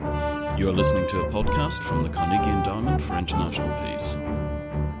You are listening to a podcast from the Carnegie Endowment for International Peace.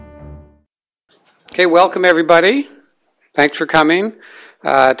 Okay, welcome everybody. Thanks for coming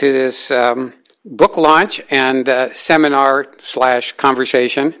to this book launch and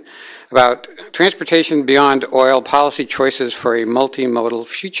seminar/conversation about transportation beyond oil, policy choices for a multimodal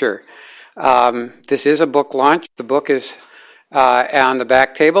future. This is a book launch. The book is on the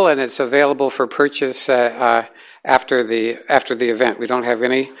back table, and it's available for purchase after the event. We don't have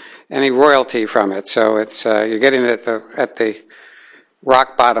any royalty from it, so it's you're getting it at the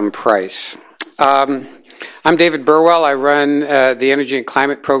rock bottom price. I'm David Burwell. I run the Energy and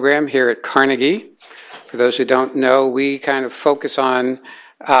Climate Program here at Carnegie. For those who don't know, we kind of focus on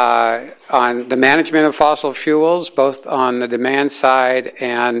the management of fossil fuels, both on the demand side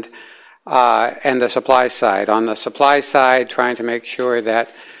and the supply side. On the supply side, trying to make sure that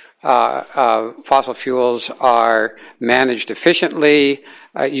fossil fuels are managed efficiently,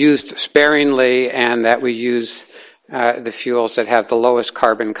 used sparingly, and that we use the fuels that have the lowest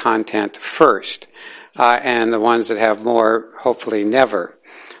carbon content first, and the ones that have more, hopefully never.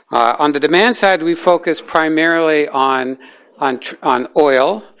 On the demand side, we focus primarily on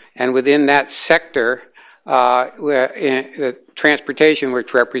oil, and within that sector, the transportation,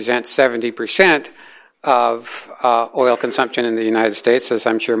 which represents 70% of oil consumption in the United States, as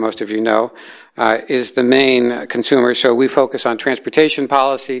I'm sure most of you know, is the main consumer. So we focus on transportation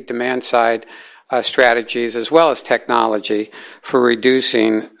policy, demand side strategies, as well as technology for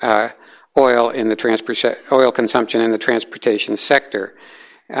reducing oil consumption in the transportation sector.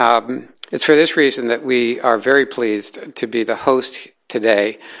 It's for this reason that we are very pleased to be the host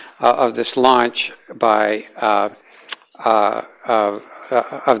today of this launch of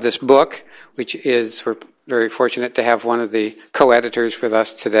this book, which is, we're very fortunate to have one of the co-editors with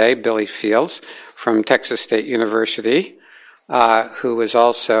us today, Billy Fields from Texas State University, who was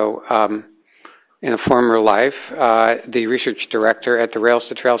also, in a former life, the research director at the Rails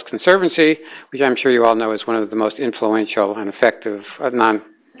to Trails Conservancy, which I'm sure you all know is one of the most influential and effective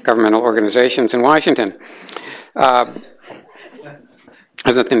non-governmental organizations in Washington. Has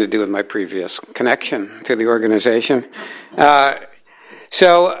nothing to do with my previous connection to the organization.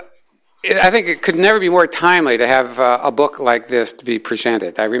 So I think it could never be more timely to have a book like this to be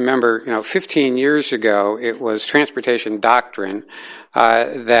presented. I remember, 15 years ago, it was transportation doctrine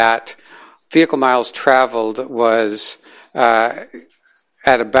that vehicle miles traveled was at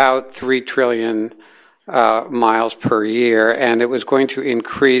about 3 trillion miles per year, and it was going to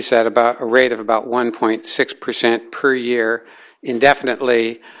increase at about a rate of about 1.6% per year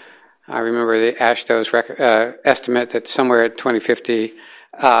indefinitely. I remember the AASHTO's estimate that somewhere at 2050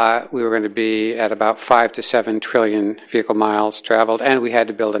 we were going to be at about 5 to 7 trillion vehicle miles traveled, and we had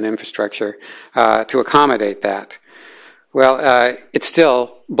to build an infrastructure to accommodate that. Well, it's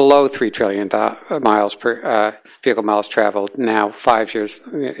still below 3 trillion miles per vehicle miles traveled now, 10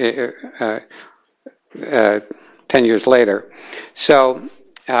 years later. So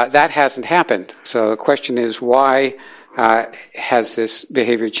that hasn't happened. So the question is, why has this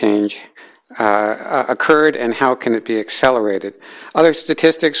behavior change occurred, and how can it be accelerated? Other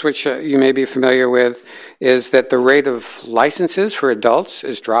statistics which you may be familiar with is that the rate of licenses for adults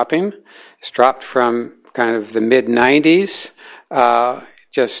is dropping. It's dropped from kind of the mid-90s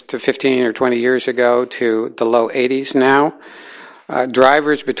just 15 or 20 years ago to the low 80s now.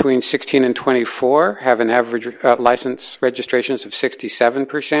 Drivers between 16 and 24 have an average license registrations of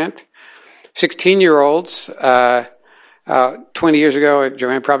 67%. 16-year-olds, 20 years ago,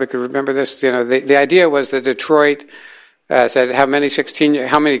 Joanne probably could remember this. The idea was that Detroit said, how many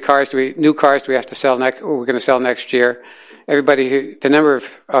new cars do we have to sell we're going to sell next year? The number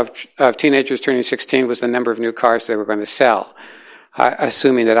of teenagers turning 16 was the number of new cars they were going to sell,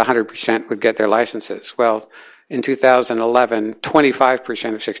 assuming that 100% would get their licenses. Well, in 2011,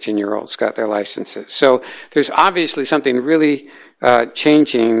 25% of 16-year-olds got their licenses. So there's obviously something really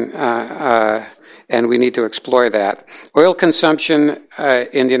changing, and we need to explore that. Oil consumption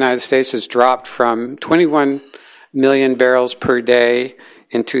in the United States has dropped from 21 million barrels per day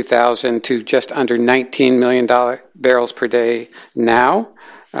in 2000 to just under 19 million barrels per day now.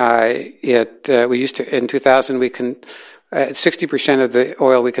 In 2000, 60% of the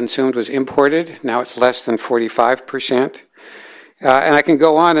oil we consumed was imported. Now it's less than 45%. And I can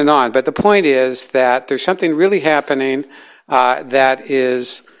go on and on. But the point is that there's something really happening that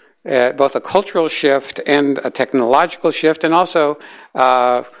is both a cultural shift and a technological shift, and also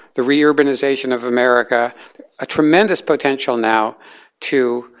the reurbanization of America, a tremendous potential now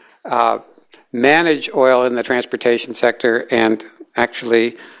to manage oil in the transportation sector and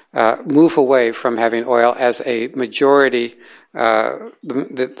actually move away from having oil as a majority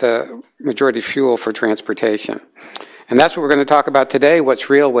the majority fuel for transportation. And that's what we're going to talk about today, what's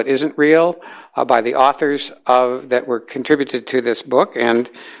real, what isn't real, by the authors that were contributed to this book. And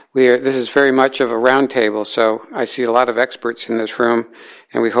this is very much of a roundtable, so I see a lot of experts in this room,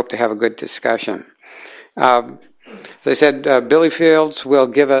 and we hope to have a good discussion. As I said, Billy Fields will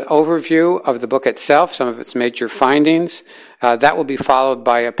give an overview of the book itself, some of its major findings. That will be followed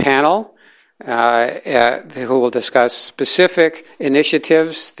by a panel who will discuss specific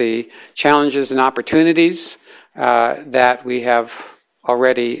initiatives, the challenges and opportunities that we have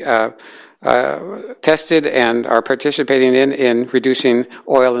already tested and are participating in reducing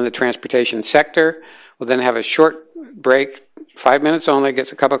oil in the transportation sector. We'll then have a short break, 5 minutes only,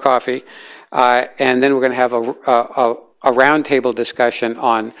 gets a cup of coffee, and then we're going to have a roundtable discussion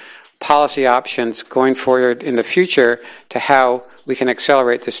on policy options going forward in the future to how we can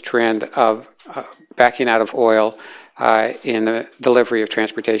accelerate this trend of backing out of oil in the delivery of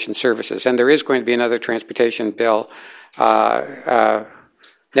transportation services. And there is going to be another transportation bill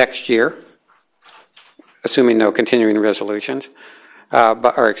next year, assuming no continuing resolutions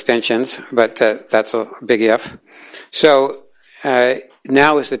or extensions, but that's a big if. So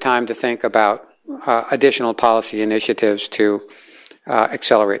now is the time to think about additional policy initiatives to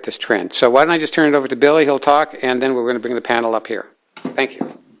accelerate this trend. So why don't I just turn it over to Billy, he'll talk, and then we're going to bring the panel up here. Thank you.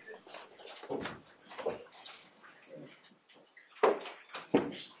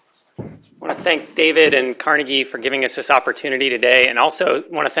 I want to thank David and Carnegie for giving us this opportunity today, and also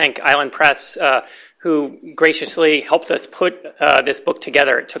want to thank Island Press, who graciously helped us put this book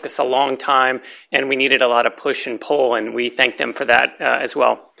together. It took us a long time, and we needed a lot of push and pull, and we thank them for that as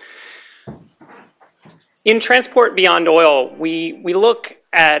well. In Transport Beyond Oil, we look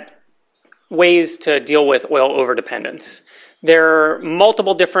at ways to deal with oil overdependence. There are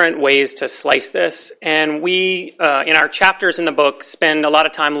multiple different ways to slice this, and we, in our chapters in the book, spend a lot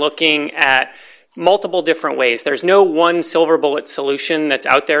of time looking at multiple different ways. There's no one silver bullet solution that's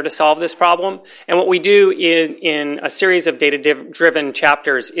out there to solve this problem, and what we do is, in a series of data-driven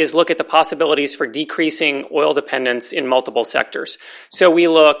chapters, is look at the possibilities for decreasing oil dependence in multiple sectors. So we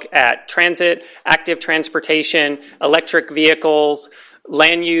look at transit, active transportation, electric vehicles,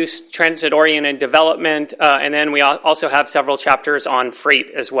 land use, transit-oriented development, and then we also have several chapters on freight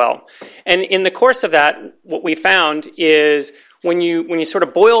as well. And in the course of that, what we found is when you sort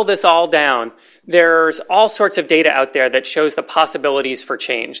of boil this all down, there's all sorts of data out there that shows the possibilities for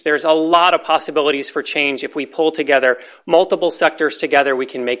change. There's a lot of possibilities for change. If we pull together multiple sectors together, we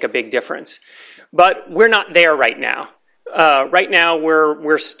can make a big difference. But we're not there right now. Right now,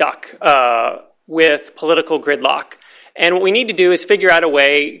 we're stuck with political gridlock. And what we need to do is figure out a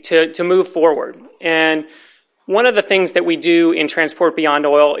way to move forward. And one of the things that we do in Transport Beyond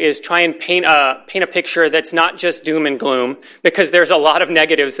Oil is try and paint a picture that's not just doom and gloom, because there's a lot of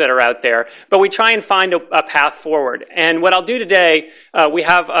negatives that are out there, but we try and find a path forward. And what I'll do today, we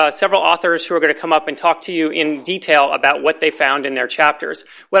have several authors who are going to come up and talk to you in detail about what they found in their chapters.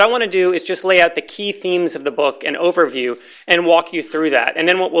 What I want to do is just lay out the key themes of the book, an overview, and walk you through that. And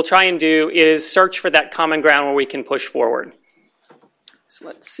then what we'll try and do is search for that common ground where we can push forward. So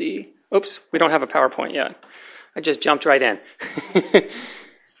let's see. Oops, we don't have a PowerPoint yet. I just jumped right in.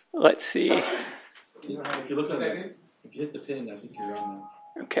 Let's see. If you look at it, if you hit the pin, I think you're on.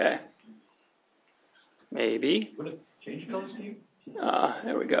 Okay. Maybe. Would it change colors, Steve?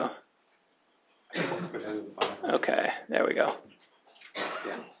 There we go. Okay, there we go.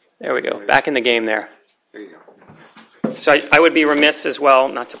 There we go. Back in the game there. There you go. So I would be remiss as well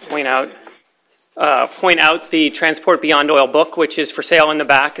not to point out the Transport Beyond Oil book, which is for sale in the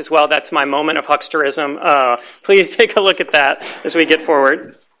back as well. That's my moment of hucksterism. Please take a look at that as we get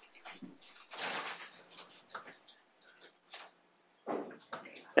forward.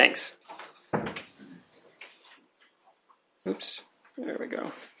 Thanks. Oops, there we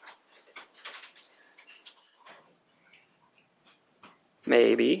go.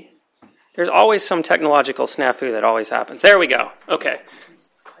 Maybe. There's always some technological snafu that always happens. There we go. Okay.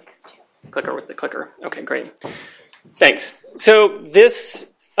 Clicker with the clicker. Okay, great. Thanks. So this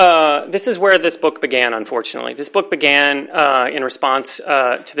is where this book began, unfortunately. This book began in response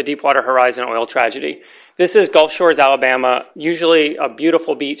to the Deepwater Horizon oil tragedy. This is Gulf Shores, Alabama, usually a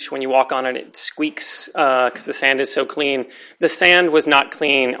beautiful beach. When you walk on it, it squeaks because the sand is so clean. The sand was not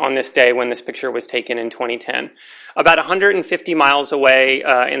clean on this day when this picture was taken in 2010. About 150 miles away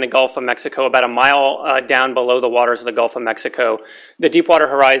in the Gulf of Mexico, about a mile down below the waters of the Gulf of Mexico, the Deepwater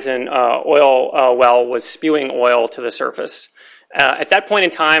Horizon oil well was spewing oil to the surface. At that point in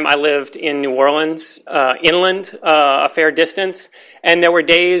time, I lived in New Orleans, inland a fair distance, and there were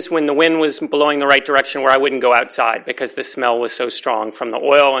days when the wind was blowing the right direction where I wouldn't go outside because the smell was so strong from the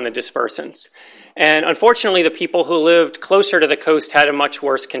oil and the dispersants. And unfortunately, the people who lived closer to the coast had a much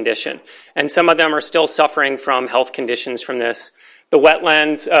worse condition, and some of them are still suffering from health conditions from this. The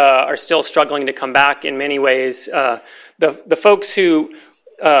wetlands are still struggling to come back in many ways. The folks who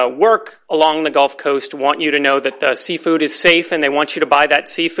work along the Gulf Coast want you to know that the seafood is safe and they want you to buy that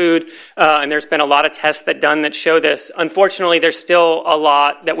seafood. And there's been a lot of tests that show this. Unfortunately, there's still a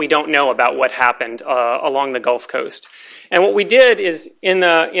lot that we don't know about what happened along the Gulf Coast. And what we did is in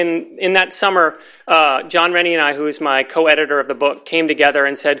that summer, John Rennie and I, who is my co-editor of the book, came together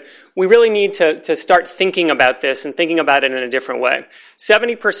and said, we really need to start thinking about this and thinking about it in a different way.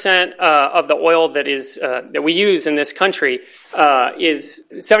 70% of the oil that we use in this country is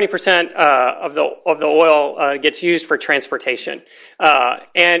 70% of the oil gets used for transportation.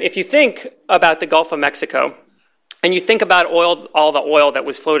 And if you think about the Gulf of Mexico, and you think about all the oil that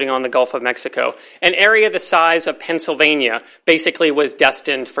was floating on the Gulf of Mexico, an area the size of Pennsylvania basically was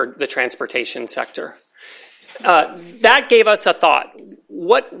destined for the transportation sector. That gave us a thought.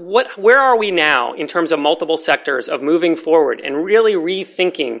 Where are we now in terms of multiple sectors of moving forward and really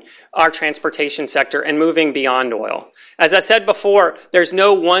rethinking our transportation sector and moving beyond oil? As I said before, there's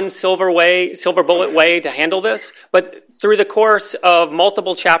no one silver bullet way to handle this, but through the course of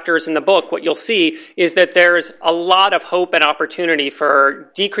multiple chapters in the book, what you'll see is that there's a lot of hope and opportunity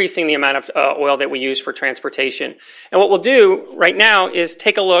for decreasing the amount of oil that we use for transportation. And what we'll do right now is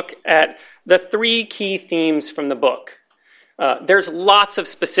take a look at the 3 key themes from the book. There's lots of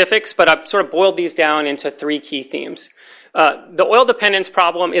specifics, but I've sort of boiled these down into 3 key themes. The oil dependence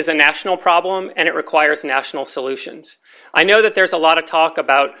problem is a national problem, and it requires national solutions. I know that there's a lot of talk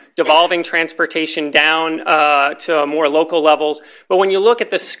about devolving transportation down to more local levels, but when you look at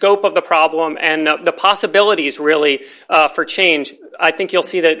the scope of the problem and the possibilities really for change, I think you'll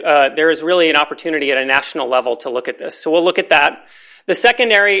see that there is really an opportunity at a national level to look at this. So we'll look at that. The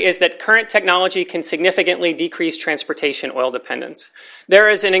secondary is that current technology can significantly decrease transportation oil dependence. There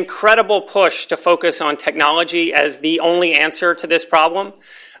is an incredible push to focus on technology as the only answer to this problem.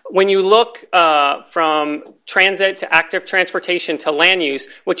 When you look from transit to active transportation to land use,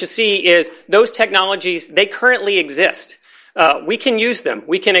 what you see is those technologies, they currently exist. We can use them,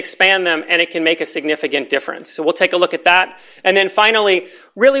 we can expand them, and it can make a significant difference. So we'll take a look at that. And then finally,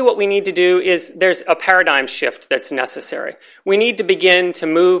 really what we need to do is there's a paradigm shift that's necessary. We need to begin to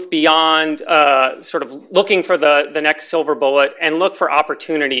move beyond sort of looking for the next silver bullet and look for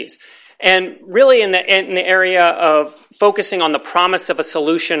opportunities. And really in the area of focusing on the promise of a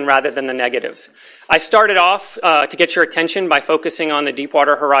solution rather than the negatives. I started off to get your attention by focusing on the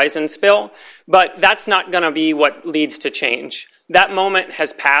Deepwater Horizon spill, but that's not going to be what leads to change. That moment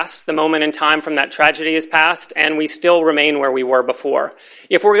has passed. The moment in time from that tragedy has passed, and we still remain where we were before.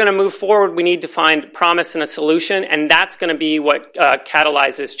 If we're going to move forward, we need to find promise and a solution, and that's going to be what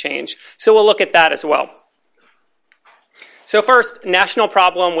catalyzes change. So we'll look at that as well. So first, national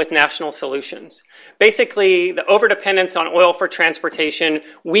problem with national solutions. Basically, the overdependence on oil for transportation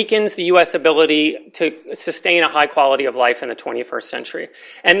weakens the U.S. ability to sustain a high quality of life in the 21st century.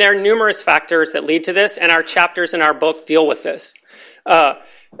 And there are numerous factors that lead to this, and our chapters in our book deal with this.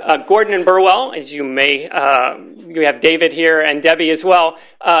 Gordon and Burwell, as you may, you have David here and Debbie as well,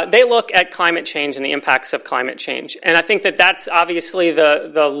 they look at climate change and the impacts of climate change. And I think that that's obviously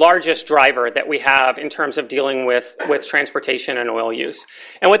the largest driver that we have in terms of dealing with transportation and oil use.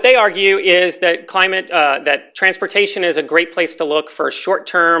 And what they argue is that that transportation is a great place to look for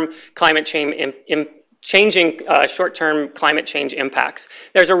short-term climate change changing short-term climate change impacts.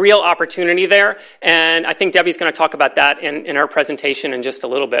 There's a real opportunity there, and I think Debbie's going to talk about that in her presentation in just a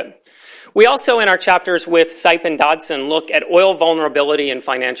little bit. We also, in our chapters with Sipe and Dodson, look at oil vulnerability and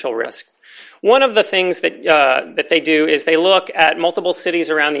financial risk. One of the things that they do is they look at multiple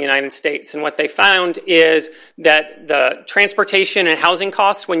cities around the United States, and what they found is that the transportation and housing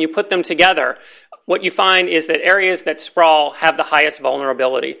costs, when you put them together, what you find is that areas that sprawl have the highest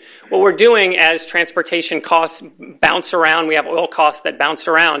vulnerability. What we're doing as transportation costs bounce around, we have oil costs that bounce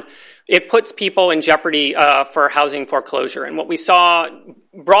around, it puts people in jeopardy for housing foreclosure. And what we saw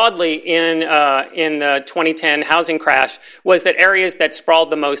broadly in the 2010 housing crash was that areas that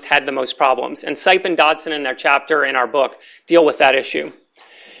sprawled the most had the most problems. And Sipe and Dodson in their chapter in our book deal with that issue.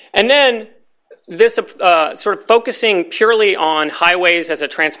 And then this sort of focusing purely on highways as a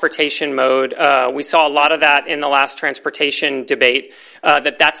transportation mode, we saw a lot of that in the last transportation debate,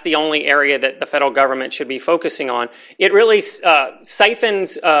 that's the only area that the federal government should be focusing on. It really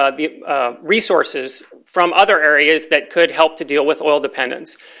siphons the resources from other areas that could help to deal with oil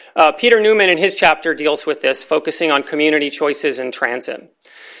dependence. Peter Newman in his chapter deals with this, focusing on community choices in transit.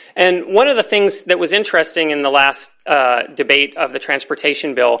 And one of the things that was interesting in the last debate of the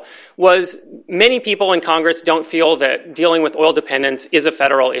transportation bill was many people in Congress don't feel that dealing with oil dependence is a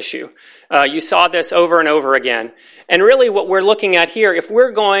federal issue. You saw this over and over again. And really what we're looking at here, if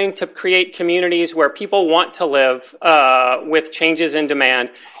we're going to create communities where people want to live with changes in demand,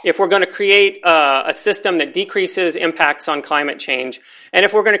 if we're going to create a system that decreases impacts on climate change, and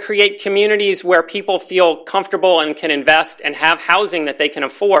if we're going to create communities where people feel comfortable and can invest and have housing that they can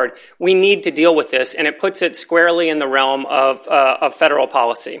afford, we need to deal with this, and it puts it squarely in the realm of federal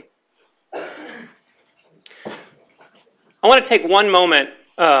policy. I want to take one moment.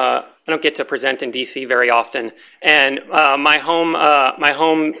 I don't get to present in D.C. very often, and my home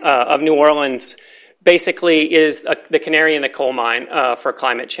of New Orleans basically is the canary in the coal mine for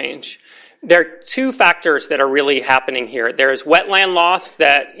climate change. There are two factors that are really happening here. There's wetland loss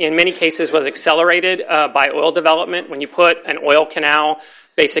that in many cases was accelerated by oil development. When you put an oil canal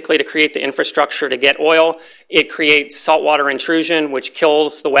basically to create the infrastructure to get oil, it creates saltwater intrusion, which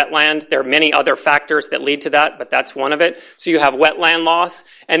kills the wetland. There are many other factors that lead to that, but that's one of it. So you have wetland loss,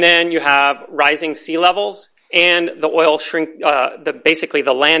 and then you have rising sea levels, and the oil basically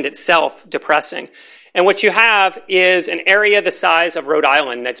the land itself depressing. And what you have is an area the size of Rhode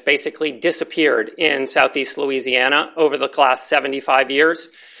Island that's basically disappeared in southeast Louisiana over the last 75 years.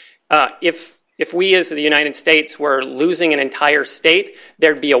 If we as the United States were losing an entire state,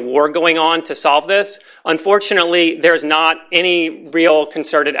 there'd be a war going on to solve this. Unfortunately, there's not any real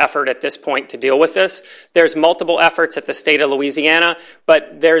concerted effort at this point to deal with this. There's multiple efforts at the state of Louisiana,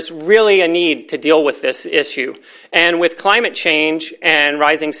 but there's really a need to deal with this issue. And with climate change and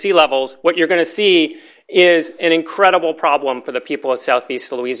rising sea levels, what you're going to see is an incredible problem for the people of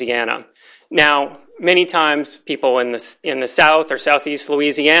southeast Louisiana. Now, many times people in the South or Southeast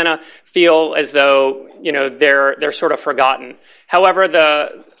Louisiana feel as though, they're sort of forgotten. However,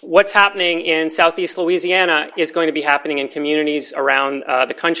 what's happening in Southeast Louisiana is going to be happening in communities around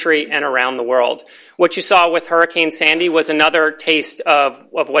the country and around the world. What you saw with Hurricane Sandy was another taste of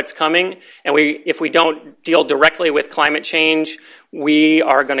what's coming. And if we don't deal directly with climate change, we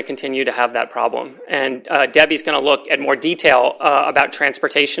are going to continue to have that problem. And Debbie's going to look at more detail about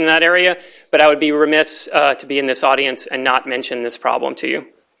transportation in that area, but I would be remiss to be in this audience and not mention this problem to you.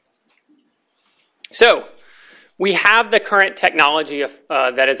 So, we have the current technology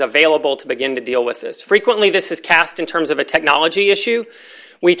that is available to begin to deal with this. Frequently, this is cast in terms of a technology issue.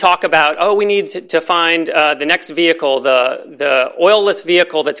 We talk about, we need to find the next vehicle, the oil-less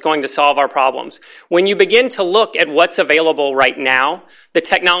vehicle that's going to solve our problems. When you begin to look at what's available right now, the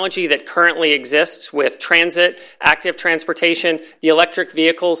technology that currently exists with transit, active transportation, the electric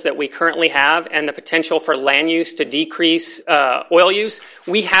vehicles that we currently have, and the potential for land use to decrease oil use,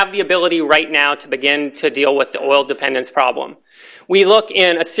 we have the ability right now to begin to deal with the oil dependence problem. We look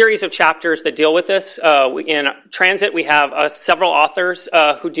in a series of chapters that deal with this. In transit, we have several authors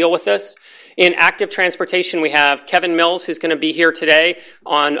who deal with this. In active transportation, we have Kevin Mills, who's going to be here today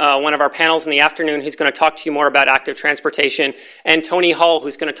on one of our panels in the afternoon, who's going to talk to you more about active transportation, and Tony Hull,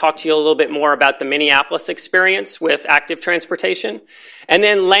 who's going to talk to you a little bit more about the Minneapolis experience with active transportation. And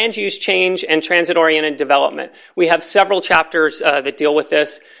then land use change and transit-oriented development. We have several chapters that deal with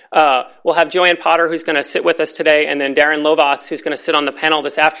this. We'll have Joanne Potter, who's going to sit with us today, and then Darren Lovas, who's going to sit on the panel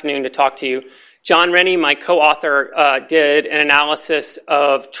this afternoon to talk to you. John Rennie, my co-author, did an analysis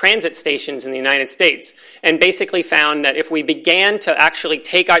of transit stations in the United States and basically found that if we began to actually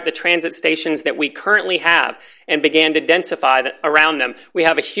take out the transit stations that we currently have and began to densify around them, we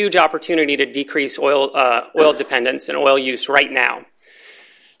have a huge opportunity to decrease oil dependence and oil use right now.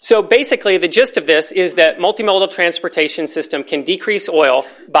 So basically, the gist of this is that multimodal transportation system can decrease oil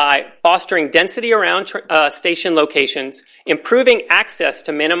by fostering density around station locations, improving access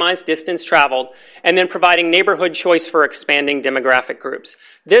to minimize distance traveled, and then providing neighborhood choice for expanding demographic groups.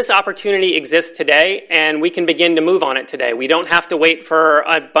 This opportunity exists today, and we can begin to move on it today. We don't have to wait for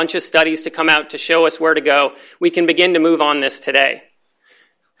a bunch of studies to come out to show us where to go. We can begin to move on this today.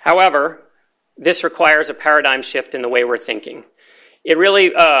 However, this requires a paradigm shift in the way we're thinking. It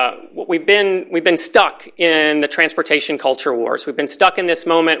really, we've been stuck in the transportation culture wars. We've been stuck in this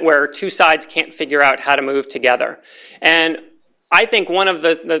moment where two sides can't figure out how to move together. And I think one of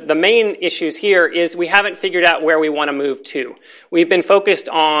the main issues here is we haven't figured out where we want to move to. We've been focused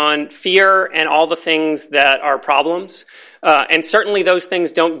on fear and all the things that are problems. And certainly those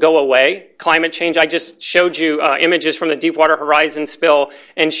things don't go away. Climate change, I just showed you images from the Deepwater Horizon spill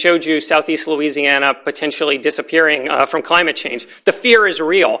and showed you Southeast Louisiana potentially disappearing from climate change. The fear is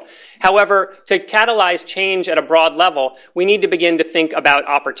real. However, to catalyze change at a broad level, we need to begin to think about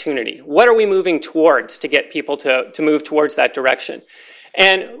opportunity. What are we moving towards to get people to move towards that direction?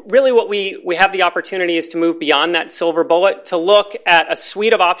 And really what we have the opportunity is to move beyond that silver bullet, to look at a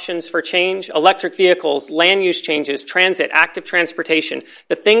suite of options for change, electric vehicles, land use changes, transit, active transportation,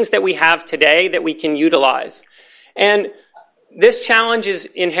 the things that we have today that we can utilize. And this challenge is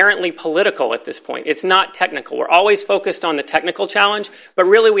inherently political at this point. It's not technical. We're always focused on the technical challenge, but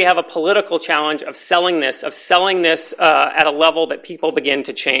really we have a political challenge of selling this at a level that people begin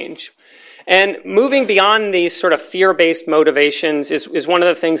to change. And moving beyond these sort of fear-based motivations is one of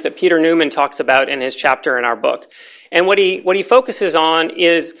the things that Peter Newman talks about in his chapter in our book. And what he focuses on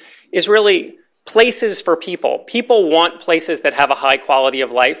is really places for people. People want places that have a high quality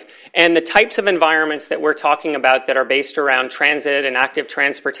of life. And the types of environments that we're talking about that are based around transit and active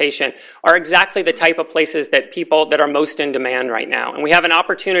transportation are exactly the type of places that are most in demand right now. And we have an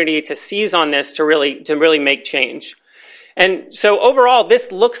opportunity to seize on this to really make change. And so overall,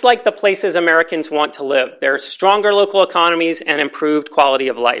 this looks like the places Americans want to live. There are stronger local economies and improved quality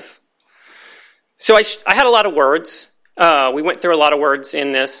of life. So I had a lot of words. We went through a lot of words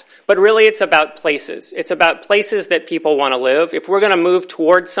in this, but really it's about places. It's about places that people want to live. If we're going to move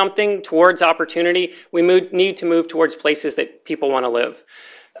towards something, towards opportunity, we need to move towards places that people want to live.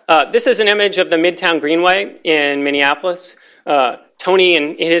 This is an image of the Midtown Greenway in Minneapolis. Tony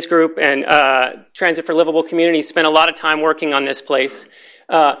and his group and Transit for Livable Communities spent a lot of time working on this place.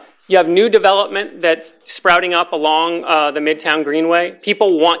 You have new development that's sprouting up along the Midtown Greenway.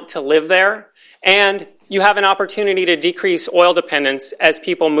 People want to live there, and you have an opportunity to decrease oil dependence as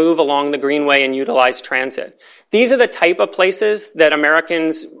people move along the Greenway and utilize transit. These are the type of places that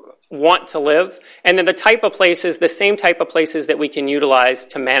Americans want to live, and they're the same type of places that we can utilize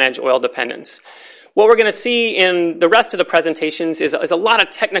to manage oil dependence. What we're going to see in the rest of the presentations is a lot of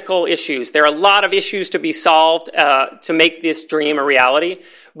technical issues. There are a lot of issues to be solved to make this dream a reality,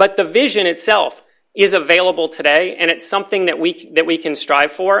 but the vision itself is available today, and it's something that we can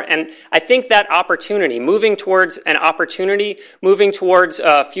strive for. And I think that opportunity, moving towards a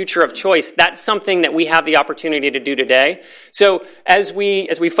future of choice, that's something that we have the opportunity to do today. So as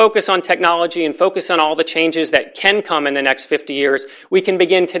we focus on technology and focus on all the changes that can come in the next 50 years, we can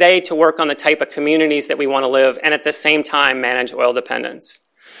begin today to work on the type of communities that we want to live and at the same time manage oil dependence.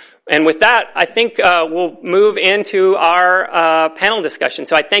 And with that, I think we'll move into our panel discussion.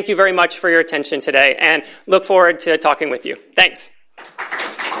 So I thank you very much for your attention today and look forward to talking with you. Thanks.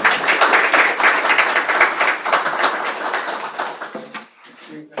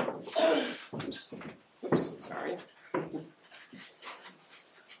 Sorry.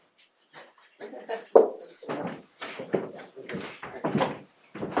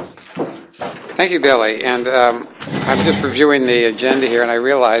 Thank you, Billy. And I'm just reviewing the agenda here, and I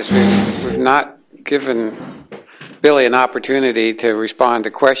realize we've not given Billy an opportunity to respond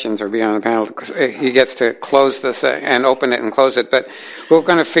to questions or be on the panel. He gets to close this and open it and close it, but we're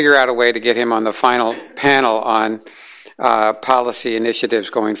going to figure out a way to get him on the final panel on policy initiatives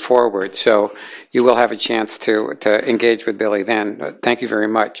going forward. So you will have a chance to engage with Billy then. Thank you very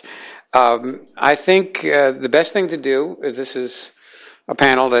much. I think the best thing to do, this is a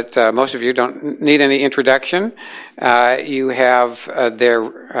panel that most of you don't need any introduction. You have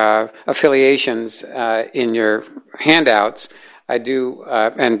their affiliations in your handouts. I do,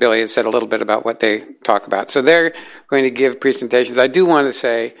 and Billy has said a little bit about what they talk about. So they're going to give presentations. I do want to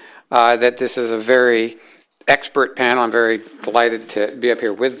say that this is a very expert panel. I'm very delighted to be up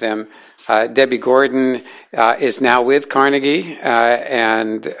here with them. Debbie Gordon is now with Carnegie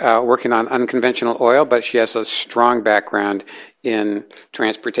and working on unconventional oil, but she has a strong background in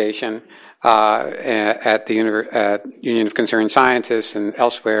transportation at the Union of Concerned Scientists and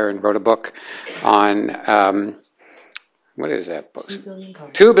elsewhere, and wrote a book on, what is that book? 2 Billion Cars.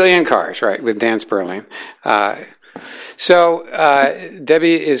 2 Billion Cars, right, with Dan Sperling. So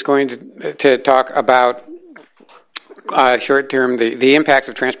Debbie is going to talk about short-term, the impacts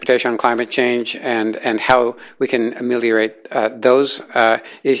of transportation on climate change and how we can ameliorate those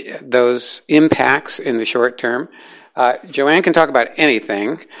impacts in the short term. Joanne can talk about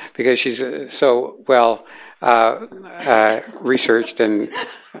anything because she's so well researched and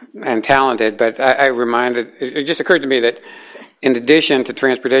talented. But it just occurred to me that in addition to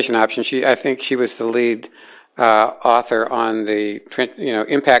transportation options, I think she was the lead author on the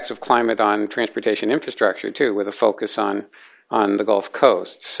impacts of climate on transportation infrastructure too, with a focus on the Gulf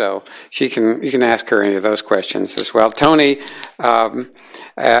Coast. So you can ask her any of those questions as well. Tony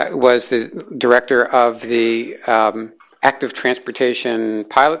was the director of the Active Transportation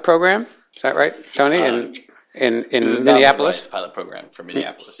Pilot Program. Is that right, Tony? In Minneapolis? Pilot program for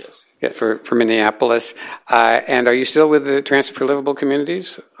Minneapolis, yes. Yeah, for Minneapolis. And are you still with the Transit for Livable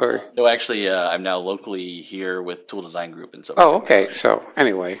Communities? Or? No, actually, I'm now locally here with Tool Design Group and so. Oh, okay. So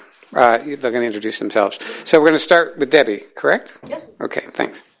anyway, they're going to introduce themselves. So we're going to start with Debbie, correct? Yes. Okay,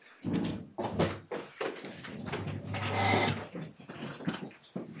 thanks.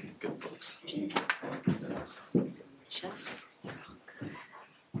 Good folks.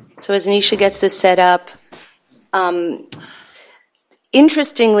 So as Nisha gets this set up,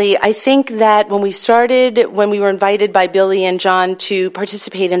 interestingly, I think that when we were invited by Billy and John to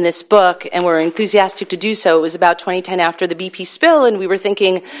participate in this book, and were enthusiastic to do so, it was about 2010 after the BP spill, and we were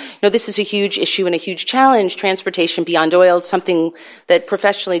thinking, this is a huge issue and a huge challenge, transportation beyond oil. It's something that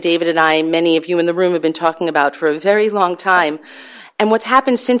professionally David and I, many of you in the room, have been talking about for a very long time. And what's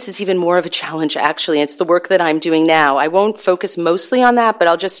happened since is even more of a challenge, actually. It's the work that I'm doing now. I won't focus mostly on that, but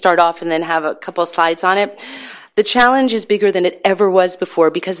I'll just start off and then have a couple of slides on it. The challenge is bigger than it ever was before,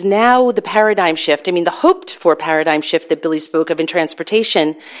 because now the paradigm shift, the hoped-for paradigm shift that Billy spoke of in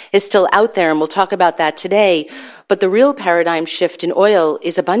transportation is still out there, and we'll talk about that today. But the real paradigm shift in oil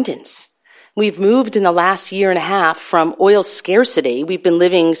is abundance. We've moved in the last year and a half from oil scarcity. We've been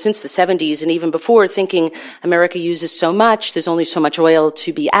living since the 70s and even before thinking America uses so much, there's only so much oil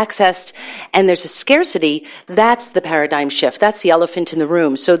to be accessed, and there's a scarcity. That's the paradigm shift. That's the elephant in the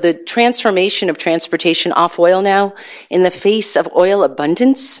room. So the transformation of transportation off oil now in the face of oil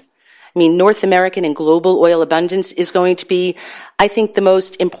abundance, North American and global oil abundance is going to be, I think, the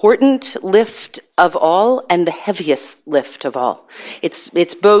most important lift of all and the heaviest lift of all.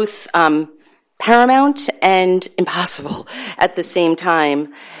 It's both paramount and impossible at the same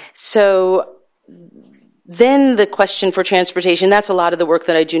time. So then the question for transportation, that's a lot of the work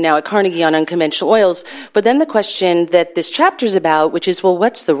that I do now at Carnegie on unconventional oils. But then the question that this chapter's about, which is, well,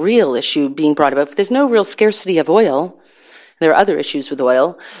 what's the real issue being brought about? If there's no real scarcity of oil, there are other issues with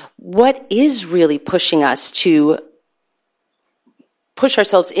oil. What is really pushing us to push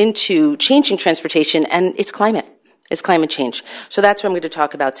ourselves into changing transportation? And it's climate. It's climate change. So that's what I'm going to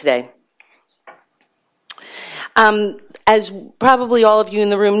talk about today. As probably all of you in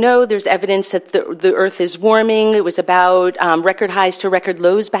the room know, there's evidence that the Earth is warming. It was about record highs to record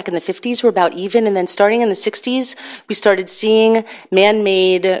lows back in the 50s were about even, and then starting in the 60s, we started seeing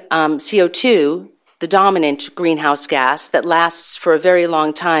man-made CO2, the dominant greenhouse gas that lasts for a very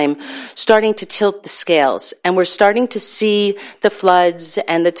long time, starting to tilt the scales. And we're starting to see the floods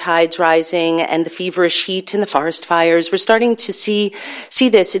and the tides rising and the feverish heat and the forest fires. We're starting to see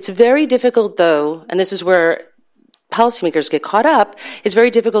this. It's very difficult, though, and this is where policymakers get caught up, it's very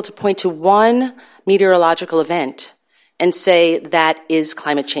difficult to point to one meteorological event and say that is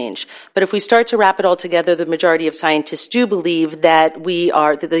climate change. But if we start to wrap it all together, the majority of scientists do believe that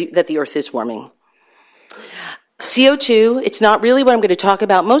that the Earth is warming. CO2, it's not really what I'm going to talk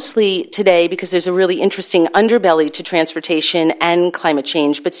about mostly today because there's a really interesting underbelly to transportation and climate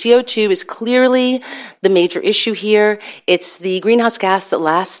change. But CO2 is clearly the major issue here. It's the greenhouse gas that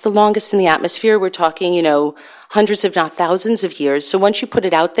lasts the longest in the atmosphere. We're talking, hundreds if not thousands of years. So once you put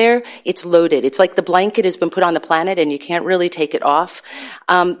it out there, it's loaded. It's like the blanket has been put on the planet and you can't really take it off.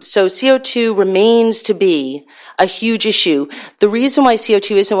 So CO2 remains to be a huge issue. The reason why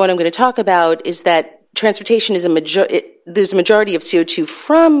CO2 isn't what I'm going to talk about is that transportation is there's a majority of CO2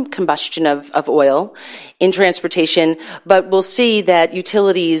 from combustion of oil in transportation, but we'll see that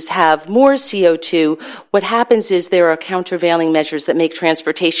utilities have more CO2. What happens is there are countervailing measures that make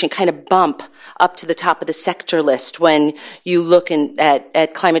transportation kind of bump up to the top of the sector list when you look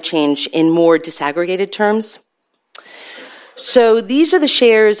at climate change in more disaggregated terms. So these are the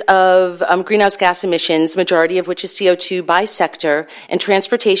shares of greenhouse gas emissions, majority of which is CO2 by sector, and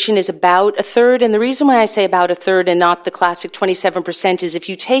transportation is about a third. And the reason why I say about a third and not the classic 27% is if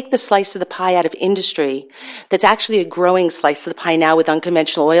you take the slice of the pie out of industry, that's actually a growing slice of the pie now with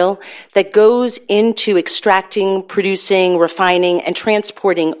unconventional oil, that goes into extracting, producing, refining, and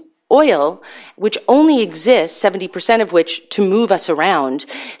transporting oil, which only exists, 70% of which, to move us around.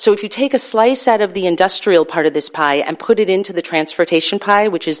 So if you take a slice out of the industrial part of this pie and put it into the transportation pie,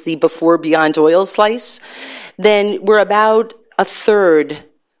 which is the before beyond oil slice, then we're about a third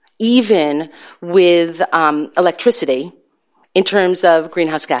even with electricity in terms of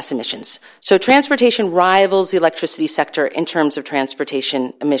greenhouse gas emissions. So transportation rivals the electricity sector in terms of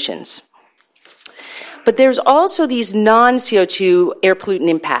transportation emissions. But there's also these non-CO2 air pollutant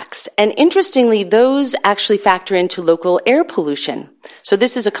impacts. And interestingly, those actually factor into local air pollution. So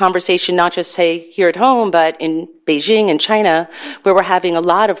this is a conversation not just, say, here at home, but in Beijing and China, where we're having a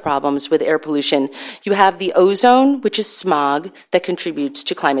lot of problems with air pollution. You have the ozone, which is smog, that contributes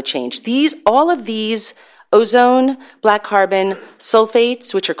to climate change. All of these ozone, black carbon,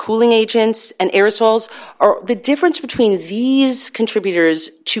 sulfates, which are cooling agents, and aerosols, are the difference between these contributors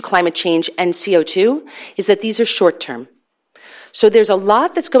to climate change and CO2 is that these are short-term. So there's a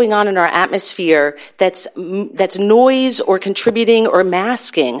lot that's going on in our atmosphere that's noise or contributing or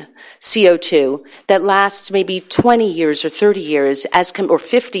masking CO2 that lasts maybe 20 years or 30 years or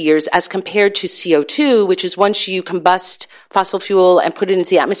 50 years as compared to CO2, which is once you combust fossil fuel and put it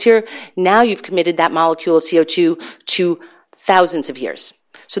into the atmosphere, now you've committed that molecule of CO2 to thousands of years.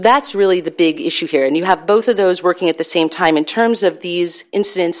 So that's really the big issue here. And you have both of those working at the same time in terms of these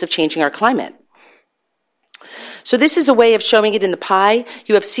incidents of changing our climate. So this is a way of showing it in the pie.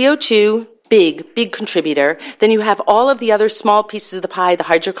 You have CO2, big contributor. Then you have all of the other small pieces of the pie, the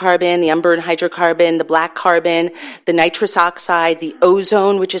hydrocarbon, the unburned hydrocarbon, the black carbon, the nitrous oxide, the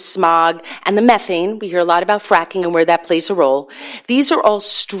ozone, which is smog, and the methane. We hear a lot about fracking and where that plays a role. These are all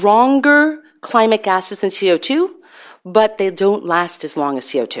stronger climate gases than CO2, but they don't last as long as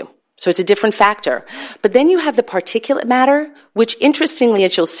CO2. So it's a different factor. But then you have the particulate matter, which interestingly,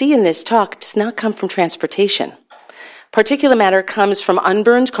 as you'll see in this talk, does not come from transportation. Particulate matter comes from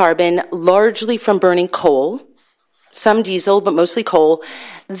unburned carbon, largely from burning coal, some diesel, but mostly coal.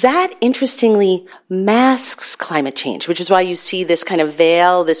 That, interestingly, masks climate change, which is why you see this kind of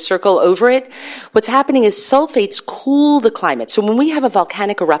veil, this circle over it. What's happening is sulfates cool the climate. So when we have a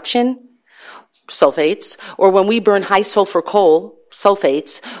volcanic eruption, sulfates, or when we burn high sulfur coal,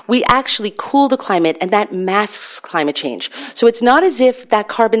 sulfates, we actually cool the climate, and that masks climate change. So it's not as if that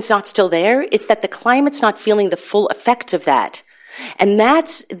carbon's not still there, it's that the climate's not feeling the full effect of that. And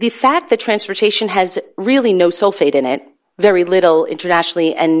that's the fact that transportation has really no sulfate in it, very little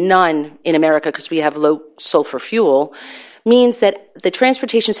internationally and none in America because we have low sulfur fuel, means that the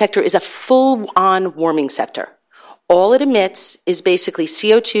transportation sector is a full-on warming sector. All it emits is basically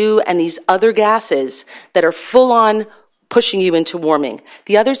CO2 and these other gases that are full-on pushing you into warming.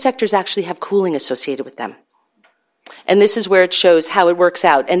 The other sectors actually have cooling associated with them. And this is where it shows how it works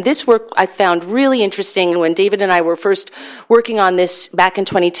out. And this work I found really interesting when David and I were first working on this back in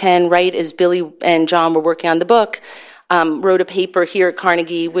 2010, right as Billy and John were working on the book, wrote a paper here at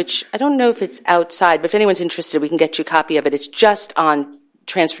Carnegie, which I don't know if it's outside, but if anyone's interested, we can get you a copy of it. It's just on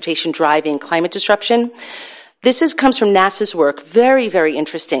transportation driving climate disruption. This comes from NASA's work, very, very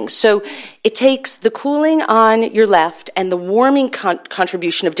interesting. So it takes the cooling on your left and the warming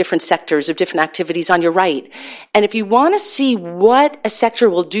contribution of different sectors, of different activities on your right. And if you want to see what a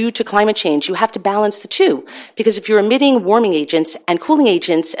sector will do to climate change, you have to balance the two. Because if you're emitting warming agents and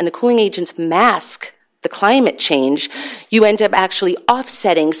the cooling agents mask the climate change, you end up actually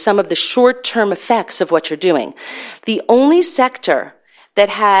offsetting some of the short-term effects of what you're doing. The only sector that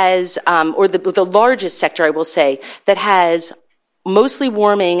has, or the largest sector, I will say, that has mostly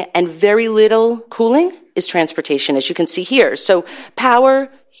warming and very little cooling is transportation, as you can see here. So power,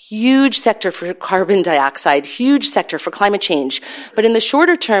 huge sector for carbon dioxide, huge sector for climate change. But in the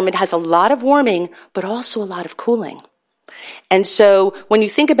shorter term, it has a lot of warming, but also a lot of cooling. And so when you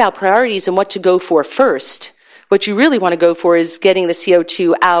think about priorities and what to go for first, what you really want to go for is getting the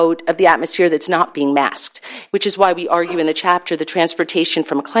CO2 out of the atmosphere that's not being masked, which is why we argue in the chapter that transportation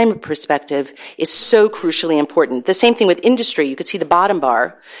from a climate perspective is so crucially important. The same thing with industry. You could see the bottom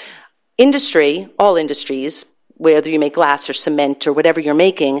bar. Industry, all industries, whether you make glass or cement or whatever you're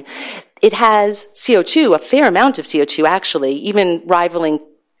making, it has CO2, a fair amount of CO2 actually, even rivaling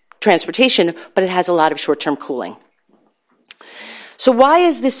transportation, but it has a lot of short-term cooling. So why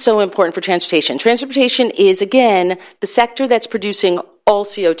is this so important for transportation? Transportation is, again, the sector that's producing all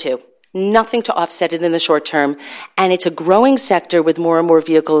CO2, nothing to offset it in the short term, and it's a growing sector with more and more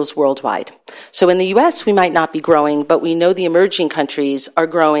vehicles worldwide. So in the U.S., we might not be growing, but we know the emerging countries are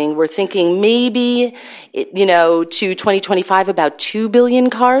growing. We're thinking maybe, to 2025 about 2 billion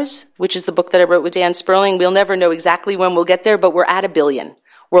cars, which is the book that I wrote with Dan Sperling. We'll never know exactly when we'll get there, but we're at 1 billion.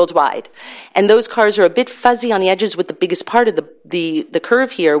 Worldwide. And those cars are a bit fuzzy on the edges with the biggest part of the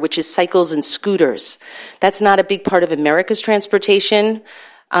curve here, which is cycles and scooters. That's not a big part of America's transportation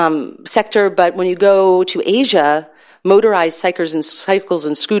sector, but when you go to Asia, motorized cycles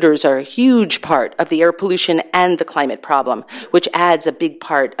and scooters are a huge part of the air pollution and the climate problem, which adds a big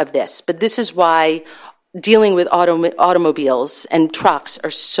part of this. But this is why dealing with automobiles and trucks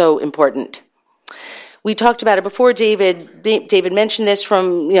are so important. We talked about it before. David mentioned this,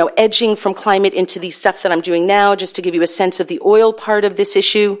 from edging from climate into the stuff that I'm doing now, just to give you a sense of the oil part of this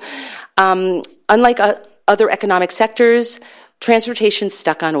issue. Unlike other economic sectors, transportation's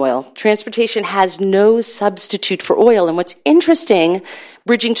stuck on oil. Transportation has no substitute for oil. And what's interesting,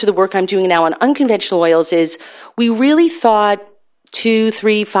 bridging to the work I'm doing now on unconventional oils, is we really thought 2,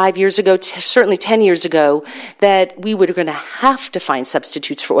 3, 5 years ago, certainly 10 years ago, that we were going to have to find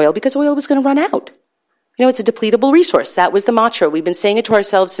substitutes for oil because oil was going to run out. It's a depletable resource. That was the mantra. We've been saying it to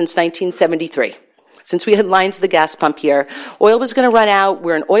ourselves since 1973. Since we had lines of the gas pump here. Oil was going to run out.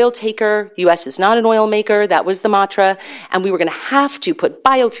 We're an oil taker. The U.S. is not an oil maker. That was the mantra. And we were going to have to put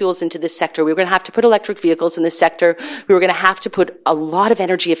biofuels into this sector. We were going to have to put electric vehicles in this sector. We were going to have to put a lot of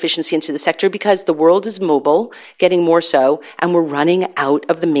energy efficiency into the sector because the world is mobile, getting more so, and we're running out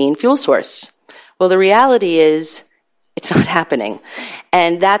of the main fuel source. Well, the reality is, it's not happening.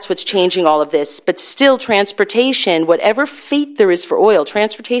 And that's what's changing all of this. But still, transportation, whatever fate there is for oil,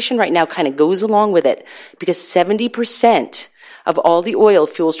 transportation right now kind of goes along with it, because 70% of all the oil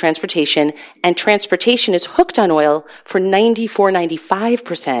fuels transportation, and transportation is hooked on oil for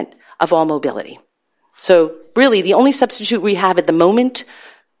 95% of all mobility. So really, the only substitute we have at the moment,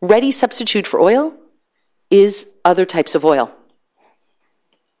 ready substitute for oil, is other types of oil.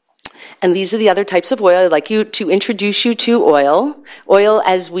 And these are the other types of oil. I'd like to introduce you to oil. Oil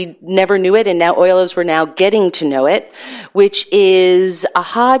as we never knew it, and now oil as we're now getting to know it, which is a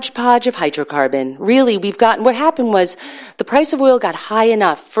hodgepodge of hydrocarbon. Really, what happened was the price of oil got high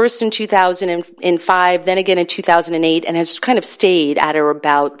enough, first in 2005, then again in 2008, and has kind of stayed at or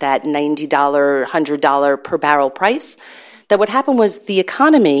about that $90, $100 per barrel price, that what happened was the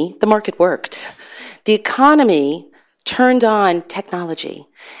market worked. The economy turned on technology,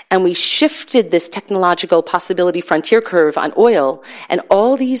 and we shifted this technological possibility frontier curve on oil, and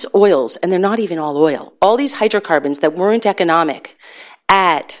all these oils, and they're not even all oil, all these hydrocarbons that weren't economic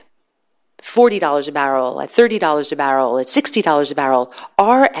at $40 a barrel, at $30 a barrel, at $60 a barrel,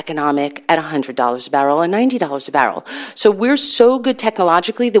 are economic at $100 a barrel and $90 a barrel. So we're so good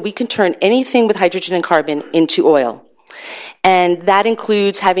technologically that we can turn anything with hydrogen and carbon into oil. And that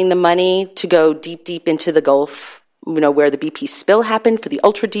includes having the money to go deep, deep into the Gulf, where the BP spill happened, for the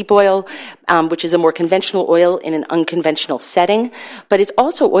ultra-deep oil, which is a more conventional oil in an unconventional setting. But it's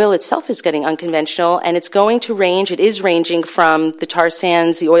also, oil itself is getting unconventional, and it is ranging from the tar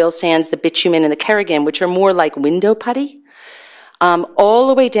sands, the oil sands, the bitumen, and the Kerrigan, which are more like window putty, all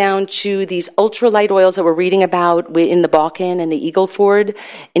the way down to these ultralight oils that we're reading about in the Bakken and the Eagle Ford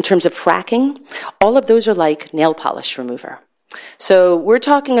in terms of fracking. All of those are like nail polish remover. So we're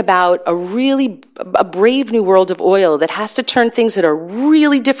talking about a brave new world of oil that has to turn things that are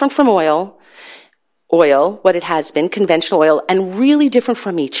really different from oil, what it has been, conventional oil, and really different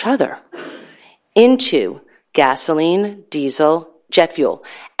from each other, into gasoline, diesel, jet fuel.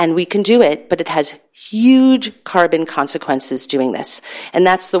 And we can do it, but it has huge carbon consequences doing this. And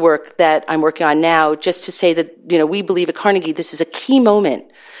that's the work that I'm working on now, just to say that, we believe at Carnegie this is a key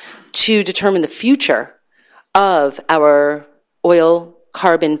moment to determine the future of our oil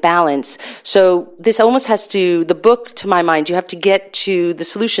carbon balance. So this almost the book, to my mind, you have to get to the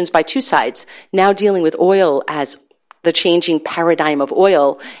solutions by two sides. Now dealing with oil as the changing paradigm of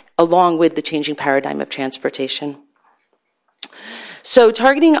oil, along with the changing paradigm of transportation. So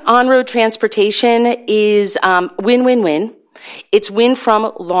targeting on-road transportation is win-win-win. It's win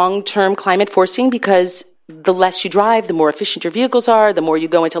from long-term climate forcing, because the less you drive, the more efficient your vehicles are, the more you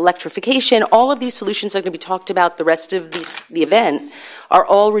go into electrification. All of these solutions that are going to be talked about the rest of the event are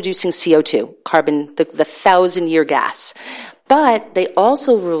all reducing CO2, carbon, the 1,000-year gas. But they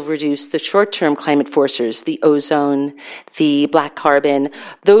also will reduce the short-term climate forcers, the ozone, the black carbon.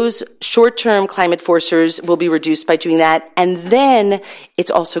 Those short-term climate forcers will be reduced by doing that. And then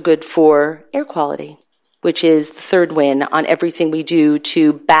it's also good for air quality, which is the third win on everything we do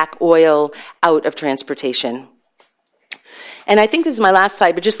to back oil out of transportation. And I think this is my last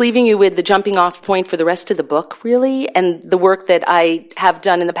slide, but just leaving you with the jumping off point for the rest of the book, really, and the work that I have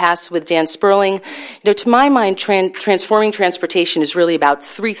done in the past with Dan Sperling. To my mind, transforming transportation is really about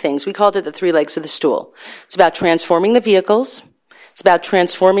three things. We called it the three legs of the stool. It's about transforming the vehicles. It's about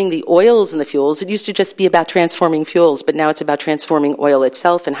transforming the oils and the fuels. It used to just be about transforming fuels, but now it's about transforming oil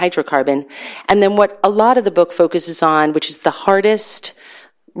itself and hydrocarbon. And then what a lot of the book focuses on, which is the hardest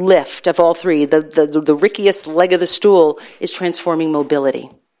lift of all three, the rickiest leg of the stool, is transforming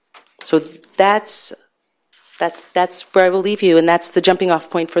mobility. So that's where I will leave you, and that's the jumping off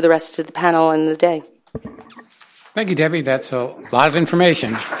point for the rest of the panel and the day. Thank you, Debbie. That's a lot of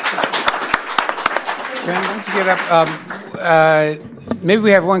information. Why don't you get up? maybe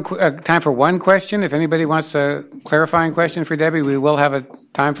we have time for one question. If anybody wants a clarifying question for Debbie, we will have a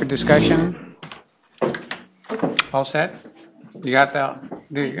time for discussion. All set? You got that?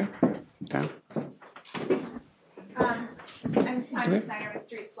 There you go. Done. I'm Tanya Snyder with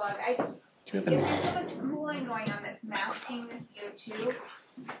Streets Blog. If there's so much cooling going on that's masking the CO2,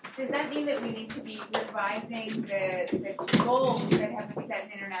 does that mean that we need to be revising the goals that have been set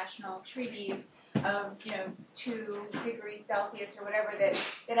in international treaties of 2 degrees Celsius or whatever,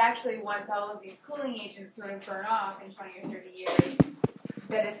 that actually once all of these cooling agents sort of burn off in 20 or 30 years,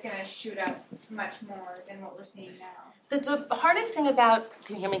 that it's going to shoot up much more than what we're seeing now? The hardest thing about,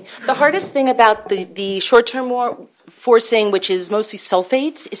 can you hear me? The hardest thing about the short-term forcing, which is mostly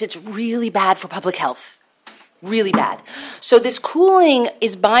sulfates, is it's really bad for public health. Really bad. So this cooling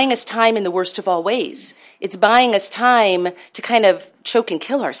is buying us time in the worst of all ways. It's buying us time to kind of choke and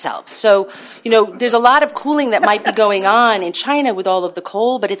kill ourselves. So, there's a lot of cooling that might be going on in China with all of the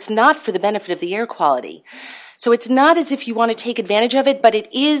coal, but it's not for the benefit of the air quality. So it's not as if you want to take advantage of it, but it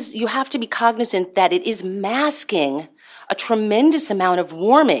is, you have to be cognizant that it is masking a tremendous amount of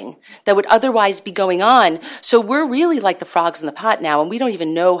warming that would otherwise be going on. So we're really like the frogs in the pot now, and we don't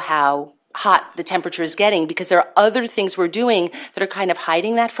even know how hot the temperature is getting because there are other things we're doing that are kind of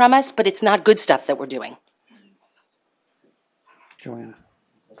hiding that from us, but it's not good stuff that we're doing. Joanna,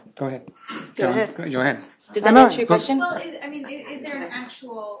 go ahead. Go ahead. Go ahead. Did that answer your question? Well, is there an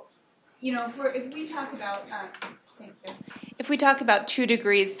actual, if we talk about, if we talk about 2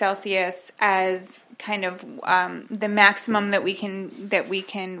 degrees Celsius as kind of the maximum that we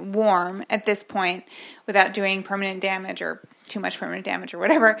can warm at this point without doing permanent damage or too much permanent damage or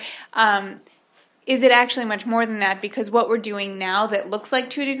whatever, is it actually much more than that? Because what we're doing now that looks like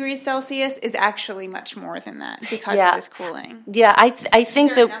 2 degrees Celsius is actually much more than that because of this cooling. Yeah, I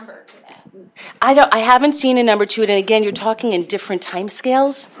think that. Number to that? I haven't seen a number to it, and again, you're talking in different time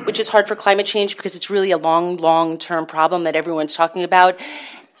scales, which is hard for climate change because it's really a long-term problem that everyone's talking about.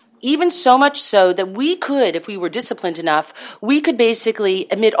 Even so much so that we could, if we were disciplined enough, we could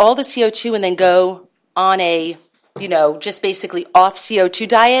basically emit all the CO2 and then go on a, just basically off CO2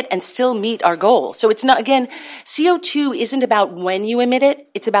 diet and still meet our goal. So it's not, again, CO2 isn't about when you emit it,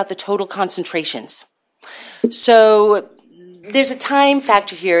 it's about the total concentrations. So there's a time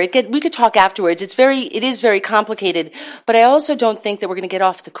factor here. We could talk afterwards. It is very complicated, but I also don't think that we're going to get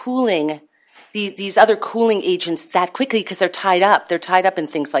off the cooling, these other cooling agents that quickly because they're tied up. They're tied up in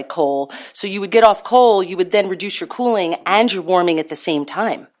things like coal. So you would get off coal, you would then reduce your cooling and your warming at the same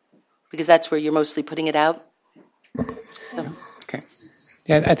time because that's where you're mostly putting it out. So. Okay.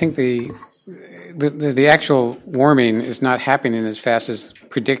 Yeah, I think the actual warming is not happening as fast as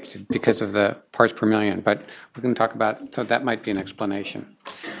predicted because of the parts per million, but we can talk about, so that might be an explanation.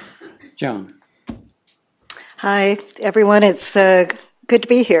 Joan. Hi, everyone. It's good to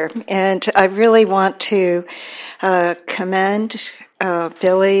be here. And I really want to commend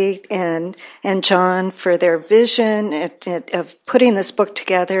Billy and John for their vision of putting this book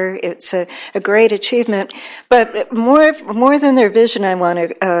together. It's a great achievement. But more than their vision, I want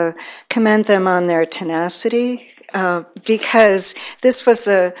to commend them on their tenacity. Because this was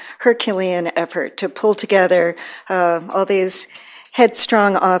a Herculean effort to pull together all these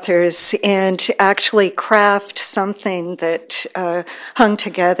headstrong authors and actually craft something that hung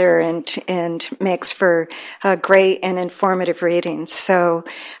together and makes for great and informative reading. So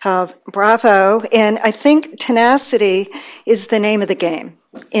bravo. And I think tenacity is the name of the game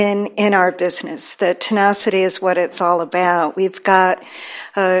in our business. That tenacity is what it's all about. We've got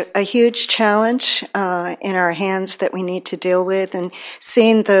a huge challenge in our hands that we need to deal with, and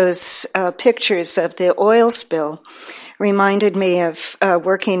seeing those pictures of the oil spill reminded me of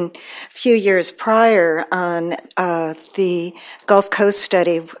working a few years prior on the Gulf Coast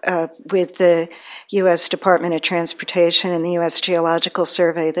study with the U.S. Department of Transportation and the U.S. Geological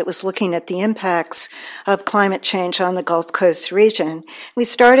Survey that was looking at the impacts of climate change on the Gulf Coast region. We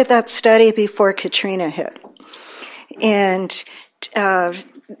started that study before Katrina hit. And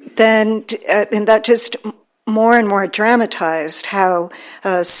then that just more and more dramatized how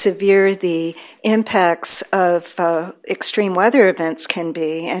severe the impacts of extreme weather events can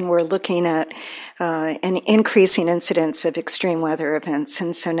be, and we're looking at an increasing incidence of extreme weather events,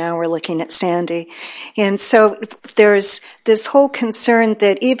 and so now we're looking at Sandy. And so there's this whole concern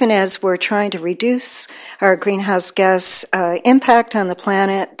that even as we're trying to reduce our greenhouse gas impact on the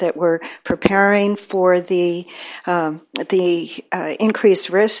planet, that we're preparing for the increased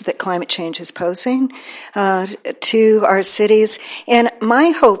risk that climate change is posing to our cities. And my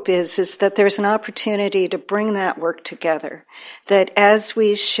hope is that there's an opportunity to bring that work together, that as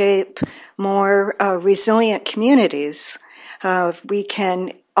we shape more resilient communities, we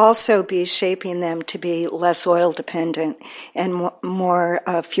can also be shaping them to be less oil dependent and more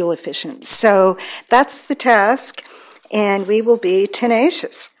fuel efficient. So that's the task, and we will be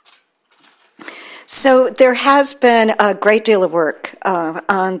tenacious. So there has been a great deal of work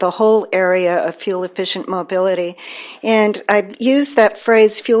on the whole area of fuel-efficient mobility, and I use that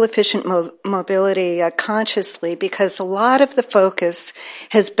phrase fuel-efficient mobility consciously because a lot of the focus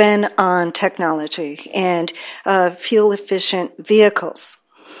has been on technology and fuel-efficient vehicles.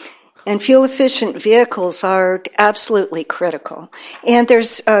 And fuel-efficient vehicles are absolutely critical. And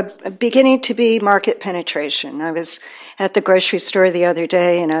there's beginning to be market penetration. I was at the grocery store the other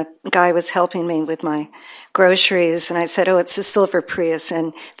day, and a guy was helping me with my groceries, and I said, oh, it's a silver Prius.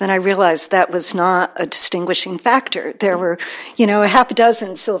 And then I realized that was not a distinguishing factor. There were, a half a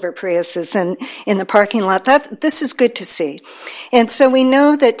dozen silver Priuses in the parking lot. This is good to see. And so we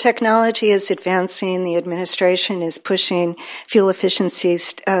know that technology is advancing. The administration is pushing fuel efficiency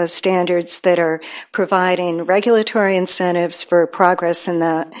standards that are providing regulatory incentives for progress in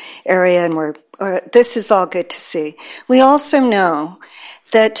that area, and this is all good to see. We also know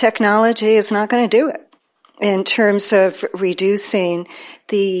that technology is not going to do it in terms of reducing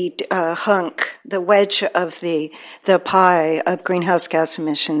the the wedge of the pie of greenhouse gas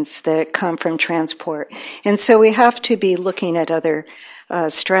emissions that come from transport. And so we have to be looking at other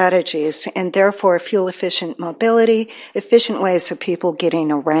strategies, and therefore fuel-efficient mobility, efficient ways of people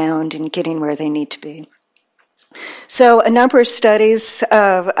getting around and getting where they need to be. So a number of studies.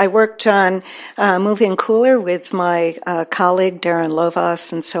 I worked on Moving Cooler with my colleague Darren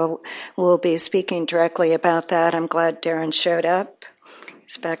Lovas, and so we'll be speaking directly about that. I'm glad Darren showed up.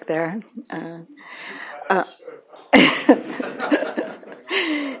 He's back there.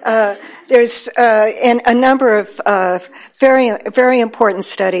 There's and a number of very, very important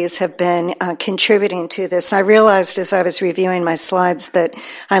studies have been contributing to this. I realized as I was reviewing my slides that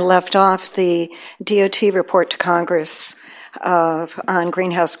I left off the DOT report to Congress on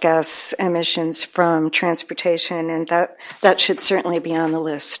greenhouse gas emissions from transportation, and that should certainly be on the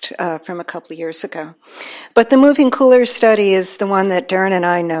list from a couple of years ago. But the Moving Cooler study is the one that Darren and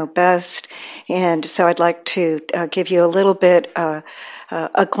I know best, and so I'd like to give you a little bit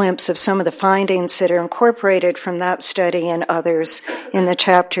a glimpse of some of the findings that are incorporated from that study and others in the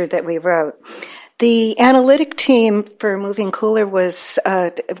chapter that we wrote. The analytic team for Moving Cooler was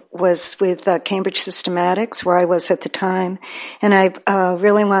with Cambridge Systematics, where I was at the time, and I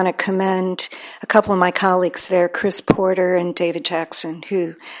really want to commend a couple of my colleagues there, Chris Porter and David Jackson,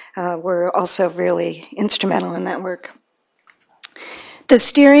 who were also really instrumental in that work. The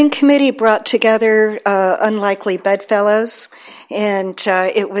steering committee brought together unlikely bedfellows, and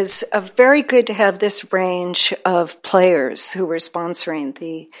it was very good to have this range of players who were sponsoring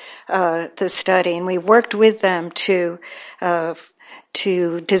the study, and we worked with them to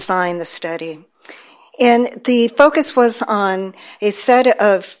design the study. And the focus was on a set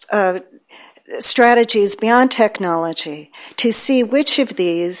of strategies beyond technology to see which of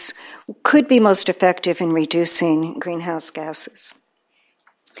these could be most effective in reducing greenhouse gases.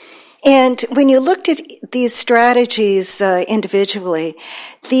 And when you looked at these strategies individually,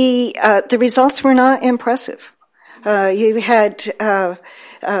 the results were not impressive. You had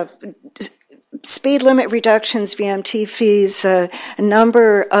speed limit reductions, VMT fees, a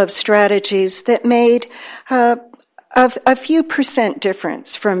number of strategies that made a few %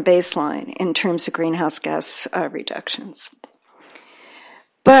 difference from baseline in terms of greenhouse gas reductions.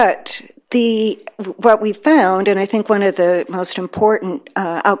 But what we found, and I think one of the most important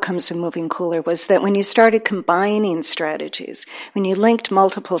outcomes of Moving Cooler, was that when you started combining strategies, when you linked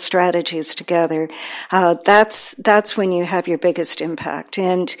multiple strategies together, that's when you have your biggest impact.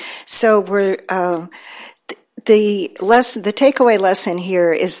 And so the takeaway lesson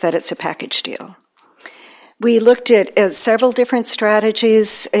here is that it's a package deal. We looked at several different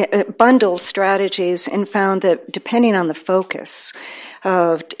strategies, bundle strategies, and found that depending on the focus,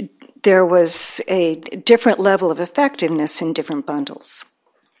 there was a different level of effectiveness in different bundles.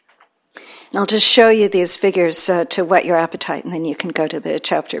 And I'll just show you these figures to whet your appetite, and then you can go to the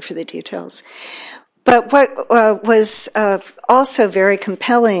chapter for the details. But what was also very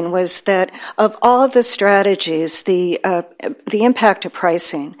compelling was that of all the strategies, the impact of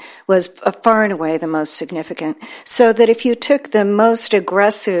pricing was far and away the most significant. So that if you took the most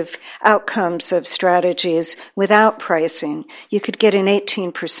aggressive outcomes of strategies without pricing, you could get an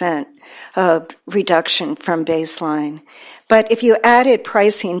 18% reduction from baseline. But if you added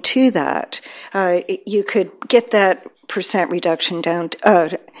pricing to that, you could get that 40% reduction down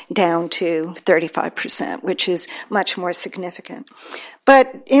to 35%, which is much more significant.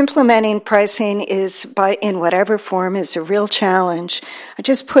 But implementing pricing in whatever form is a real challenge. I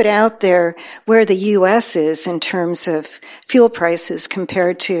just put out there where the U.S. is in terms of fuel prices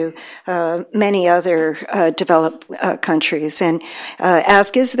compared to many other developed countries, and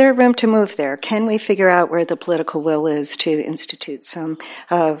ask, is there room to move there? Can we figure out where the political will is to institute some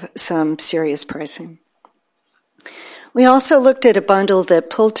serious pricing? We also looked at a bundle that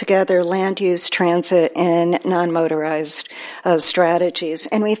pulled together land use, transit, and non-motorized strategies.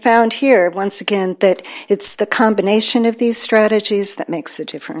 And we found here, once again, that it's the combination of these strategies that makes the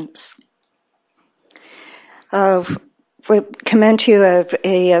difference. We commend to you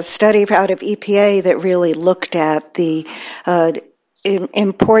a study out of EPA that really looked at the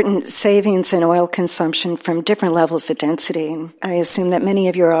important savings in oil consumption from different levels of density. And I assume that many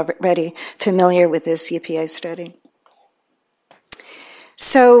of you are already familiar with this EPA study.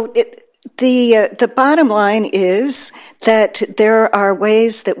 So the bottom line is that there are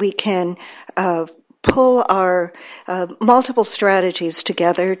ways that we can pull our multiple strategies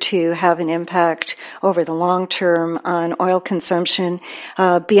together to have an impact over the long term on oil consumption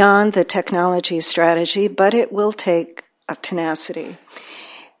beyond the technology strategy, but it will take a tenacity.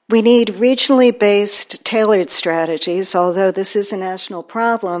 We need regionally based tailored strategies, although this is a national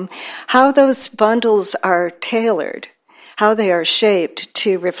problem. How those bundles are tailored, how they are shaped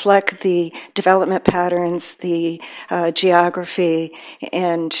to reflect the development patterns, the geography,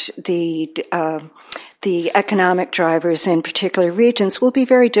 and the economic drivers in particular regions will be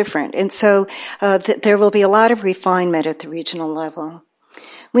very different. And so there will be a lot of refinement at the regional level.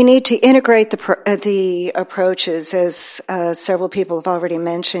 We need to integrate the approaches, as several people have already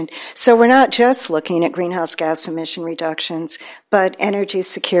mentioned. So we're not just looking at greenhouse gas emission reductions, but energy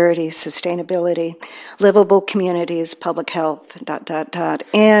security, sustainability, livable communities, public health, ...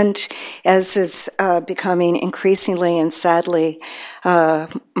 And as is becoming increasingly and sadly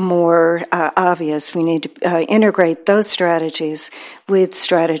more obvious, we need to integrate those strategies with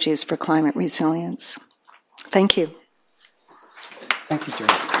strategies for climate resilience. Thank you. Thank you, Joe.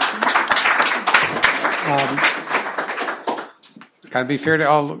 Got to be fair to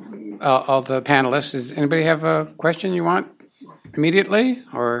all the panelists. Does anybody have a question you want immediately,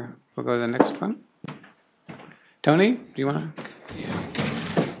 or we'll go to the next one? Tony, do you want to? Yeah.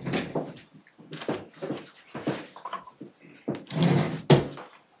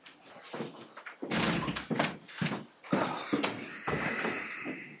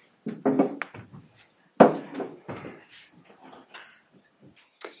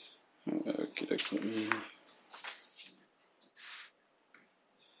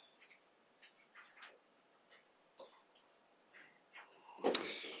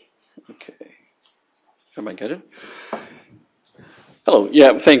 Am I good? Hello.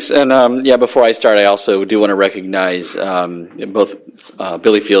 Yeah, thanks. And before I start, I also do want to recognize both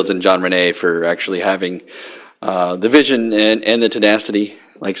Billy Fields and John Renee for actually having the vision and the tenacity,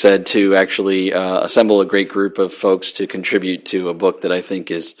 like I said, to actually assemble a great group of folks to contribute to a book that I think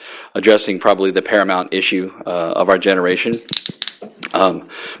is addressing probably the paramount issue of our generation.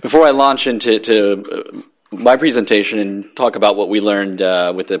 Before I launch into my presentation and talk about what we learned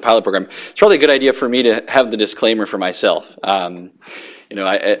with the pilot program, it's probably a good idea for me to have the disclaimer for myself. When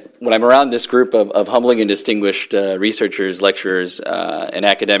I'm around this group of humbling and distinguished researchers, lecturers, and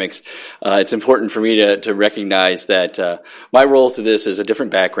academics, it's important for me to recognize that my role to this is a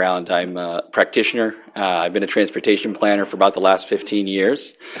different background. I'm a practitioner. I've been a transportation planner for about the last 15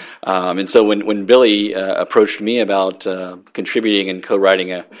 years. And so when Billy approached me about contributing and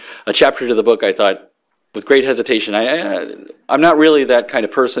co-writing a chapter to the book, I thought, with great hesitation, I'm not really that kind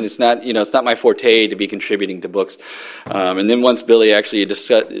of person. It's not my forte to be contributing to books. And then once Billy actually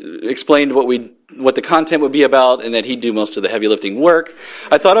explained what the content would be about, and that he'd do most of the heavy lifting work,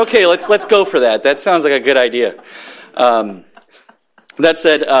 I thought, okay, let's go for that. That sounds like a good idea. That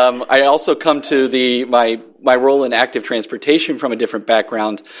said, I also come to my role in active transportation from a different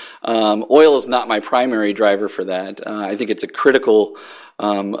background. Oil is not my primary driver for that. I think it's a critical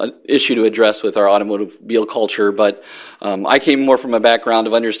issue to address with our automobile culture, but I came more from a background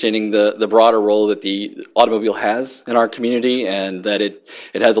of understanding the broader role that the automobile has in our community, and that it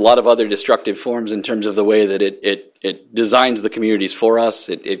has a lot of other destructive forms in terms of the way that it designs the communities for us.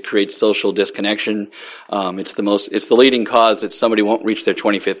 It creates social disconnection. It's the leading cause that somebody won't reach their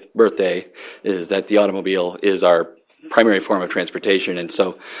 25th birthday, is that the automobile is our primary form of transportation. And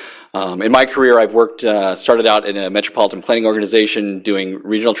so In my career, I've started out in a metropolitan planning organization doing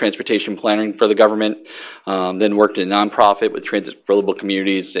regional transportation planning for the government, then worked in a nonprofit with Transit for Livable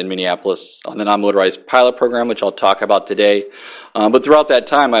Communities in Minneapolis on the non-motorized pilot program, which I'll talk about today. But throughout that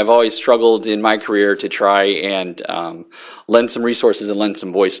time, I've always struggled in my career to try and lend some resources and lend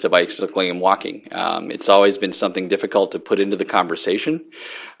some voice to bicycling and walking. It's always been something difficult to put into the conversation,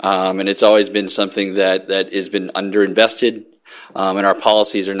 and it's always been something that has been underinvested. And our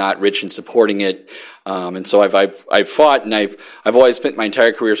policies are not rich in supporting it, and so I've fought, and I've always spent my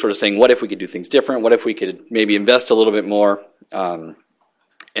entire career sort of saying, what if we could do things different? What if we could maybe invest a little bit more?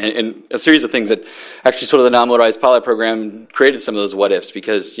 And a series of things that actually sort of the non-motorized pilot program created some of those what ifs,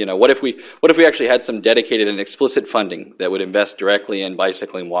 because what if we actually had some dedicated and explicit funding that would invest directly in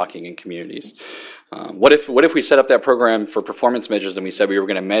bicycling, walking in communities? What if we set up that program for performance measures and we said we were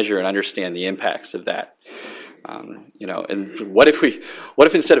going to measure and understand the impacts of that? And what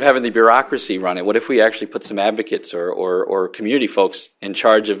if instead of having the bureaucracy run it, what if we actually put some advocates or community folks in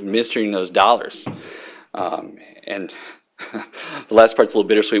charge of administering those dollars? And the last part's a little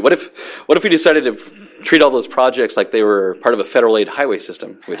bittersweet. What if we decided to treat all those projects like they were part of a federal aid highway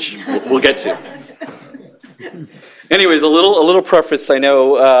system, which we'll get to. Anyways, a little preface. I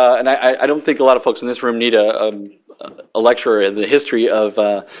know, and I don't think a lot of folks in this room need a lecture in the history of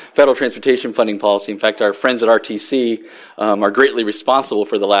federal transportation funding policy. In fact, our friends at RTC are greatly responsible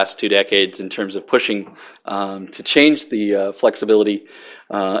for the last 2 decades in terms of pushing to change the flexibility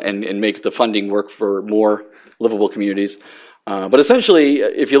and make the funding work for more livable communities. But essentially,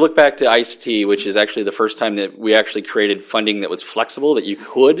 if you look back to ICE-T, which is actually the first time that we actually created funding that was flexible, that you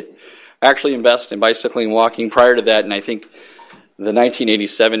could actually invest in bicycling and walking. Prior to that, and I think the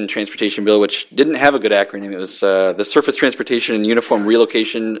 1987 Transportation Bill, which didn't have a good acronym, it was the Surface Transportation and Uniform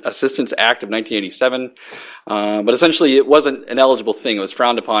Relocation Assistance Act of 1987. But essentially, it wasn't an eligible thing. It was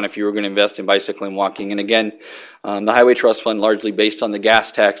frowned upon if you were going to invest in bicycling and walking. And again, the Highway Trust Fund, largely based on the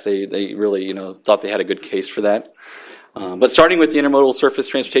gas tax, they really thought they had a good case for that. But starting with the Intermodal Surface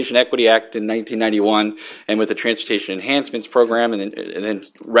Transportation Equity Act in 1991 and with the Transportation Enhancements Program and then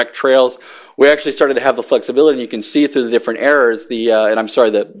rec trails, we actually started to have the flexibility. And you can see through the different eras, and I'm sorry,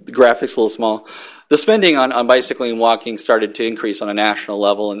 the graphic's a little small. The spending on bicycling and walking started to increase on a national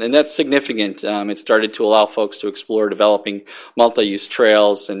level, and that's significant. It started to allow folks to explore developing multi-use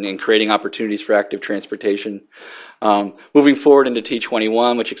trails and creating opportunities for active transportation. Moving forward into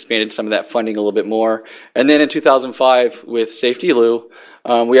T21, which expanded some of that funding a little bit more. And then in 2005 with Safety Lou,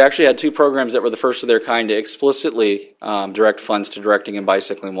 we actually had 2 programs that were the first of their kind to explicitly direct funds to directing and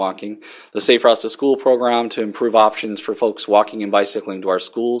bicycling and walking. The Safe Routes to School program to improve options for folks walking and bicycling to our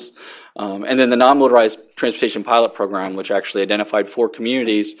schools. And then the non-motorized transportation pilot program, which actually identified 4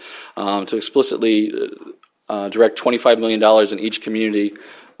 communities to explicitly direct $25 million in each community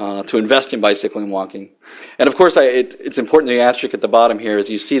to invest in bicycling and walking. And of course, it's important, the asterisk at the bottom here, as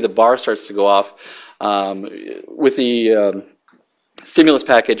you see the bar starts to go off. With the stimulus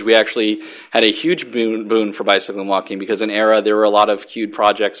package, we actually had a huge boon for bicycling and walking, because in ERA there were a lot of queued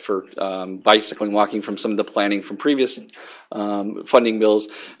projects for bicycling and walking from some of the planning from previous funding bills,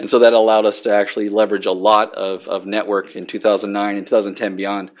 and so that allowed us to actually leverage a lot of network in 2009 and 2010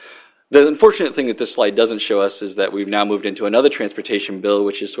 beyond. The unfortunate thing that this slide doesn't show us is that we've now moved into another transportation bill,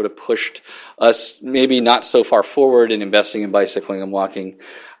 which has sort of pushed us maybe not so far forward in investing in bicycling and walking,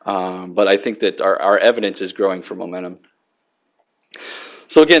 but I think that our evidence is growing for momentum.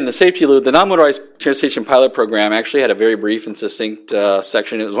 So again, the Safety Lou, the non-motorized transportation pilot program actually had a very brief and succinct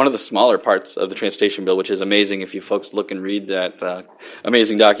section. It was one of the smaller parts of the transportation bill, which is amazing if you folks look and read that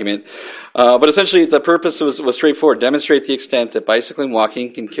amazing document. But essentially, the purpose was straightforward: demonstrate the extent that bicycling and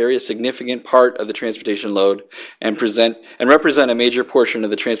walking can carry a significant part of the transportation load and represent a major portion of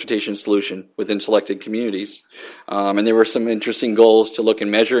the transportation solution within selected communities. And there were some interesting goals to look and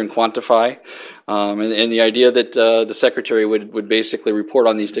measure and quantify. And the idea that the Secretary would basically report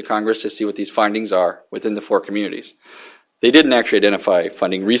on these to Congress to see what these findings are within the 4 communities. They didn't actually identify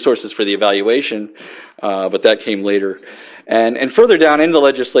funding resources for the evaluation, but that came later. And further down in the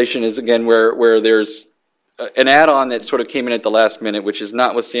legislation is, again, where there's an add-on that sort of came in at the last minute, which is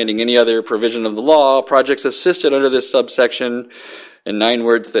notwithstanding any other provision of the law, projects assisted under this subsection, in 9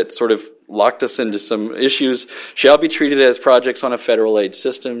 words that sort of locked us into some issues, shall be treated as projects on a federal aid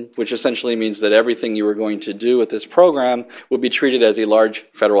system, which essentially means that everything you were going to do with this program would be treated as a large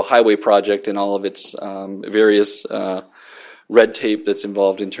federal highway project and all of its various red tape that's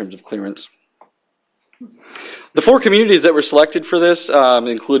involved in terms of clearance. The 4 communities that were selected for this,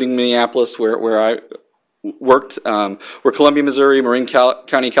 including Minneapolis, where worked were Columbia, Missouri, Marin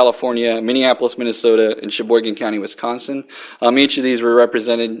County, California, Minneapolis, Minnesota, and Sheboygan County, Wisconsin. Each of these were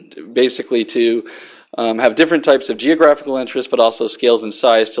represented basically to have different types of geographical interests, but also scales and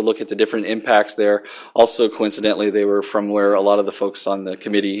size to look at the different impacts there. Also, coincidentally, they were from where a lot of the folks on the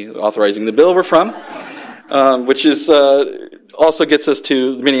committee authorizing the bill were from, which is also gets us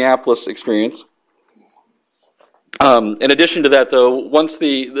to the Minneapolis experience. In addition to that, though, once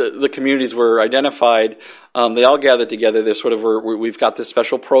the communities were identified, they all gathered together. They sort of we've got this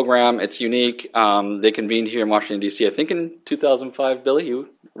special program. It's unique. They convened here in Washington, D.C., I think in 2005. Billy, you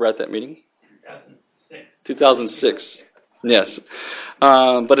were at that meeting? 2006. Yes.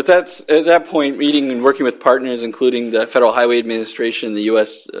 But at that point, meeting and working with partners, including the Federal Highway Administration, the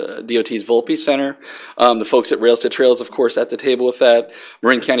U.S. DOT's Volpe Center, the folks at Rails to Trails, of course, at the table with that,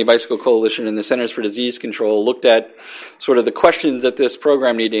 Marin County Bicycle Coalition, and the Centers for Disease Control looked at sort of the questions that this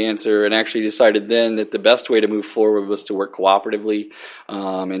program needed to answer and actually decided then that the best way to move forward was to work cooperatively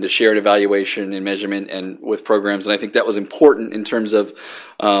and to share an evaluation and measurement and with programs. And I think that was important in terms of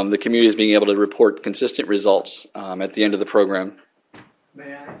the communities being able to report consistent results at the end of the program.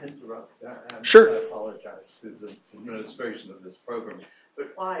 May I interrupt? Sure. I apologize to the administration of this program,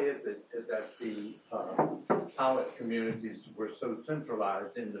 but why is it that the pilot communities were so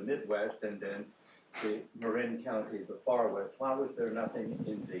centralized in the Midwest and then the Marin County, the far west? Why was there nothing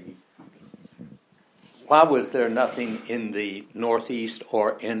in the Northeast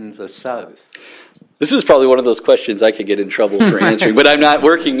or in the South? This is probably one of those questions I could get in trouble for answering, but I'm not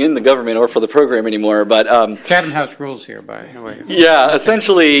working in the government or for the program anymore. But Chatham House rules here, by the way. Yeah,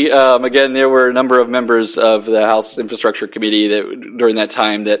 essentially, again, there were a number of members of the House Infrastructure Committee that during that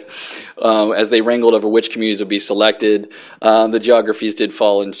time that, as they wrangled over which communities would be selected, the geographies did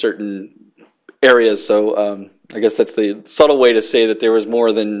fall in certain areas. So I guess that's the subtle way to say that there was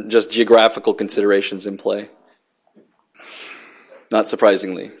more than just geographical considerations in play. Not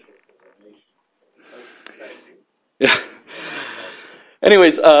surprisingly. Yeah.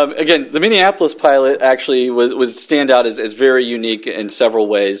 Anyways, again, the Minneapolis pilot actually would stand out as very unique in several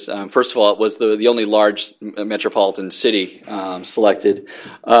ways. First of all, it was the only large metropolitan city selected,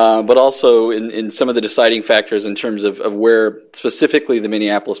 but also in some of the deciding factors in terms of where specifically the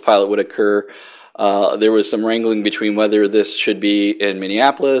Minneapolis pilot would occur. There was some wrangling between whether this should be in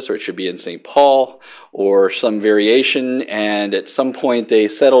Minneapolis or it should be in St. Paul or some variation, and at some point they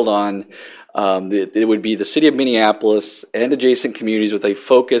settled on it would be the city of Minneapolis and adjacent communities with a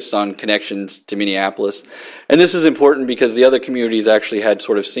focus on connections to Minneapolis. And this is important because the other communities actually had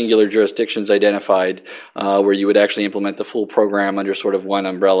sort of singular jurisdictions identified where you would actually implement the full program under sort of one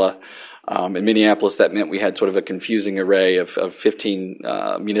umbrella. In Minneapolis, that meant we had sort of a confusing array of 15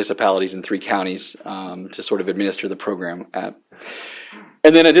 municipalities in 3 counties to sort of administer the program at.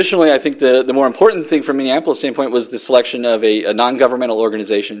 And then additionally, I think the more important thing from Minneapolis' standpoint was the selection of a non-governmental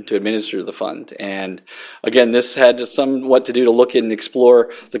organization to administer the fund. And again, this had somewhat to do to look and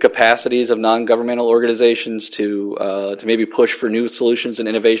explore the capacities of non-governmental organizations to maybe push for new solutions and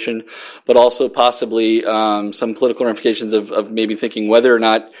innovation, but also possibly some political ramifications of maybe thinking whether or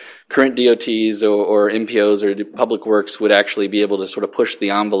not current DOTs or MPOs or public works would actually be able to sort of push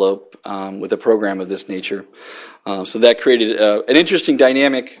the envelope with a program of this nature. So that created an interesting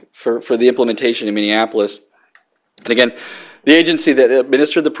dynamic for the implementation in Minneapolis. And again, the agency that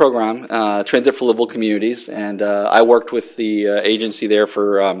administered the program, Transit for Livable Communities, and I worked with the agency there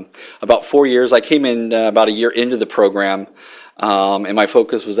for about 4 years. I came in about a year into the program, and my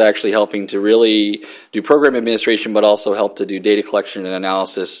focus was actually helping to really do program administration, but also help to do data collection and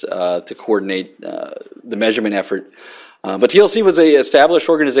analysis to coordinate the measurement effort. But TLC was a established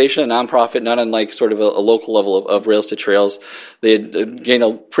organization, a nonprofit, not unlike sort of a local level of Rails to Trails. They had gained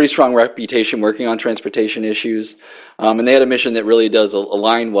a pretty strong reputation working on transportation issues, and they had a mission that really does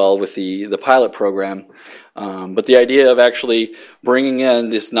align well with the pilot program. But the idea of actually bringing in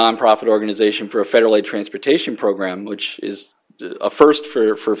this nonprofit organization for a federal aid transportation program, which is a first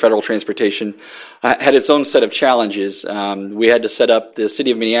for federal transportation, had its own set of challenges. We had to set up, the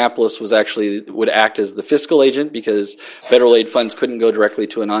city of Minneapolis would act as the fiscal agent because federal aid funds couldn't go directly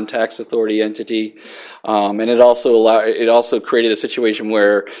to a non-tax authority entity. And it also created a situation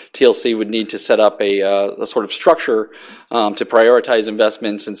where TLC would need to set up a sort of structure to prioritize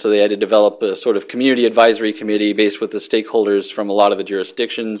investments, and so they had to develop a sort of community advisory committee based with the stakeholders from a lot of the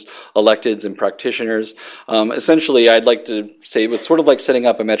jurisdictions, electeds and practitioners. Essentially, I'd like to say it was sort of like setting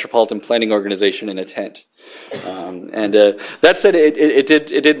up a metropolitan planning organization in a tent. That said, it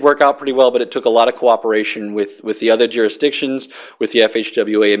did work out pretty well, but it took a lot of cooperation with the other jurisdictions, with the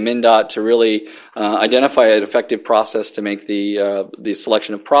FHWA and MnDOT to really identify an effective process to make the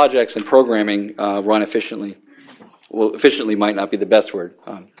selection of projects and programming run efficiently. Well, efficiently might not be the best word.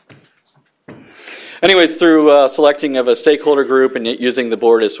 Anyways, through selecting of a stakeholder group and using the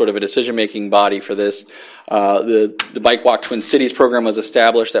board as sort of a decision-making body for this, the Bike Walk Twin Cities program was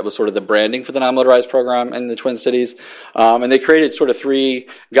established. That was sort of the branding for the non-motorized program in the Twin Cities. And they created sort of 3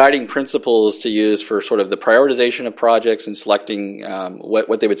 guiding principles to use for sort of the prioritization of projects and selecting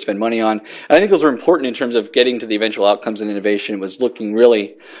what they would spend money on. And I think those were important in terms of getting to the eventual outcomes and innovation. It was looking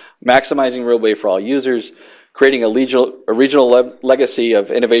really maximizing roadway for all users, creating a regional legacy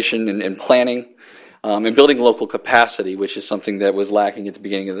of innovation and planning, and building local capacity, which is something that was lacking at the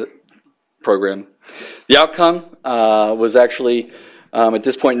beginning of the program. The outcome was actually, at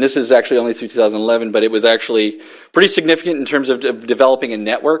this point, and this is actually only through 2011, but it was actually pretty significant in terms of developing a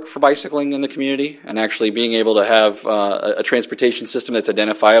network for bicycling in the community and actually being able to have a transportation system that's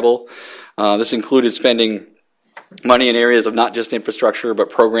identifiable. This included spending money in areas of not just infrastructure, but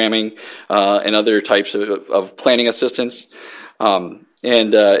programming and other types of planning assistance.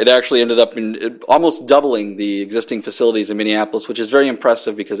 It actually ended up in almost doubling the existing facilities in Minneapolis, which is very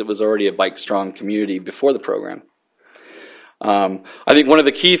impressive because it was already a bike-strong community before the program. I think one of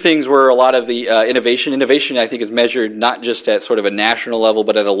the key things were a lot of the innovation. Innovation, I think, is measured not just at sort of a national level,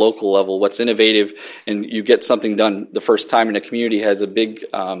 but at a local level. What's innovative and you get something done the first time in a community has a big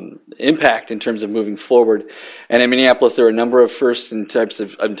impact in terms of moving forward. And in Minneapolis, there were a number of firsts in types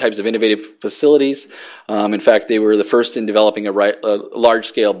of innovative facilities. In fact, they were the first in developing a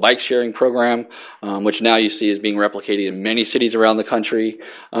large-scale bike-sharing program, which now you see is being replicated in many cities around the country,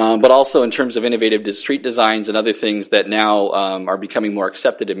 but also in terms of innovative street designs and other things that now are becoming more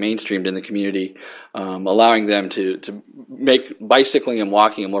accepted and mainstreamed in the community, allowing them to make bicycling and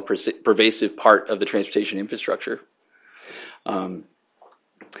walking a more pervasive part of the transportation infrastructure.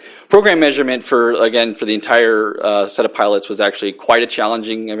 Program measurement for the entire set of pilots was actually quite a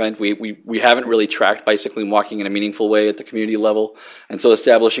challenging event. We haven't really tracked bicycling and walking in a meaningful way at the community level, and so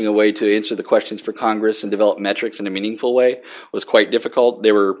establishing a way to answer the questions for Congress and develop metrics in a meaningful way was quite difficult.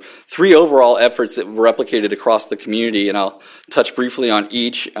 There were 3 overall efforts that were replicated across the community, and I'll touch briefly on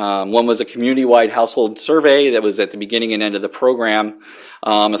each. One was a community-wide household survey that was at the beginning and end of the program,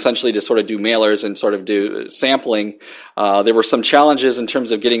 essentially to sort of do mailers and sort of do sampling. There were some challenges in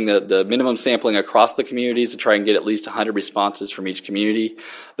terms of getting the minimum sampling across the communities to try and get at least 100 responses from each community.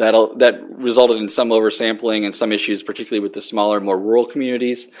 That resulted in some oversampling and some issues, particularly with the smaller, more rural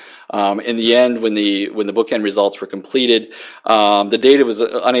communities. In the end, when the bookend results were completed, the data was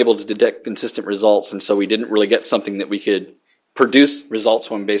unable to detect consistent results, and so we didn't really get something that we could produce results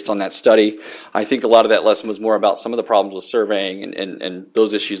from based on that study. I think a lot of that lesson was more about some of the problems with surveying and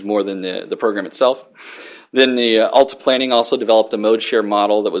those issues more than the program itself. Then the Alta Planning also developed a mode share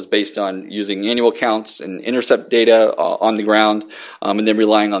model that was based on using annual counts and intercept data on the ground, and then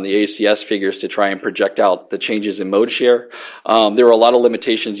relying on the ACS figures to try and project out the changes in mode share. There were a lot of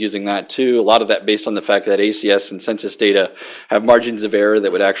limitations using that too, a lot of that based on the fact that ACS and census data have margins of error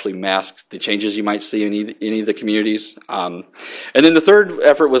that would actually mask the changes you might see in any of the communities. And then the third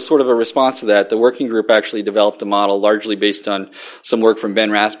effort was sort of a response to that. The working group actually developed a model largely based on some work from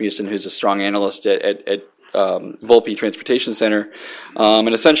Ben Rasmussen, who's a strong analyst at Volpe Transportation Center,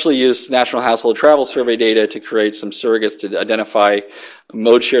 and essentially used National Household Travel Survey data to create some surrogates to identify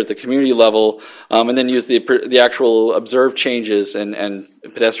mode share at the community level, and then use the actual observed changes and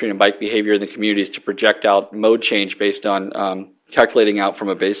pedestrian and bike behavior in the communities to project out mode change based on calculating out from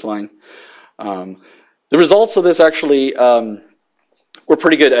a baseline. The results of this actually were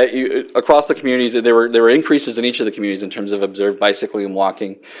pretty good across the communities. There were increases in each of the communities in terms of observed bicycling and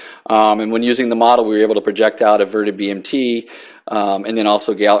walking. And when using the model, we were able to project out averted BMT, and then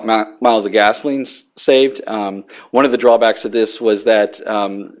also miles of gasoline saved. One of the drawbacks of this was that,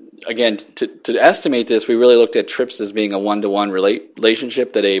 again, to estimate this, we really looked at trips as being a one-to-one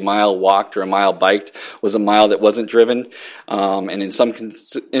relationship, that a mile walked or a mile biked was a mile that wasn't driven. And in some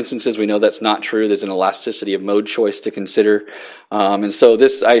instances, we know that's not true. There's an elasticity of mode choice to consider. And so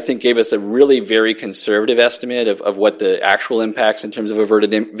this, I think, gave us a really very conservative estimate of what the actual impacts in terms of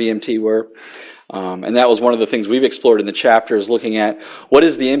averted VMT were. And that was one of the things we've explored in the chapter, is looking at what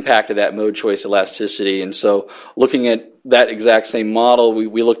is the impact of that mode choice elasticity. And so looking at that exact same model,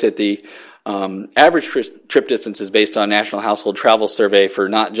 we looked at the average trip distance is based on National Household Travel Survey for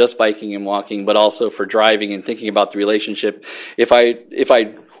not just biking and walking, but also for driving and thinking about the relationship. If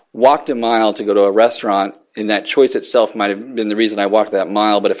I walked a mile to go to a restaurant, and that choice itself might have been the reason I walked that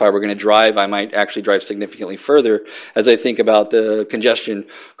mile, but if I were going to drive, I might actually drive significantly further as I think about the congestion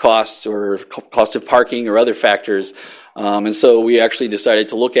costs or cost of parking or other factors. And so we actually decided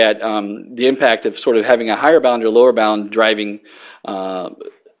to look at the impact of sort of having a higher bound or lower bound driving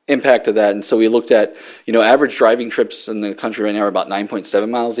impact of that. And so we looked at, average driving trips in the country right now are about 9.7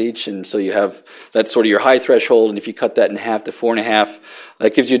 miles each. And so you have, that's sort of your high threshold. And if you cut that in half to 4.5,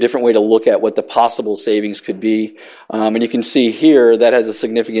 that gives you a different way to look at what the possible savings could be. And you can see here that has a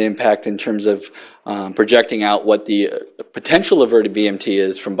significant impact in terms of projecting out what the potential averted BMT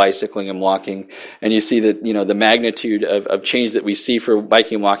is from bicycling and walking. And you see that, the magnitude of change that we see for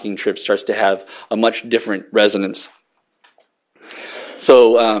biking and walking trips starts to have a much different resonance.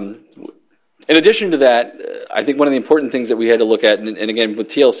 So, in addition to that, I think one of the important things that we had to look at, and again, with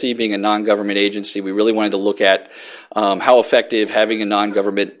TLC being a non-government agency, we really wanted to look at how effective having a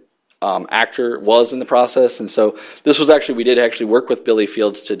non-government actor was in the process. And so this was actually, we did actually work with Billy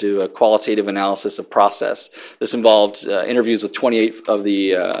Fields to do a qualitative analysis of process. This involved interviews with 28 of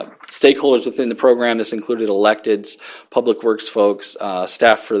the stakeholders within the program. This included electeds, public works folks,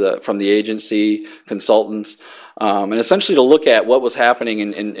 staff from the agency, consultants, and essentially to look at what was happening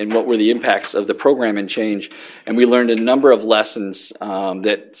and what were the impacts of the program and change. And we learned a number of lessons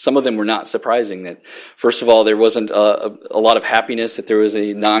that some of them were not surprising. That first of all, there wasn't a lot of happiness that there was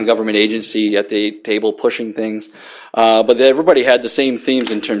a non-government agency at the table pushing things, but that everybody had the same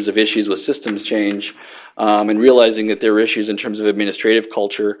themes in terms of issues with systems change, and realizing that there were issues in terms of administrative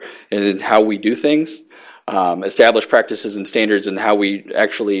culture and in how we do things, established practices and standards and how we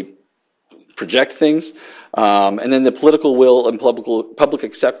actually project things, and then the political will and public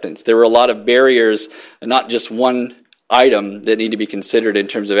acceptance. There were a lot of barriers, and not just one item that need to be considered in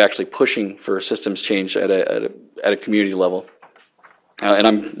terms of actually pushing for systems change at a community level. And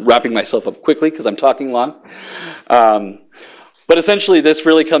I'm wrapping myself up quickly because I'm talking long. But essentially, this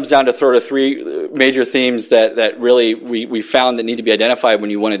really comes down to sort of three major themes that really we found that need to be identified when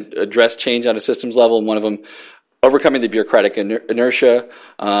you want to address change on a systems level. And one of them, overcoming the bureaucratic inertia.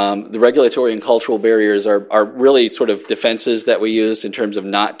 The regulatory and cultural barriers are really sort of defenses that we use in terms of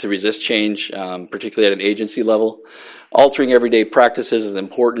not to resist change, particularly at an agency level. Altering everyday practices is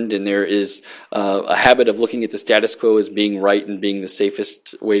important, and there is a habit of looking at the status quo as being right and being the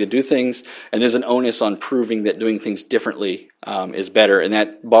safest way to do things, and there's an onus on proving that doing things differently is better, and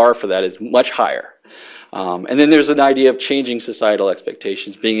that bar for that is much higher. And then there's an idea of changing societal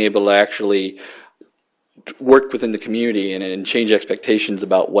expectations, being able to actually work within the community and change expectations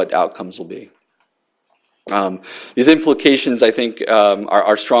about what outcomes will be. These implications, I think,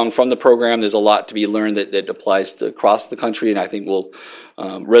 are strong from the program. There's a lot to be learned that applies to across the country, and I think will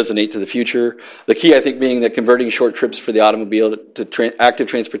resonate to the future. The key, I think, being that converting short trips for the automobile to active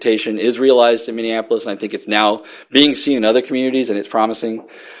transportation is realized in Minneapolis, and I think it's now being seen in other communities, and it's promising.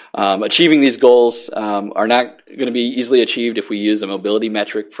 Achieving these goals are not going to be easily achieved if we use a mobility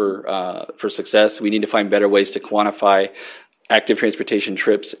metric for success. We need to find better ways to quantify active transportation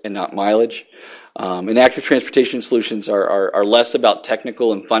trips and not mileage. And active transportation solutions are less about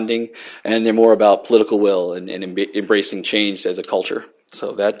technical and funding, and they're more about political will and embracing change as a culture.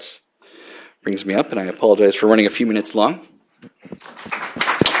 So that brings me up, and I apologize for running a few minutes long.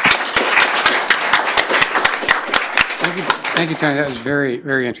 Thank you, Tony. That was very,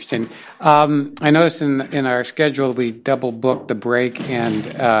 very interesting. I noticed in our schedule we double booked the break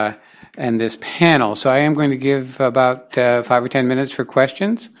and this panel, so I am going to give about 5 or 10 minutes for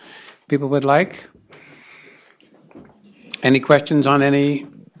questions people would like. Any questions on any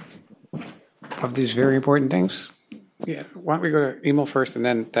of these very important things? Yeah. Why don't we go to Emil first, and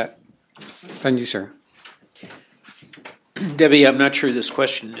then you, sir. Debbie, I'm not sure this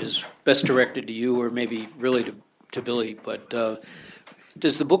question is best directed to you or maybe really to Billy, but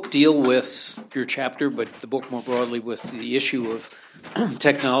does the book deal with your chapter, but the book more broadly with the issue of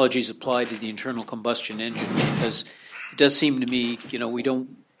technologies applied to the internal combustion engine? Because it does seem to me, we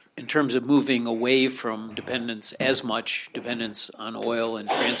don't, in terms of moving away from dependence on oil and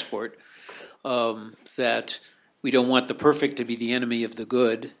transport, that we don't want the perfect to be the enemy of the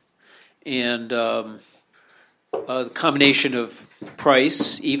good. And the combination of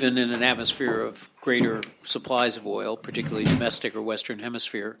price, even in an atmosphere of greater supplies of oil, particularly domestic or Western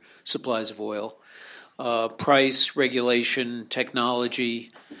Hemisphere supplies of oil, price, regulation,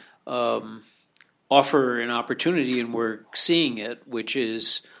 technology, offer an opportunity, and we're seeing it, which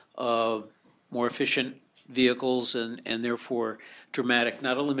is more efficient vehicles and therefore dramatic,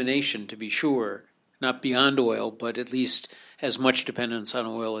 not elimination to be sure, not beyond oil, but at least as much dependence on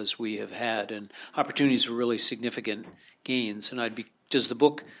oil as we have had, and opportunities for really significant gains. And does the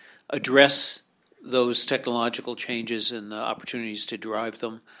book address those technological changes and the opportunities to drive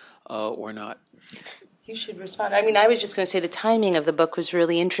them or not? You should respond. I mean, I was just going to say the timing of the book was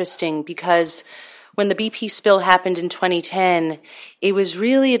really interesting because when the BP spill happened in 2010, it was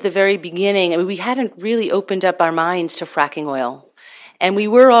really at the very beginning. I mean, we hadn't really opened up our minds to fracking oil. And we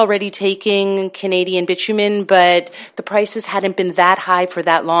were already taking Canadian bitumen, but the prices hadn't been that high for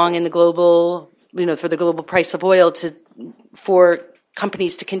that long in the global, for the global price of oil for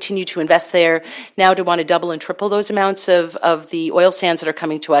companies to continue to invest there, now to want to double and triple those amounts of the oil sands that are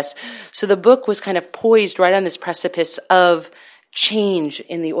coming to us. So the book was kind of poised right on this precipice of change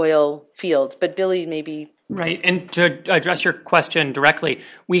in the oil field. But Billy, maybe... Right, and to address your question directly,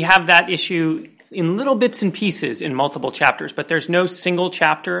 we have that issue in little bits and pieces in multiple chapters, but there's no single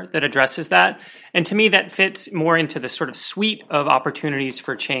chapter that addresses that. And to me, that fits more into the sort of suite of opportunities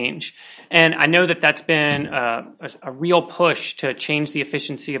for change. And I know that that's been a real push to change the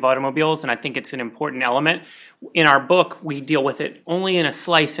efficiency of automobiles, and I think it's an important element. In our book, we deal with it only in a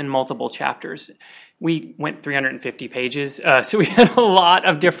slice in multiple chapters. We went 350 pages, so we had a lot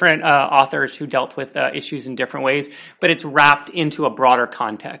of different authors who dealt with issues in different ways, but it's wrapped into a broader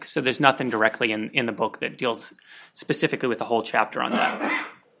context. So there's nothing directly in the book that deals specifically with the whole chapter on that.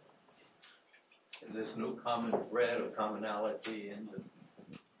 There's no common thread or commonality in the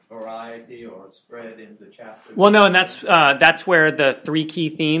variety or spread in the chapter. Well, no, and that's where the three key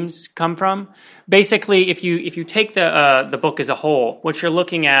themes come from. Basically, if you take the book as a whole, what you're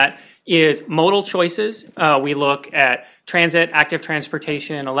looking at is modal choices. We look at transit, active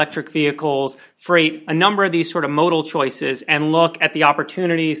transportation, electric vehicles, freight, a number of these sort of modal choices, and look at the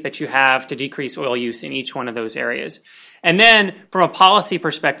opportunities that you have to decrease oil use in each one of those areas. And then from a policy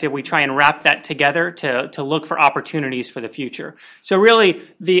perspective, we try and wrap that together to look for opportunities for the future. So really,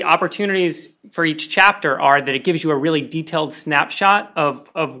 the opportunities for each chapter are that it gives you a really detailed snapshot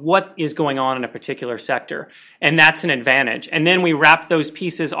of what is going on in a particular sector. And that's an advantage. And then we wrap those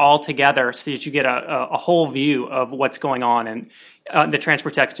pieces all together so that you get a whole view of what's going on in the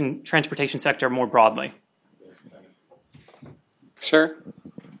transportation sector more broadly. Sure.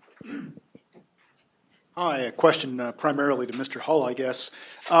 Hi, a question primarily to Mr. Hull, I guess.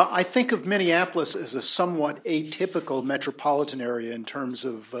 I think of Minneapolis as a somewhat atypical metropolitan area in terms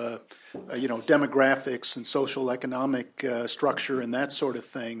of, demographics and social economic structure and that sort of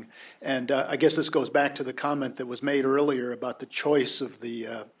thing. And I guess this goes back to the comment that was made earlier about the choice of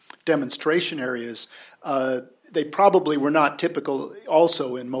the demonstration areas. They probably were not typical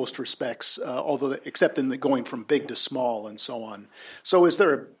also in most respects, although except in the going from big to small and so on. So is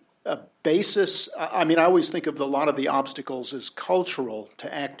there a basis? I mean, I always think of a lot of the obstacles as cultural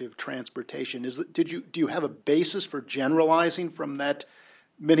to active transportation. Do you have a basis for generalizing from that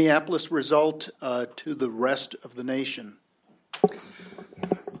Minneapolis result to the rest of the nation?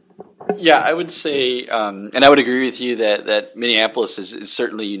 Yeah, I would say, and I would agree with you that Minneapolis is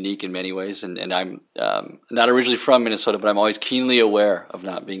certainly unique in many ways, and I'm not originally from Minnesota, but I'm always keenly aware of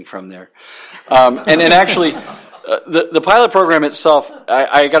not being from there. And actually, the pilot program itself,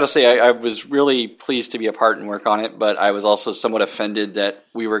 I got to say, I was really pleased to be a part and work on it, but I was also somewhat offended that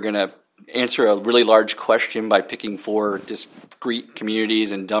we were going to answer a really large question by picking 4 discrete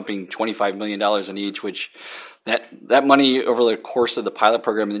communities and dumping $25 million in each, which that money over the course of the pilot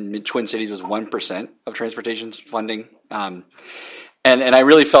program in the Mid-Twin Cities was 1% of transportation funding. And I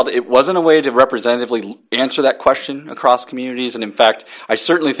really felt it wasn't a way to representatively answer that question across communities. And in fact, I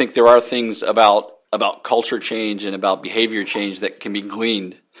certainly think there are things about culture change and about behavior change that can be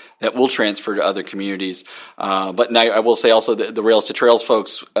gleaned that will transfer to other communities. But now I will say also that the Rails to Trails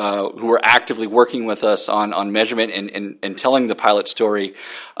folks who were actively working with us on measurement and telling the pilot story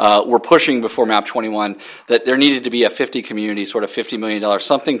were pushing before MAP 21 that there needed to be a 50 community, sort of $50 million,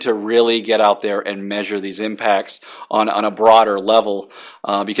 something to really get out there and measure these impacts on a broader level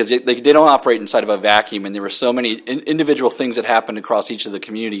because they don't operate inside of a vacuum, and there were so many individual things that happened across each of the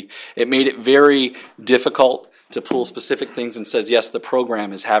community. It made it very difficult to pull specific things and says, yes, the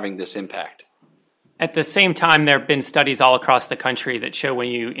program is having this impact. At the same time, there have been studies all across the country that show when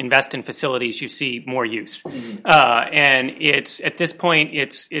you invest in facilities, you see more use. Mm-hmm. And it's at this point,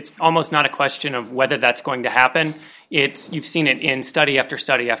 it's almost not a question of whether that's going to happen. You've seen it in study after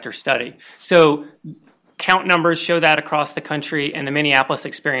study after study. So count numbers show that across the country, and the Minneapolis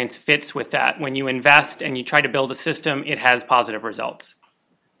experience fits with that. When you invest and you try to build a system, it has positive results.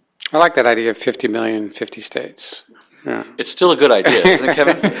 I like that idea of 50 million, 50 states. Yeah. It's still a good idea, isn't it,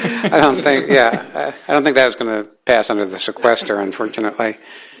 Kevin? I don't think that was going to pass under the sequester, unfortunately.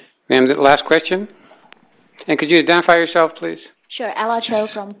 Ma'am, the last question? And could you identify yourself, please? Sure, Ella Cho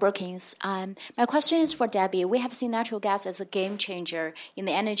from Brookings. My question is for Debbie. We have seen natural gas as a game changer in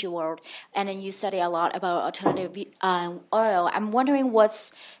the energy world, and then you study a lot about alternative oil. I'm wondering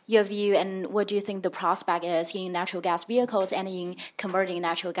what's your view and what do you think the prospect is in natural gas vehicles and in converting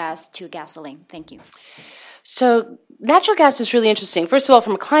natural gas to gasoline? Thank you. So natural gas is really interesting. First of all,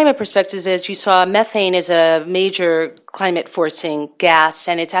 from a climate perspective, as you saw, methane is a major climate-forcing gas,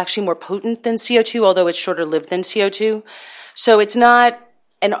 and it's actually more potent than CO2, although it's shorter lived than CO2. So it's not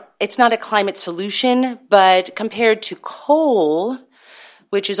a climate solution, but compared to coal,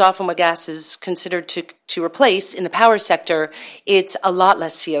 which is often what gas is considered to replace in the power sector, it's a lot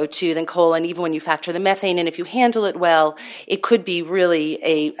less CO2 than coal. And even when you factor the methane in, if you handle it well, it could be really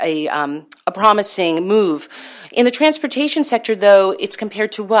a promising move. In the transportation sector, though, it's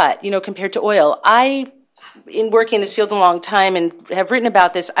compared to what? Compared to oil. In working in this field a long time and have written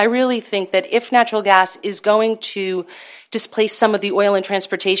about this, I really think that if natural gas is going to displace some of the oil in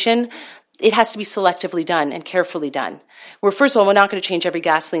transportation, it has to be selectively done and carefully done. Where, first of all, we're not going to change every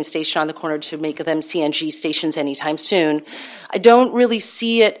gasoline station on the corner to make them CNG stations anytime soon. I don't really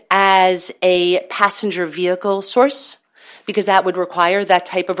see it as a passenger vehicle source, because that would require that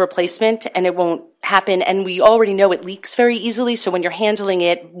type of replacement, and it won't happen. And we already know it leaks very easily, so when you're handling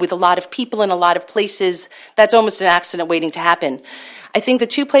it with a lot of people in a lot of places, that's almost an accident waiting to happen. I think the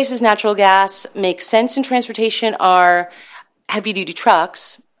two places natural gas makes sense in transportation are heavy-duty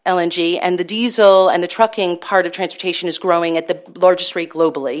trucks, LNG, and the diesel and the trucking part of transportation is growing at the largest rate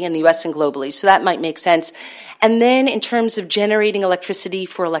globally, in the U.S. and globally, so that might make sense. And then in terms of generating electricity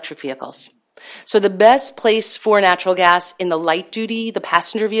for electric vehicles. So the best place for natural gas in the light duty, the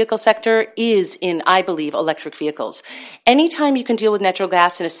passenger vehicle sector, is in, I believe, electric vehicles. Anytime you can deal with natural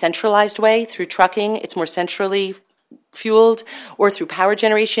gas in a centralized way through trucking, it's more centrally fueled, or through power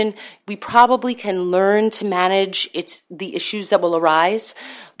generation, we probably can learn to manage the issues that will arise.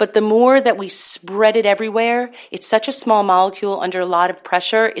 But the more that we spread it everywhere, it's such a small molecule under a lot of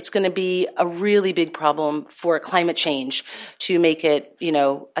pressure, it's going to be a really big problem for climate change to make it,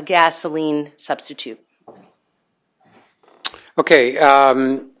 a gasoline substitute. Okay.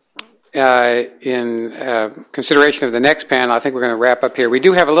 In consideration of the next panel, I think we're going to wrap up here. We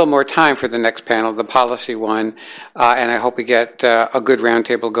do have a little more time for the next panel, the policy one, and I hope we get a good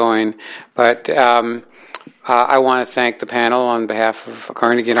roundtable going. But I want to thank the panel on behalf of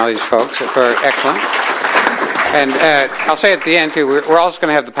Carnegie and all these folks for excellent. And I'll say at the end, too, we're also going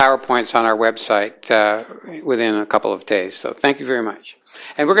to have the PowerPoints on our website within a couple of days. So thank you very much.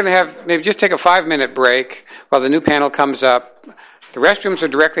 And we're going to have maybe just take a 5-minute break while the new panel comes up. The restrooms are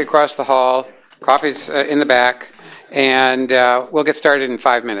directly across the hall. Coffee's in the back. And we'll get started in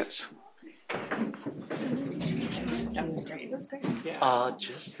 5 minutes.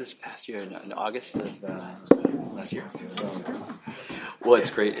 Just this past year, in August of last year. Well, it's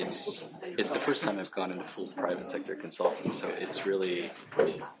great. It's the first time I've gone into full private sector consulting, so it's really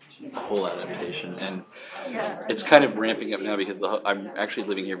a whole adaptation. And it's kind of ramping up now because I'm actually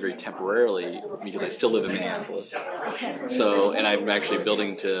living here very temporarily because I still live in Minneapolis. So, and I'm actually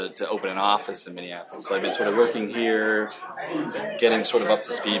building to open an office in Minneapolis. So I've been sort of working here, getting sort of up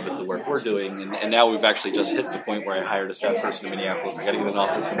to speed with the work we're doing. And now we've actually just hit the point where I hired a staff person in Minneapolis. I got to get an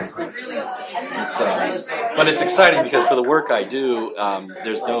office. But it's exciting because for the work I do,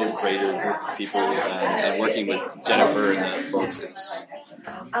 there's no greater group of people, and working with Jennifer and the folks, it's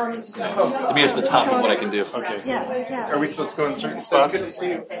to me it's the top of what I can do. Okay. Yeah. Are we supposed to go in certain spots? Good to see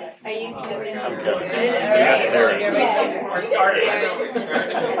you. Are you Kevin? I'm Kevin. That's Eric.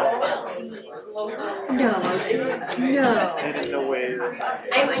 No. No way.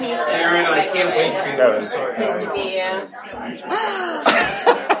 I'm Anisha. Aaron, I can't wait for you. No, I'm sorry. Nice to meet you.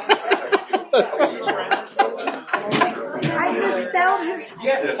 I misspelled his.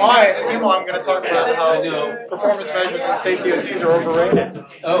 Hi, meanwhile, I'm going to talk about how performance measures in state DOTs are overrated.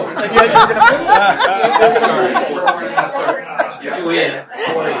 Oh. You're going to miss that. I'm sorry. Joanne,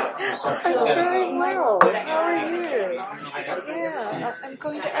 how are you? I'm very well. How are you? Yeah, I'm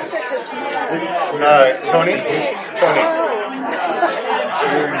going to Africa tomorrow. Tony?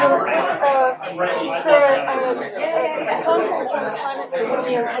 For a conference on climate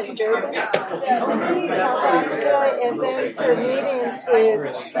resilience in Durban, South Africa, and then for meetings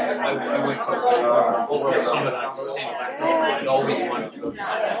with. I went to World Summit on Sustainability. I always wanted to go to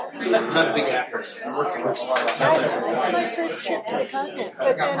South Africa. I'm not a big African person. This is my first trip to the continent,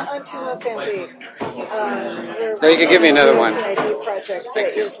 but then on to Mozambique. Now you can give me another other one. CID project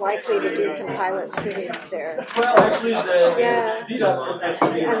that is likely to do some pilot cities there. So, yeah,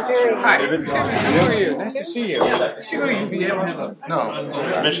 I'm very happy. How are you? Nice to see you. Did you go to UVA?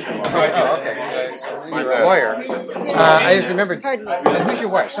 No, Michigan. Oh, okay. You're a lawyer. I just remembered. Who's your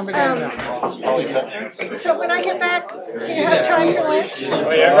wife? Somebody I know. So when I get back, do you have time for lunch?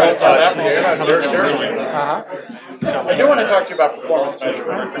 Oh, yeah, I saw that. I do want to talk to you about performance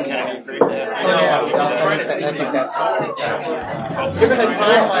measurements and Kennedy for I think that's. given the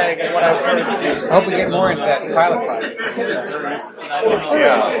time lag and what I was trying to do. I hope we get more into that pilot project. Did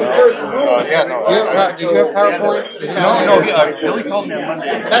you have PowerPoint? No. Billy called me on Monday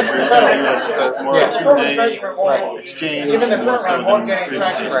and said we were going to do just a more two-day exchange. Given the current round won't get any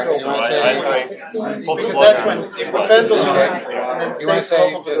traction until because that's when the feds will do it, and then You want to states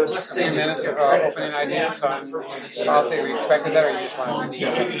say locals will do it. just a few minutes of opening ideas on policy? We expected that, or you just want to? He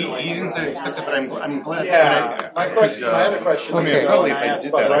didn't say expected, but I'm glad. Yeah. My other question. I mean, probably if I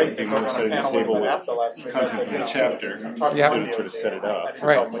did that, I would be Right, more because setting I the was on the table panel with the last week. content from the chapter. Yeah. And sort of set it up.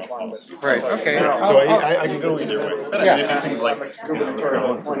 Right. Right. Okay. So I can go either way. But I mean, if things like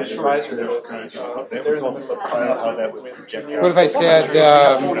prevalence When of it's supervisor, that was all how that would project out. What if I said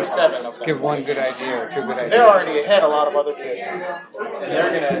 47 of them. give one good idea or two good ideas? They're already ahead a lot of other DOTs. And they're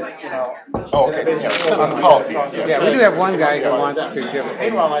going to, Oh, okay. Yeah, on the policy. Yeah, we do have one guy who wants to give a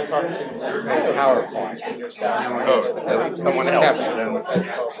Meanwhile, I talked to PowerPoint. Someone else. Kevin. I'm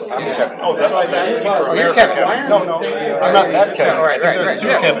Kevin. Oh, that's why that's Oh, you're Kevin. No, I'm not that Kevin. Oh, right. There's two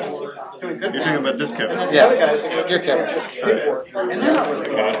Yeah. Kevins. You're talking about this Kevin. Yeah, you're Kevin.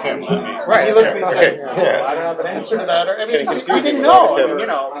 Okay, that's him. Right. He looked at me and Okay. said, I don't have an answer to that. Or, I mean, he didn't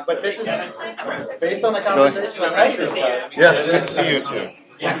know, but this is based on the conversation I had with him. Yes, good to see you too.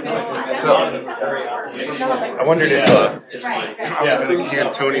 So, I wondered if I was going to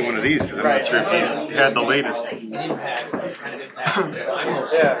hand Tony one of these because I'm not sure if he's had the latest.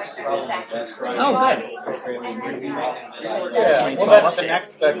 Oh, good. Yeah, well, that's the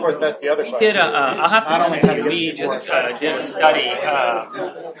next, of course, that's the other We question. did. I'll have to send it to you. We just did a study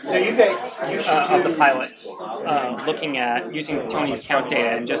So you of the pilots, looking at using Tony's count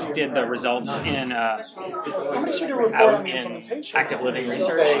data, and just did the results in out in active living research.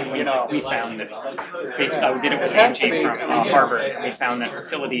 And we found that basically we did it with Angie from Harvard. We found that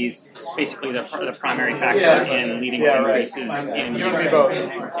facilities basically the primary factor in leading to increases in use.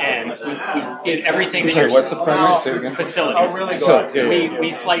 And we did everything that Sorry, you're what's the primary? Say it again. facilities.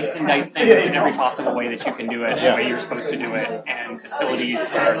 We sliced and diced things in every possible way that you can do it, the way you're supposed to do it, and facilities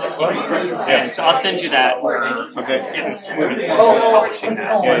are the key. And so I'll send you that. We're publishing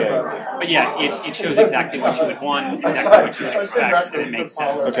that. But yeah, it shows exactly what you would want, exactly what you would expect, and it makes sense.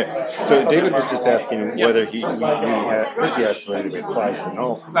 Okay, so David was just asking whether he had, first he asked whether we had slides, and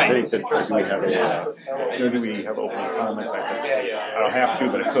no. Then he said, do we have opening comments? I said, I don't have to,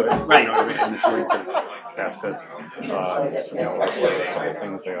 but I could. Right. And so he said, ask us, what are a couple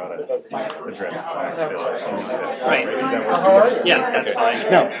things they ought to address. Right. Is that what Yeah, that's fine.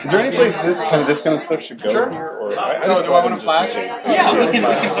 Now, is there any place this kind of stuff should go here? Or Do I want to flash? Yeah, we can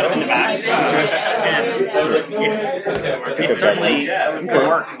put them in the back. And it's certainly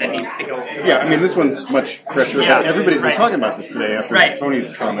work that needs to go through. Yeah, I mean, this one's much fresher. Yeah. But everybody's been talking about this today after Tony's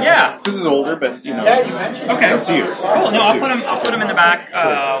comments. Yeah. This is older, but, Yeah, you mentioned Okay. up to you. Cool. No, I'll put them in the back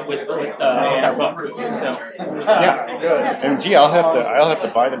with our book. So. Yeah, good. And gee, I'll have to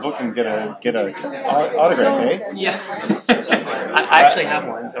buy the book and get a autograph, eh? Yeah. I actually have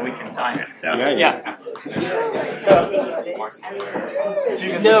one, so we can sign it. So yeah.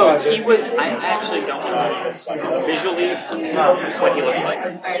 No, he was. I actually don't know visually what he looks like.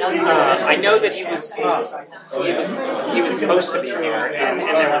 I know that he was supposed to be here, and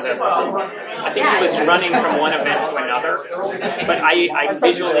there was I think he was running from one event to another, but I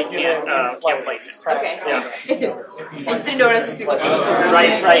visually can't place it. Okay. Yeah. I just didn't know what I was supposed to be looking for.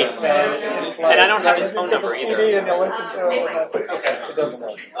 Right. And I don't have his phone number either. CD and you'll listen to it. It doesn't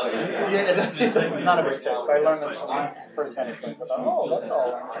work. It's not a big deal. I learned this from first-hand experience. I thought, oh, that's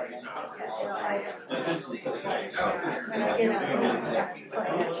all.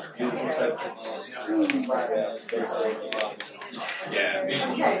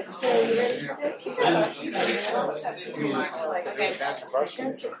 Okay, so you ready for this? You have to do answer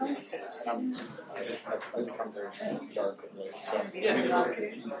questions. I become very dark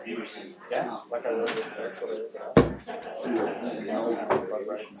and really so. Yeah, like I wrote it. That's what it is.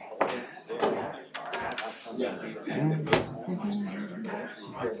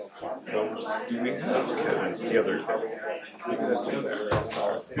 So, do we have Kevin, the other Kevin? That's in there.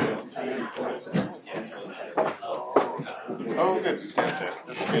 Oh, good. Gotcha.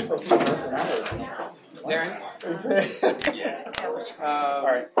 That's good. Darren? All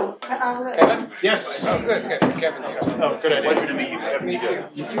right. Kevin? Yes. Oh, good. Kevin's here. Oh, good idea. Pleasure to meet you. Me too.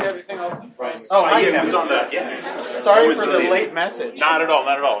 Did you have everything open? Oh, hi, Yeah, it Kevin. was on that. Yes. Sorry for the late message. Not at all.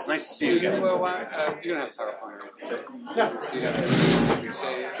 Not at all. It's nice to see you You again. don't have PowerPoint, right? No. You have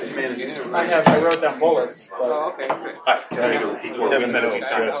I wrote down bullets. But... Oh, okay. Good. Hi. Kevin Meadows.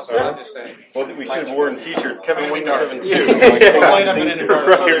 Yes. I'm just saying. Well, we should have worn T-shirts. Kevin 1 and Kevin 2. Light up and in the dark.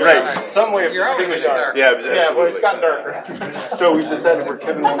 Right. Some way of You're always distinguishing. dark. Yeah, Yeah, well, it's gotten darker. So we've decided we're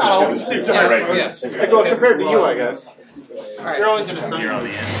Kevin 1 and Kevin 2. Right. Yes. Well, compared to you, I guess. Right. You're always in a sun. You're on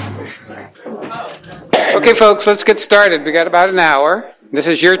the end. Okay, folks, let's get started. We got about an hour. This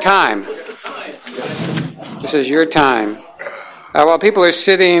is your time. This is your time. While people are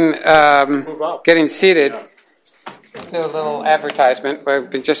sitting, getting seated, do a little advertisement.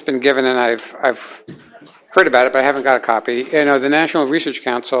 I've just been given, and I've heard about it, but I haven't got a copy. You know, the National Research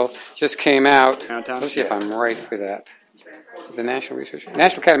Council just came out. Let's see if I'm right with that. The National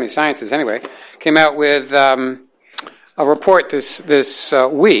Academy of Sciences, anyway, came out with a report this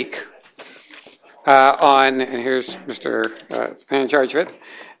week on, and here's Mr. Man in charge of it.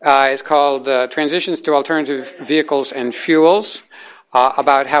 It's called Transitions to Alternative Vehicles and Fuels,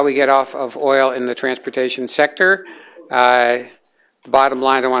 about how we get off of oil in the transportation sector. The bottom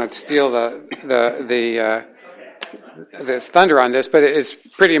line, I don't want to steal the thunder on this, but it's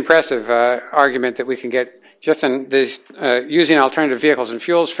pretty impressive argument that we can get just in this using alternative vehicles and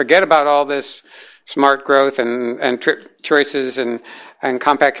fuels. Forget about all this smart growth and trip choices and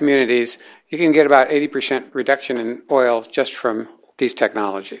compact communities. You can get about 80% reduction in oil just from these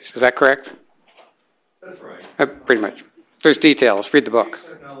technologies. Is that correct? That's right. Pretty much. There's details. Read the book.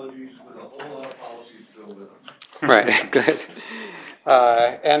 Technologies with a whole lot of policies to go with them. Right. Good.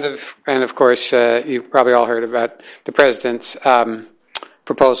 And of course, you probably all heard about the president's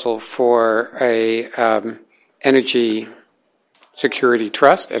proposal for a energy security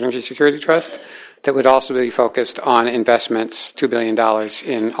trust that would also be focused on investments, $2 billion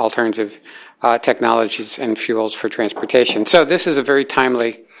in alternative technologies and fuels for transportation. So this is a very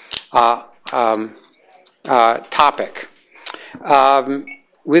timely topic.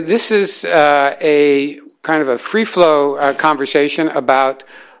 This is a kind of a free-flow conversation about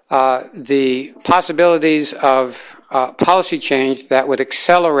the possibilities of policy change that would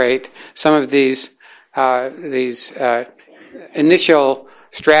accelerate some of these initial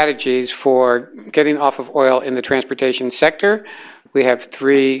strategies for getting off of oil in the transportation sector. We have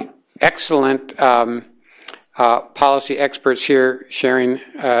three excellent policy experts here sharing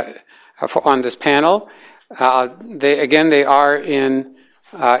on this panel. They are in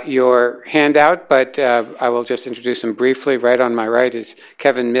your handout, but I will just introduce them briefly. Right on my right is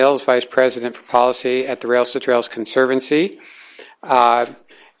Kevin Mills, Vice President for Policy at the Rails to Trails Conservancy.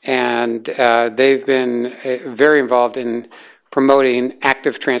 And they've been very involved in promoting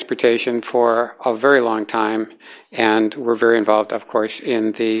active transportation for a very long time, and we're very involved, of course,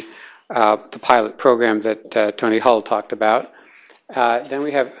 in the pilot program that Tony Hull talked about. Then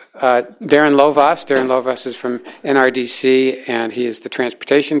we have Darren Lovas. Darren Lovas is from NRDC, and he is the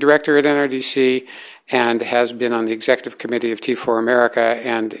Transportation Director at NRDC and has been on the Executive Committee of T4 America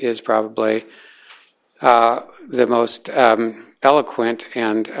and is probably the most eloquent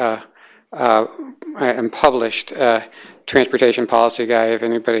and published transportation policy guy, if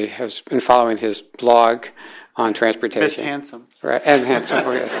anybody has been following his blog on transportation. Mr. Handsome. Right, and handsome.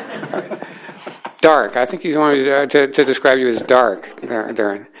 Right. Dark. I think he's wanted to describe you as dark,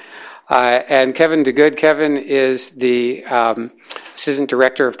 Darren. And Kevin DeGood. Kevin is the Assistant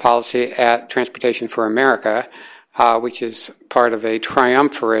Director of Policy at Transportation for America, which is part of a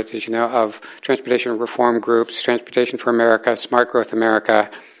triumvirate, as you know, of transportation reform groups, Transportation for America, Smart Growth America,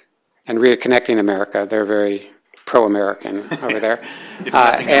 and Reconnecting America. They're very pro-American over there.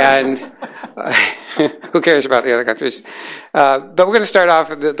 Who cares about the other countries? But we're going to start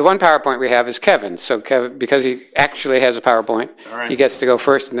off, the one PowerPoint we have is Kevin. So Kevin, because he actually has a PowerPoint, he gets to go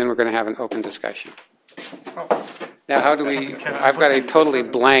first, and then we're going to have an open discussion. Now, how do we, I've got a totally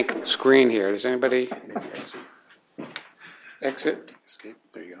blank screen here. Does anybody exit? Escape.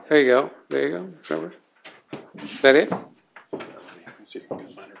 There you go. There you go. There you go. It's over. Is that it? Let's see if we can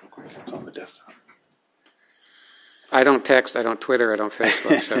find it real quick. It's on the desktop. I don't text, I don't Twitter, I don't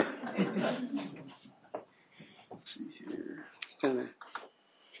Facebook, so. Let's see here.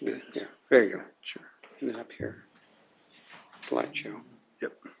 Yeah, there you go. Sure. And then up here. Slideshow.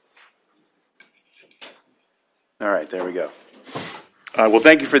 Yep. All right, there we go. Well,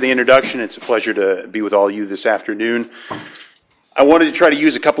 thank you for the introduction. It's a pleasure to be with all of you this afternoon. I wanted to try to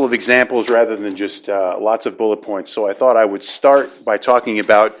use a couple of examples rather than just lots of bullet points. So I thought I would start by talking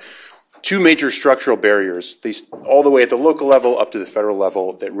about two major structural barriers, all the way at the local level up to the federal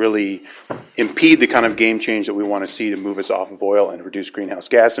level, that really impede the kind of game change that we want to see to move us off of oil and reduce greenhouse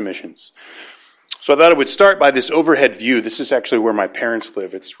gas emissions. So I thought I would start by this overhead view. This is actually where my parents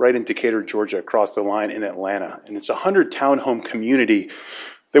live. It's right in Decatur, Georgia, across the line in Atlanta. And it's a 100 townhome community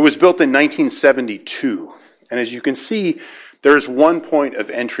that was built in 1972. And as you can see, there's one point of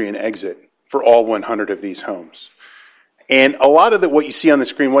entry and exit for all 100 of these homes. And a lot of what you see on the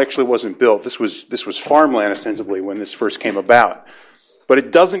screen actually wasn't built. This was farmland, ostensibly, when this first came about. But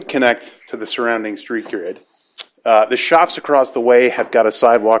it doesn't connect to the surrounding street grid. The shops across the way have got a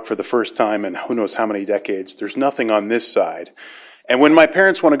sidewalk for the first time in who knows how many decades. There's nothing on this side. And when my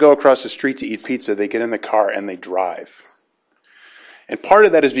parents want to go across the street to eat pizza, they get in the car and they drive. And part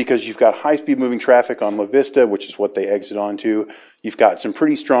of that is because you've got high-speed moving traffic on La Vista, which is what they exit onto. You've got some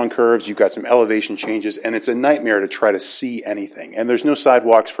pretty strong curves. You've got some elevation changes, and it's a nightmare to try to see anything. And there's no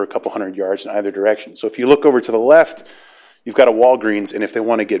sidewalks for a couple hundred yards in either direction. So if you look over to the left, you've got a Walgreens, and if they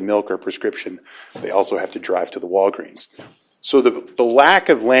want to get milk or prescription, they also have to drive to the Walgreens. So the lack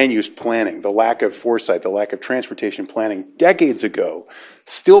of land use planning, the lack of foresight, the lack of transportation planning decades ago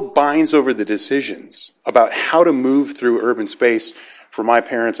still binds over the decisions about how to move through urban space for my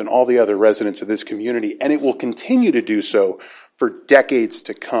parents and all the other residents of this community, and it will continue to do so for decades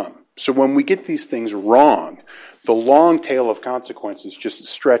to come. So when we get these things wrong, the long tail of consequences just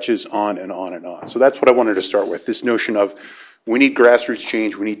stretches on and on and on. So that's what I wanted to start with, this notion of we need grassroots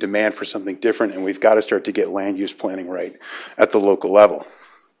change, we need demand for something different, and we've got to start to get land use planning right at the local level.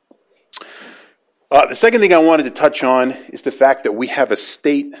 The second thing I wanted to touch on is the fact that we have a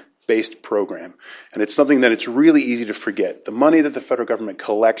state-based program, and it's something that it's really easy to forget. The money that the federal government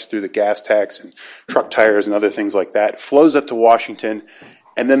collects through the gas tax and truck tires and other things like that flows up to Washington,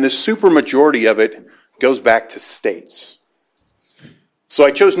 and then the supermajority of it goes back to states. So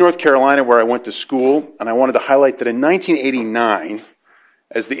I chose North Carolina, where I went to school, and I wanted to highlight that in 1989,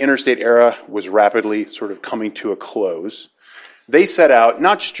 as the interstate era was rapidly sort of coming to a close, they set out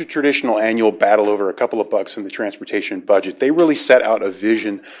not just a traditional annual battle over a couple of bucks in the transportation budget. They really set out a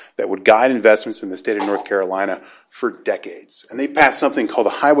vision that would guide investments in the state of North Carolina for decades. And they passed something called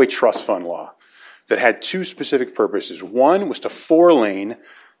the Highway Trust Fund Law that had two specific purposes. One was to four-lane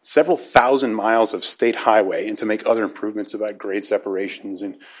several thousand miles of state highway and to make other improvements about grade separations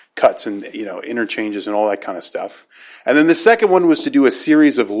and cuts and interchanges and all that kind of stuff. And then the second one was to do a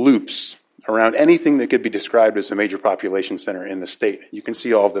series of loops around anything that could be described as a major population center in the state. You can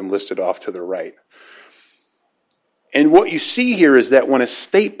see all of them listed off to the right. And what you see here is that when a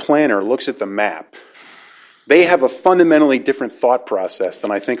state planner looks at the map, they have a fundamentally different thought process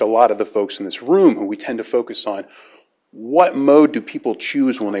than I think a lot of the folks in this room who we tend to focus on. What mode do people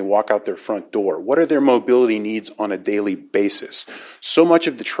choose when they walk out their front door? What are their mobility needs on a daily basis? So much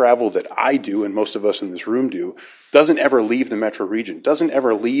of the travel that I do, and most of us in this room do, doesn't ever leave the metro region, doesn't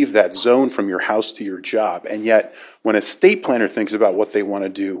ever leave that zone from your house to your job. And yet, when a state planner thinks about what they want to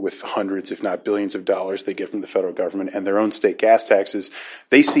do with hundreds, if not billions of dollars they get from the federal government and their own state gas taxes,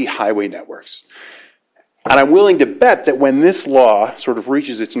 they see highway networks. And I'm willing to bet that when this law sort of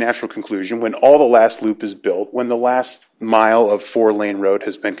reaches its natural conclusion, when all the last loop is built, when the last mile of four-lane road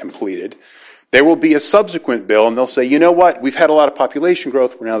has been completed, there will be a subsequent bill, and they'll say, you know what, we've had a lot of population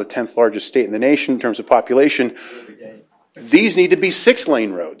growth. We're now the 10th largest state in the nation in terms of population. These need to be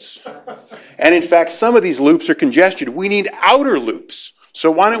six-lane roads. And in fact, some of these loops are congested. We need outer loops.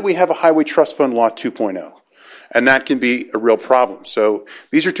 So why don't we have a Highway Trust Fund Law 2.0? And that can be a real problem. So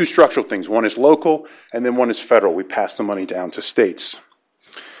these are two structural things. One is local, and then one is federal. We pass the money down to states.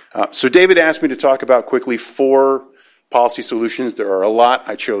 So David asked me to talk about quickly 4 policy solutions. There are a lot.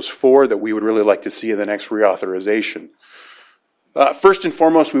 I chose 4 that we would really like to see in the next reauthorization. First and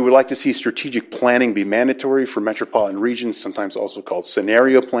foremost, we would like to see strategic planning be mandatory for metropolitan regions, sometimes also called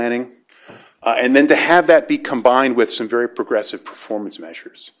scenario planning. And then to have that be combined with some very progressive performance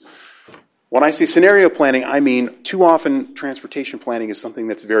measures. When I say scenario planning, I mean too often transportation planning is something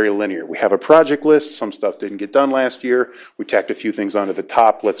that's very linear. We have a project list, some stuff didn't get done last year, we tacked a few things onto the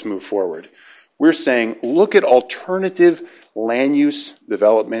top, let's move forward. We're saying look at alternative land use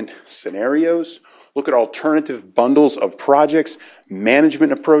development scenarios, look at alternative bundles of projects,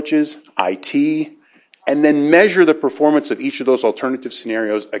 management approaches, IT, and then measure the performance of each of those alternative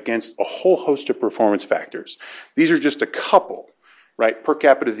scenarios against a whole host of performance factors. These are just a couple. Right, per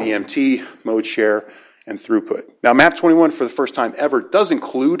capita VMT, mode share, and throughput. Now, MAP 21 for the first time ever does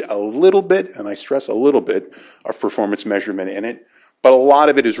include a little bit, and I stress a little bit, of performance measurement in it, but a lot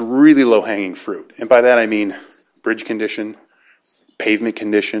of it is really low-hanging fruit. And by that I mean bridge condition, pavement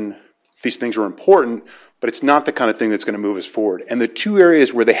condition, These things are important, but it's not the kind of thing that's going to move us forward. And the two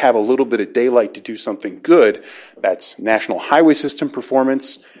areas where they have a little bit of daylight to do something good, that's national highway system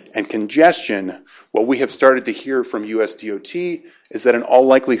performance and congestion. What we have started to hear from USDOT is that in all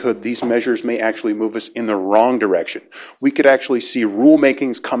likelihood, these measures may actually move us in the wrong direction. We could actually see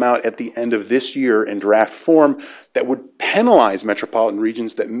rulemakings come out at the end of this year in draft form that would penalize metropolitan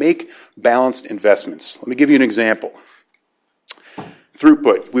regions that make balanced investments. Let me give you an example.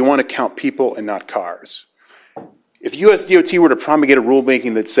 Throughput. We want to count people and not cars. If USDOT were to promulgate a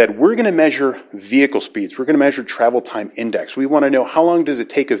rulemaking that said, we're going to measure vehicle speeds, we're going to measure travel time index, we want to know how long does it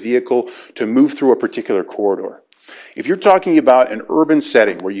take a vehicle to move through a particular corridor. If you're talking about an urban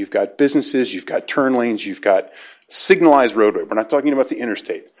setting where you've got businesses, you've got turn lanes, you've got signalized roadway, we're not talking about the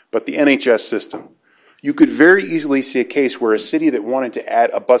interstate, but the NHS system, you could very easily see a case where a city that wanted to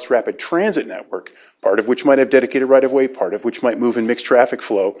add a bus rapid transit network, part of which might have dedicated right-of-way, part of which might move in mixed traffic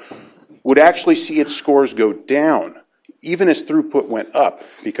flow, would actually see its scores go down, even as throughput went up,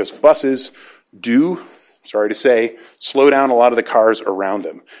 because buses do, sorry to say, slow down a lot of the cars around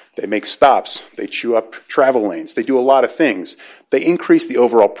them. They make stops, they chew up travel lanes, they do a lot of things. They increase the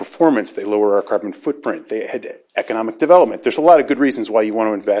overall performance, they lower our carbon footprint, they had economic development. There's a lot of good reasons why you want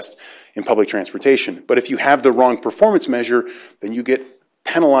to invest in public transportation. But if you have the wrong performance measure, then you get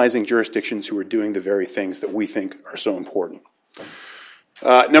penalizing jurisdictions who are doing the very things that we think are so important.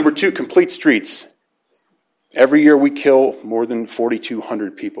 Number two, complete streets. Every year we kill more than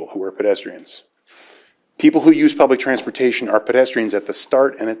 4,200 people who are pedestrians. People who use public transportation are pedestrians at the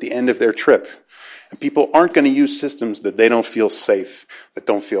start and at the end of their trip. And people aren't going to use systems that they don't feel safe, that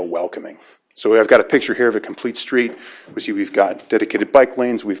don't feel welcoming. So I've got a picture here of a complete street. We see we've got dedicated bike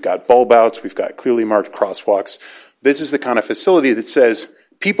lanes, we've got bulb outs, we've got clearly marked crosswalks. This is the kind of facility that says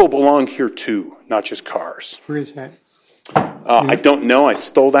people belong here too, not just cars. Where is that? I don't know. I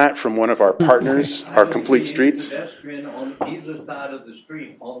stole that from one of our partners, our Complete Streets. Pedestrian on either side of the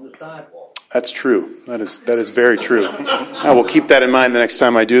street on the sidewalk. That's true. That is very true. I will keep that in mind the next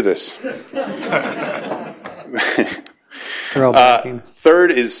time I do this.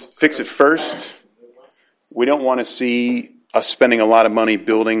 Third is fix it first. We don't want to see us spending a lot of money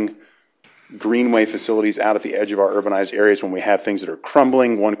building greenway facilities out at the edge of our urbanized areas when we have things that are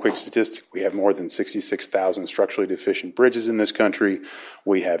crumbling. One quick statistic, we have more than 66,000 structurally deficient bridges in this country.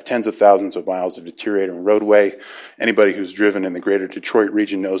 We have tens of thousands of miles of deteriorating roadway. Anybody who's driven in the greater Detroit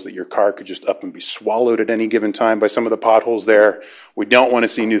region knows that your car could just up and be swallowed at any given time by some of the potholes there. We don't want to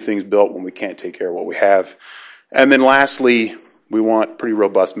see new things built when we can't take care of what we have. And then lastly, we want pretty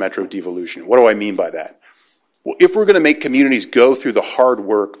robust metro devolution. What do I mean by that? Well, if we're going to make communities go through the hard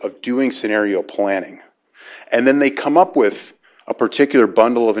work of doing scenario planning, and then they come up with a particular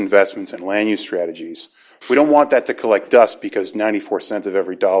bundle of investments and land use strategies, we don't want that to collect dust because 94 cents of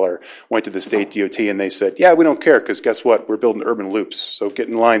every dollar went to the state DOT and they said, yeah, we don't care because guess what? We're building urban loops. So get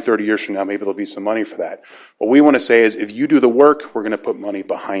in line 30 years from now, maybe there'll be some money for that. What we want to say is if you do the work, we're going to put money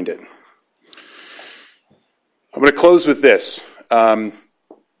behind it. I'm going to close with this.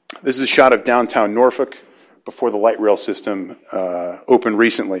 This is a shot of downtown Norfolk before the light rail system opened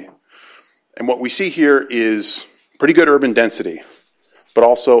recently. And what we see here is pretty good urban density, but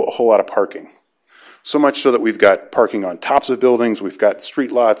also a whole lot of parking. So much so that we've got parking on tops of buildings, we've got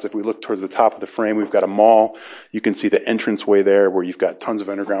street lots. If we look towards the top of the frame, we've got a mall. You can see the entranceway there where you've got tons of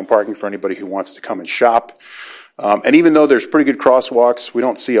underground parking for anybody who wants to come and shop. And even though there's pretty good crosswalks, we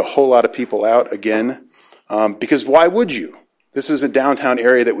don't see a whole lot of people out again, because why would you? This is a downtown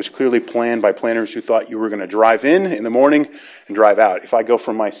area that was clearly planned by planners who thought you were going to drive in the morning and drive out. If I go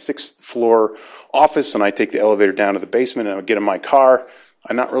from my 6th floor office and I take the elevator down to the basement and I get in my car,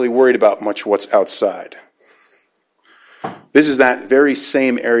 I'm not really worried about much what's outside. This is that very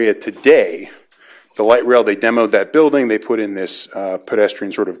same area today. The light rail, they demoed that building. They put in this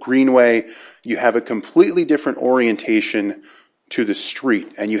pedestrian sort of greenway. You have a completely different orientation to the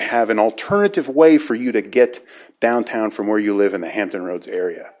street, and you have an alternative way for you to get downtown from where you live in the Hampton Roads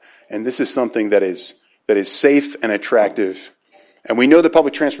area. And this is something that is safe and attractive. And we know that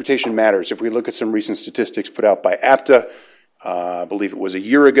public transportation matters. If we look at some recent statistics put out by APTA, I believe it was a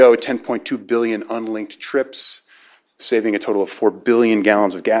year ago, 10.2 billion unlinked trips, saving a total of 4 billion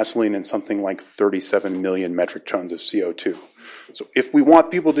gallons of gasoline and something like 37 million metric tons of CO2. So if we want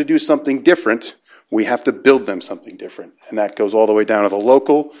people to do something different, we have to build them something different. And that goes all the way down to the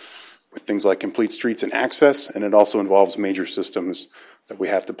local with things like complete streets and access, and it also involves major systems that we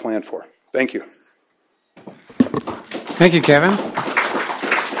have to plan for. Thank you. Thank you, Kevin.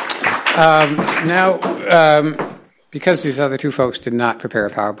 Because these other two folks did not prepare a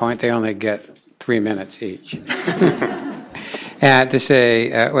PowerPoint, they only get 3 minutes each. to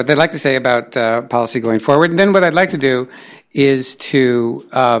say what they'd like to say about policy going forward. And then what I'd like to do is to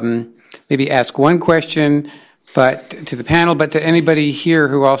maybe ask one question but to the panel, but to anybody here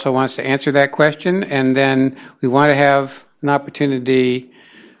who also wants to answer that question. And then we want to have an opportunity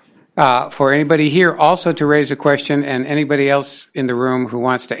for anybody here also to raise a question, and anybody else in the room who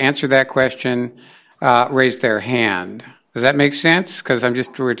wants to answer that question raise their hand. Does that make sense? Because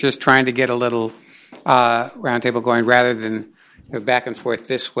we're just trying to get a little roundtable going rather than back and forth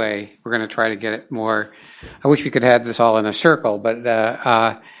this way. We're going to try to get it more. I wish we could have this all in a circle, but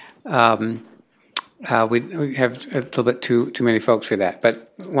we have a little bit too many folks for that.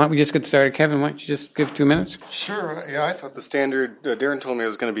 But why don't we just get started? Kevin, why don't you just give 2 minutes? Sure. Yeah, I thought the standard, Darren told me it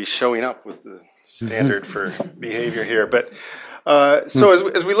was going to be showing up with the standard for behavior here. But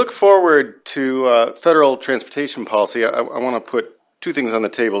as we look forward to federal transportation policy, I want to put two things on the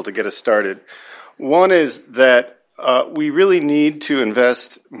table to get us started. One is that we really need to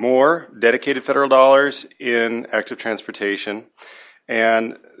invest more dedicated federal dollars in active transportation.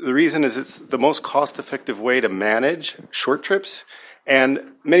 And the reason is it's the most cost-effective way to manage short trips.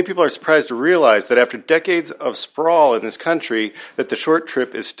 And many people are surprised to realize that after decades of sprawl in this country, that the short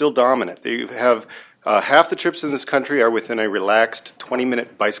trip is still dominant. They have half the trips in this country are within a relaxed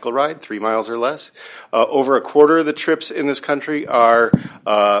 20-minute bicycle ride, 3 miles or less. Over a quarter of the trips in this country are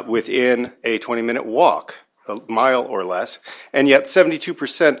within a 20-minute walk, a mile or less. And yet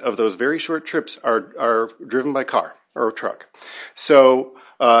 72% of those very short trips are driven by car or truck. So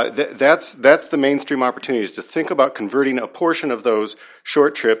that's the mainstream opportunity, is to think about converting a portion of those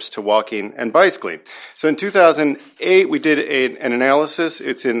short trips to walking and bicycling. So in 2008, we did an analysis.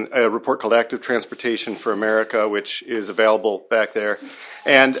 It's in a report called Active Transportation for America, which is available back there.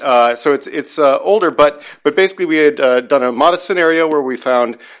 And so it's older, but basically we had done a modest scenario where we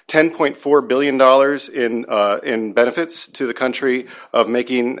found $10.4 billion in benefits to the country of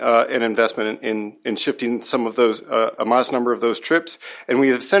making an investment in shifting some of those, a modest number of those trips. And we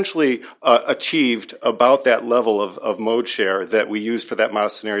essentially achieved about that level of mode share that we used for that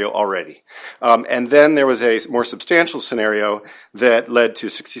modest scenario already. And then there was a more substantial scenario that led to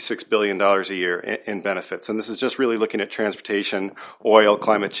 $66 billion a year in benefits. And this is just really looking at transportation, oil,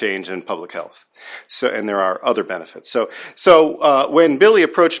 climate change, and public health. So, and there are other benefits. So when Billy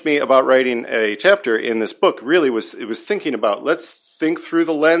approached me about writing a chapter in this book, really it was thinking about, let's think through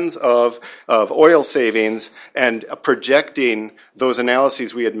the lens of oil savings and projecting those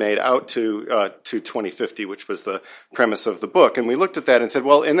analyses we had made out to 2050, which was the premise of the book. And we looked at that and said,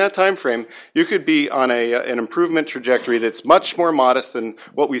 well, in that time frame, you could be on an improvement trajectory that's much more modest than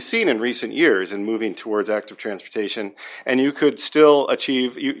what we've seen in recent years in moving towards active transportation. And you could still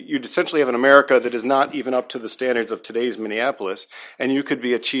achieve, you'd essentially have an America that is not even up to the standards of today's Minneapolis. And you could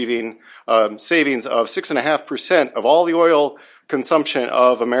be achieving savings of 6.5% of all the oil consumption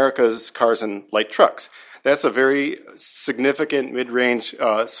of America's cars and light trucks. That's a very significant mid-range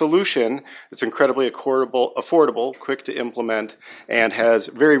solution. It's incredibly affordable, quick to implement, and has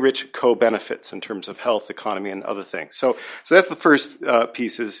very rich co-benefits in terms of health, economy, and other things. So that's the first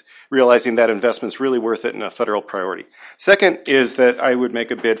piece, is realizing that investment's really worth it and a federal priority. Second is that I would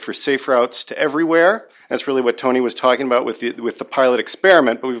make a bid for safe routes to everywhere. That's really what Tony was talking about with the pilot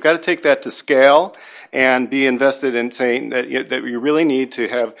experiment, but we've got to take that to scale and be invested in saying that we really need to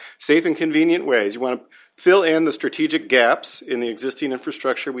have safe and convenient ways. You want to fill in the strategic gaps in the existing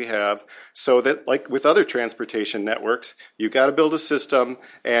infrastructure we have, so that, like with other transportation networks, you've got to build a system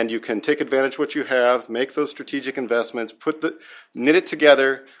and you can take advantage of what you have, make those strategic investments, knit it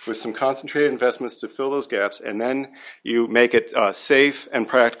together with some concentrated investments to fill those gaps, and then you make it safe and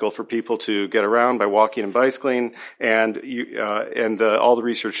practical for people to get around by walking and bicycling. And all the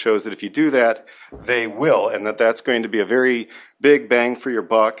research shows that if you do that, they will, and that's going to be a very big bang for your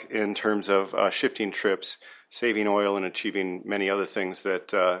buck in terms of shifting trips, saving oil, and achieving many other things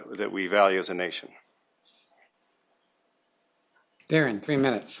that we value as a nation. Darren, 3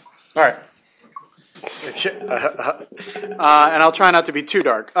 minutes. All right. And I'll try not to be too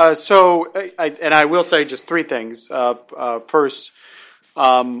dark. I will say just three things. First,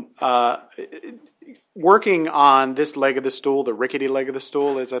 working on this leg of the stool, the rickety leg of the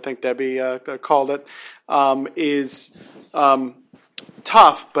stool, as I think Debbie called it, is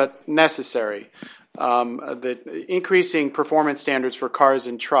tough but necessary. The increasing performance standards for cars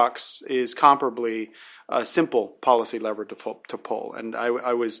and trucks is comparably a simple policy lever to pull. And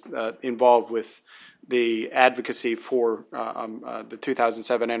I was involved with the advocacy for the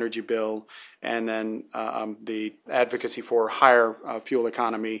 2007 energy bill, and then the advocacy for higher fuel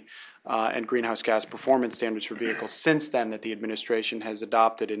economy and greenhouse gas performance standards for vehicles since then, that the administration has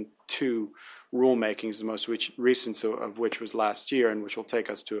adopted in 2 rulemakings, the most recent of which was last year, and which will take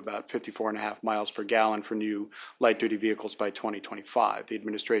us to about 54.5 miles per gallon for new light-duty vehicles by 2025. The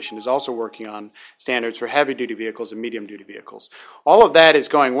administration is also working on standards for heavy-duty vehicles and medium-duty vehicles. All of that is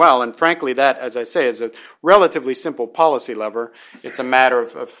going well, and frankly, that, as I say, is a relatively simple policy lever. It's a matter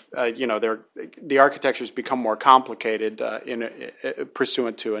of the architecture's become more complicated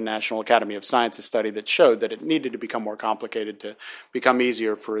pursuant to a National Academy of Sciences study that showed that it needed to become more complicated to become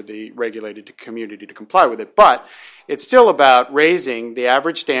easier for the regulated community to comply with it. But it's still about raising the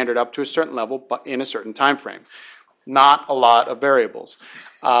average standard up to a certain level but in a certain time frame. Not a lot of variables.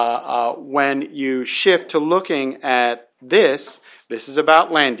 When you shift to looking at this is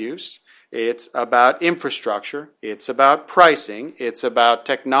about land use. It's about infrastructure. It's about pricing. It's about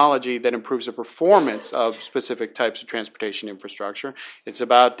technology that improves the performance of specific types of transportation infrastructure. It's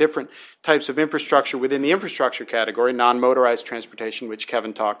about different types of infrastructure within the infrastructure category, non-motorized transportation, which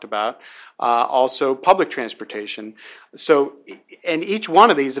Kevin talked about, also public transportation. So, and each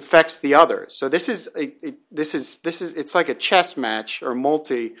one of these affects the other. So this is it's like a chess match or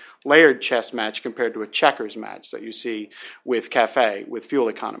multi-layered chess match compared to a checkers match that you see with CAFE, with fuel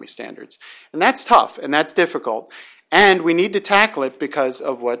economy standards. And that's tough and that's difficult. And we need to tackle it because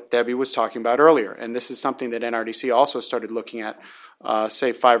of what Debbie was talking about earlier. And this is something that NRDC also started looking at,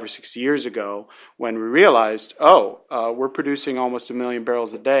 say, 5 or 6 years ago, when we realized, we're producing almost 1 million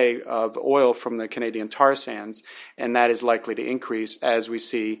barrels a day of oil from the Canadian tar sands, and that is likely to increase as we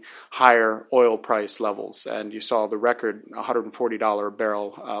see higher oil price levels. And you saw the record $140 a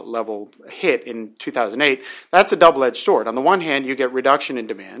barrel level hit in 2008. That's a double-edged sword. On the one hand, you get reduction in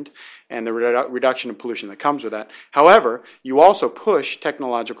demand and the reduction in pollution that comes with that. However, you also push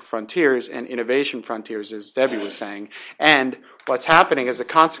technological frontiers and innovation frontiers, as Debbie was saying, and what's happening as a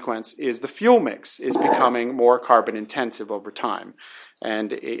consequence is the fuel mix is becoming more carbon intensive over time.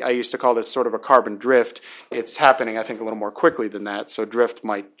 And I used to call this sort of a carbon drift. It's happening, I think, a little more quickly than that. So drift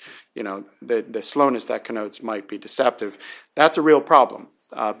might, the slowness that connotes might be deceptive. That's a real problem.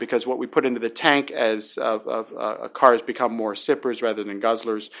 Because what we put into the tank as cars become more sippers rather than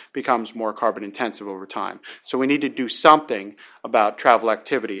guzzlers becomes more carbon intensive over time. So we need to do something about travel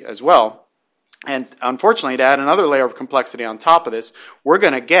activity as well. And unfortunately, to add another layer of complexity on top of this, we're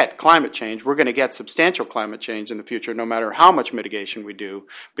going to get climate change. We're going to get substantial climate change in the future, no matter how much mitigation we do,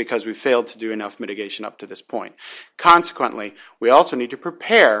 because we failed to do enough mitigation up to this point. Consequently, we also need to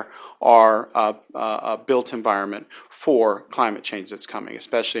prepare our built environment for climate change that's coming,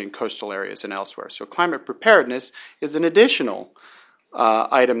 especially in coastal areas and elsewhere. So climate preparedness is an additional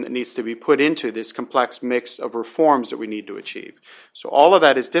item that needs to be put into this complex mix of reforms that we need to achieve. So all of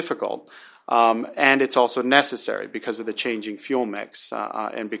that is difficult. And it's also necessary because of the changing fuel mix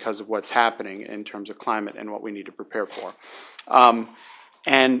and because of what's happening in terms of climate and what we need to prepare for.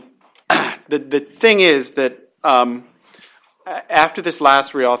 And the thing is that after this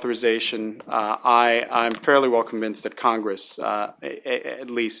last reauthorization, I'm fairly well convinced that Congress, at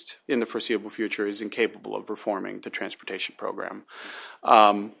least in the foreseeable future, is incapable of reforming the transportation program.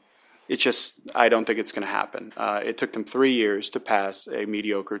 It's just, I don't think it's going to happen. It took them 3 years to pass a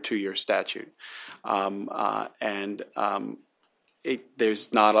mediocre 2-year statute.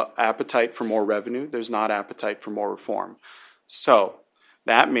 There's not an appetite for more revenue. There's not appetite for more reform. So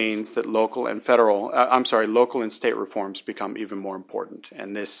that means that local and state reforms become even more important.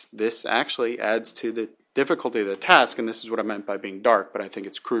 And this actually adds to the difficulty of the task, and this is what I meant by being dark, but I think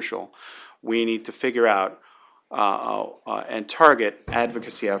it's crucial. We need to figure out and target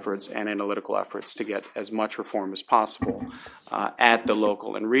advocacy efforts and analytical efforts to get as much reform as possible at the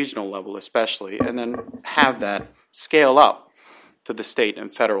local and regional level especially, and then have that scale up to the state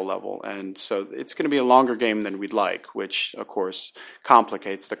and federal level. And so it's going to be a longer game than we'd like, which, of course,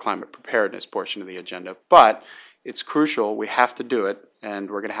 complicates the climate preparedness portion of the agenda. But it's crucial. We have to do it, and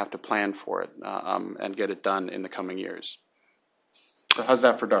we're going to have to plan for it and get it done in the coming years. So how's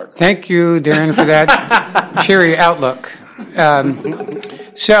that for dark? Thank you, Darren, for that cheery outlook.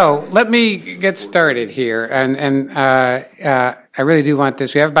 So let me get started here, and I really do want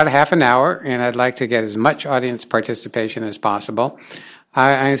this. We have about a half an hour, and I'd like to get as much audience participation as possible.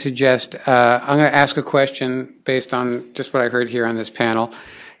 I suggest I'm going to ask a question based on just what I heard here on this panel.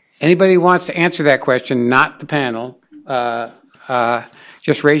 Anybody who wants to answer that question, not the panel,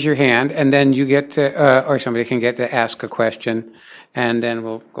 just raise your hand, and then you get to, or somebody can get to ask a question. And then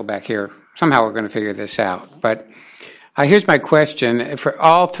we'll go back here somehow we're going to figure this out. But here's my question. For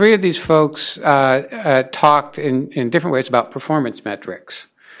all three of these folks talked in different ways about performance metrics,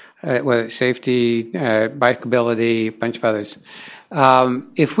 whether it's safety, bikeability, a bunch of others.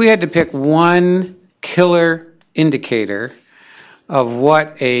 If we had to pick one killer indicator of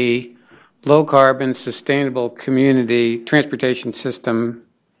what a low-carbon, sustainable community transportation system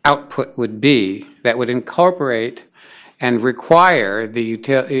output would be, that would incorporate and require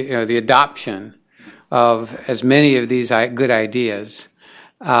the adoption of as many of these good ideas,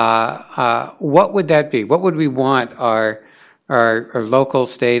 what would that be? What would we want our local,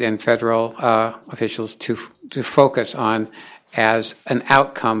 state, and federal officials to focus on as an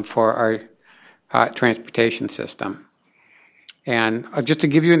outcome for our transportation system? And just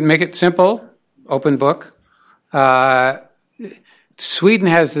to make it simple, open book. Sweden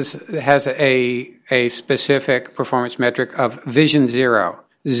has a specific performance metric of Vision Zero,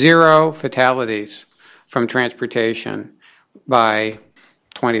 0 fatalities from transportation by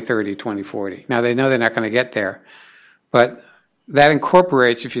 2030, 2040. Now, they know they're not going to get there, but that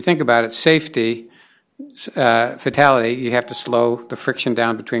incorporates, if you think about it, safety, fatality. You have to slow the friction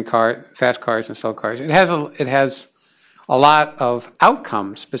down between fast cars and slow cars. It has a lot of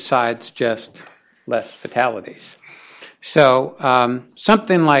outcomes besides just less fatalities. So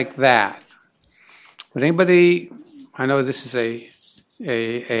something like that. Would anybody? I know this is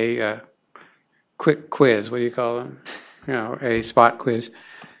a quick quiz. What do you call them? A spot quiz.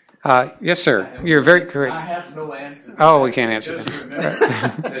 Yes, sir. You're very correct. I have no answer. Oh, we can't answer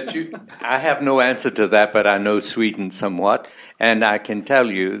that. I have no answer to that, but I know Sweden somewhat, and I can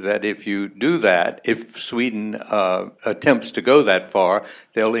tell you that if you do that, if Sweden attempts to go that far,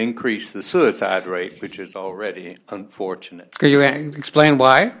 they'll increase the suicide rate, which is already unfortunate. Could you explain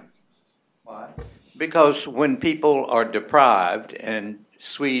why? Why? Because when people are deprived, and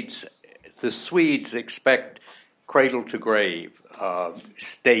the Swedes expect cradle to grave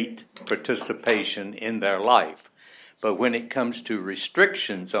state participation in their life. But when it comes to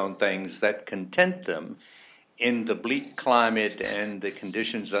restrictions on things that content them in the bleak climate and the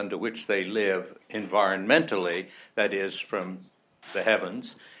conditions under which they live environmentally, that is from the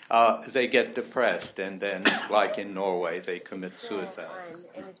heavens, they get depressed, and then, like in Norway, they commit suicide.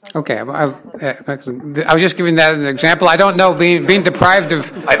 Okay, I was just giving that as an example. I don't know being deprived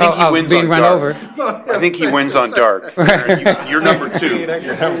of being run over. I think he wins on dark. You're number two.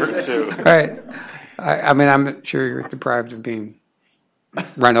 You're number two. All right. I'm sure you're deprived of being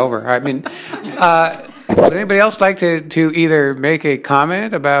run over. I mean, would anybody else like to either make a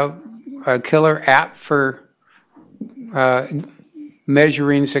comment about a killer app for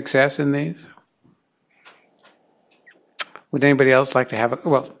measuring success in these? Would anybody else like to have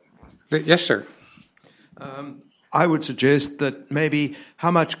yes, sir. I would suggest that maybe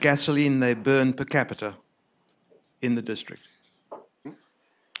how much gasoline they burn per capita in the district.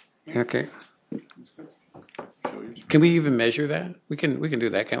 Okay. Can we even measure that? We can do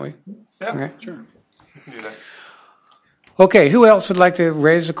that, can't we? Yeah, okay. Sure. We can do that. Okay, who else would like to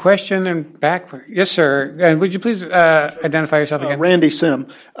raise a question and back? Yes, sir. And would you please identify yourself again? Randy Sim.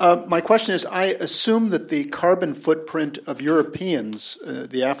 My question is, I assume that the carbon footprint of Europeans,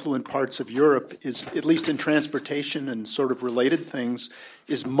 the affluent parts of Europe, is, at least in transportation and sort of related things,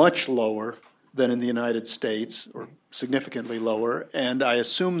 is much lower than in the United States, or significantly lower. And I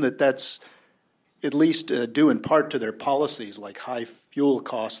assume that that's at least due in part to their policies, like high fuel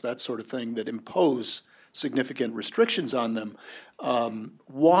costs, that sort of thing, that impose significant restrictions on them.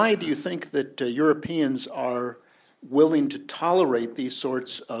 Why do you think that Europeans are willing to tolerate these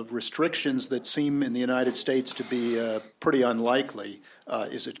sorts of restrictions that seem in the United States to be pretty unlikely?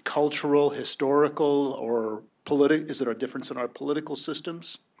 Is it cultural, historical, or political? Is there a difference in our political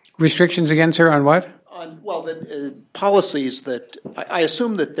systems? Restrictions again, sir, on what? Policies that I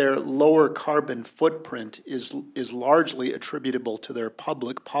assume that their lower carbon footprint is largely attributable to their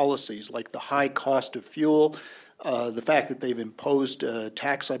public policies, like the high cost of fuel, the fact that they've imposed a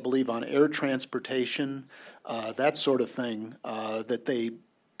tax, I believe, on air transportation, that sort of thing, that they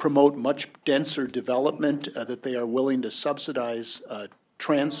promote much denser development, that they are willing to subsidize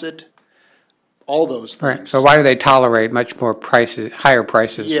transit. All those things. Right. So why do they tolerate much more higher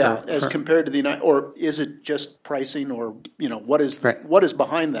prices? Yeah, as compared to the United, or is it just pricing, or what is what is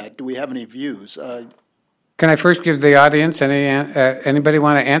behind that? Do we have any views? Can I first give the audience anybody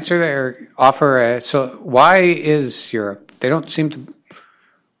want to answer that or offer so why is Europe? They don't seem to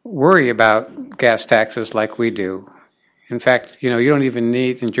worry about gas taxes like we do. In fact, you don't even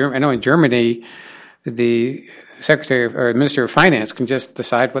need in Germany. I know in Germany, the Secretary or Minister of Finance can just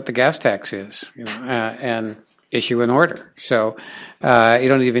decide what the gas tax is, and issue an order. So you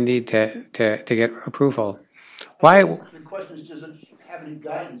don't even need to get approval. Why? The question is, does it have any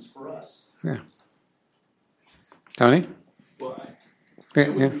guidance for us? Yeah. Tony?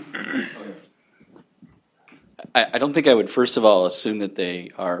 Yeah. I don't think I would, first of all, assume that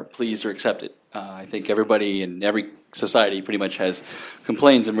they are pleased or accepted. I think everybody in every society pretty much has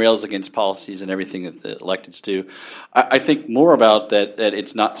complaints and rails against policies and everything that the electeds do. I think more about that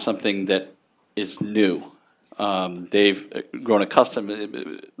it's not something that is new. They've grown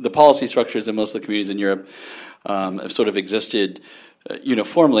accustomed. The policy structures in most of the communities in Europe have sort of existed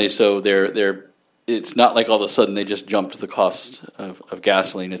uniformly, so it's not like all of a sudden they just jumped the cost of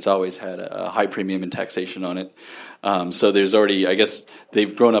gasoline. It's always had a high premium and taxation on it. So there's already, I guess,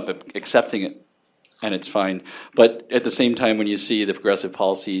 they've grown up accepting it, and it's fine. But at the same time, when you see the progressive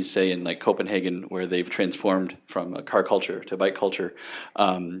policies, say in like Copenhagen, where they've transformed from a car culture to a bike culture,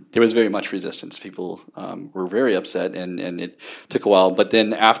 there was very much resistance. People were very upset, and it took a while. But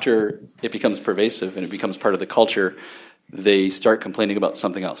then after it becomes pervasive and it becomes part of the culture, they start complaining about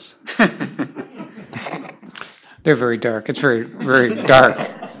something else. They're very dark. It's very, very dark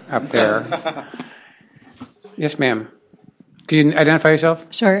up there. Yes, ma'am. Can you identify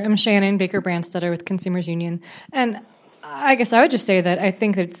yourself? Sure. I'm Shannon Baker-Brandstetter with Consumers Union. And I guess I would just say that I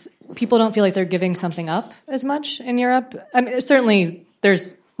think that people don't feel like they're giving something up as much in Europe. I mean, certainly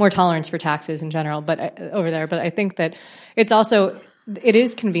there's more tolerance for taxes in general over there, but I think that it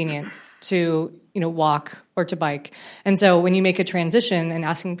is convenient to walk or to bike. And so when you make a transition and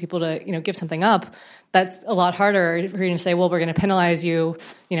asking people to give something up, that's a lot harder for you to say, well, we're going to penalize you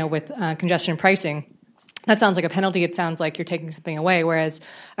with congestion pricing. That sounds like a penalty. It sounds like you're taking something away. Whereas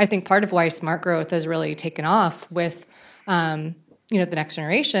I think part of why smart growth has really taken off with the next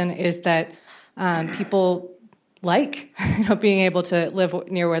generation is that people like being able to live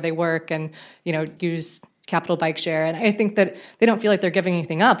near where they work and use Capital Bike Share. And I think that they don't feel like they're giving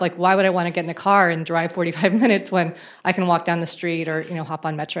anything up. Like, why would I want to get in a car and drive 45 minutes when I can walk down the street or, hop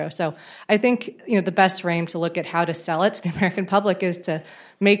on Metro? So I think, the best frame to look at how to sell it to the American public is to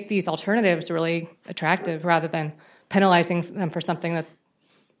make these alternatives really attractive rather than penalizing them for something that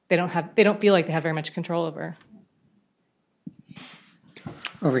they don't feel like they have very much control over.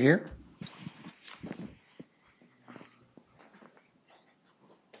 Over here.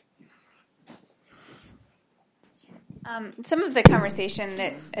 Some of the conversation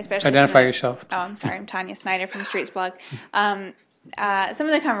that, especially identify yourself. Oh, I'm sorry. I'm Tanya Snyder from Streets Blog. Some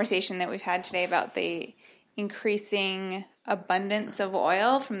of the conversation that we've had today about the increasing abundance of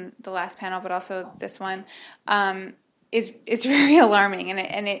oil from the last panel, but also this one, is very alarming,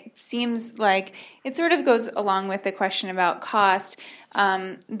 and it seems like it sort of goes along with the question about cost.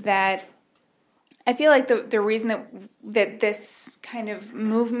 That I feel like the reason that this kind of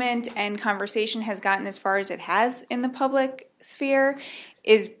movement and conversation has gotten as far as it has in the public sphere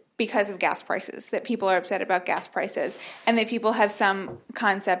is because of gas prices, that people are upset about gas prices, and that people have some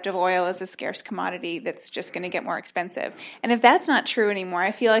concept of oil as a scarce commodity that's just going to get more expensive. And if that's not true anymore,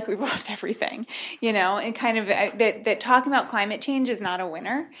 I feel like we've lost everything, and kind of that talking about climate change is not a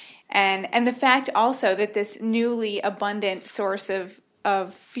winner. And the fact also that this newly abundant source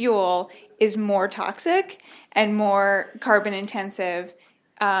of fuel is more toxic and more carbon intensive.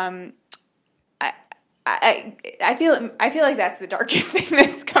 I feel like that's the darkest thing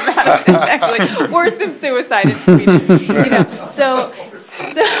that's come out of this. Actually, worse than suicide in Sweden. So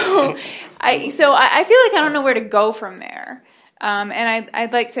I feel like I don't know where to go from there, and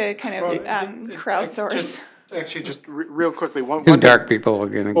I'd like to kind of crowdsource. Just real quickly, Two dark people are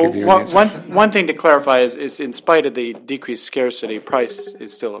going to give you an answer. One thing to clarify is in spite of the decreased scarcity, price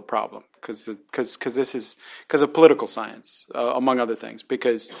is still a problem because of political science, among other things.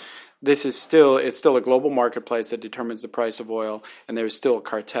 Because it's still a global marketplace that determines the price of oil, and there is still a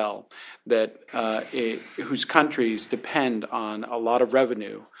cartel that whose countries depend on a lot of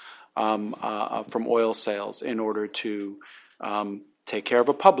revenue from oil sales in order to take care of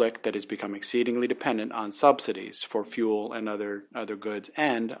a public that has become exceedingly dependent on subsidies for fuel and other goods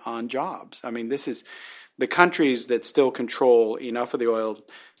and on jobs. I mean, this is the countries that still control enough of the oil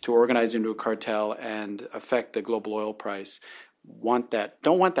to organize into a cartel and affect the global oil price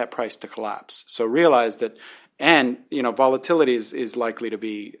don't want that price to collapse. So realize that, and volatility is likely to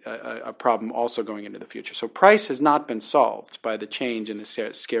be a problem also going into the future. So price has not been solved by the change in the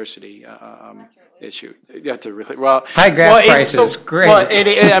scarcity issue. You have to really high gas prices, great. Well,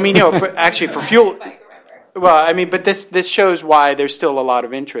 actually for fuel. Well, but this shows why there's still a lot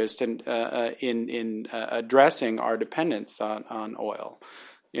of interest in addressing our dependence on oil.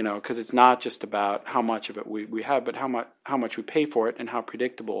 Because it's not just about how much of it we have, but how much we pay for it and how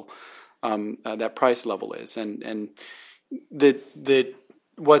predictable that price level is, and the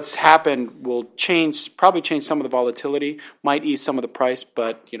what's happened will probably change some of the volatility, might ease some of the price,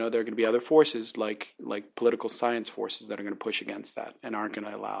 but there are going to be other forces like political science forces that are going to push against that and aren't going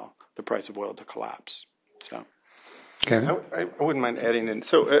to allow the price of oil to collapse. So, I wouldn't mind adding in.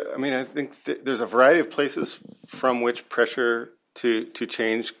 So, I think there's a variety of places from which pressure to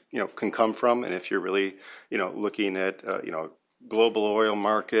change, can come from, and if you're really, looking at, global oil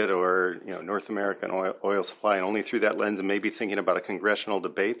market or North American oil supply, and only through that lens, and maybe thinking about a congressional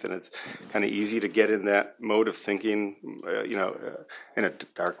debate, then it's kind of easy to get in that mode of thinking, in a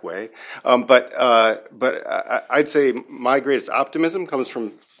dark way. But I'd say my greatest optimism comes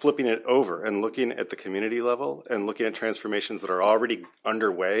from flipping it over and looking at the community level and looking at transformations that are already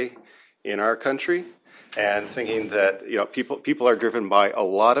underway in our country. And thinking that people are driven by a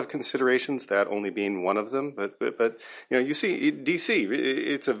lot of considerations, that only being one of them. But you see DC,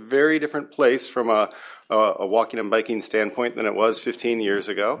 it's a very different place from a walking and biking standpoint than it was 15 years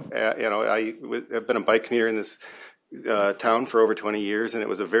ago. I have been a bike commuter in this town for over 20 years, and it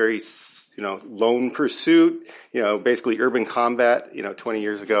was a very lone pursuit, basically urban combat, 20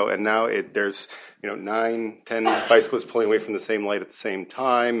 years ago, and now there's 9, 10 bicyclists pulling away from the same light at the same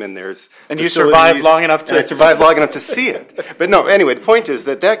time, and there's you survived long enough to see it. But no, anyway, the point is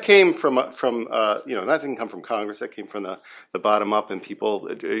that came from that didn't come from Congress. That came from the bottom up, and people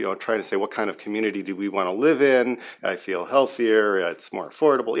trying to say, what kind of community do we want to live in? I feel healthier. It's more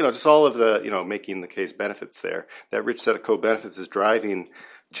affordable. Just all of the making the case benefits there. That rich set of co-benefits is driving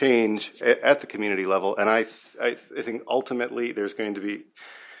change at the community level, and I think ultimately there's going to be,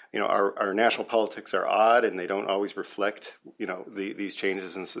 our national politics are odd and they don't always reflect, these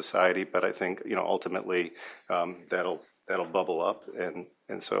changes in society. But I think, ultimately that'll bubble up, and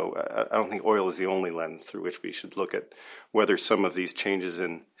so I don't think oil is the only lens through which we should look at whether some of these changes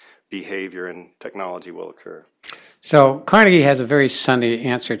in behavior and technology will occur. So Carnegie has a very sunny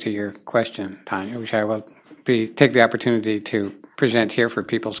answer to your question, Tanya, which I will take the opportunity to present here for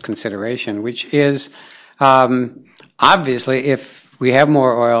people's consideration, which is obviously if we have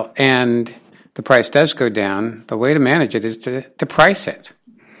more oil and the price does go down, the way to manage it is to price it.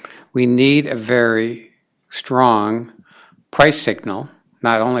 We need a very strong price signal,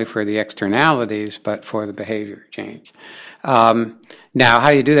 not only for the externalities, but for the behavior change. Now,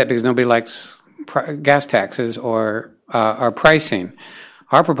 how do you do that? Because nobody likes gas taxes or pricing.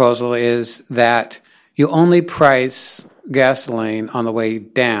 Our proposal is that you only price gasoline on the way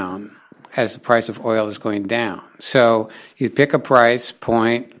down as the price of oil is going down. So you pick a price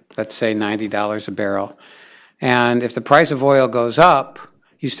point, let's say $90 a barrel, and if the price of oil goes up,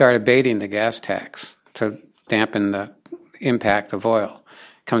 you start abating the gas tax to dampen the impact of oil.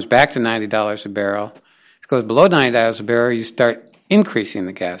 It comes back to $90 a barrel. If it goes below $90 a barrel, you start increasing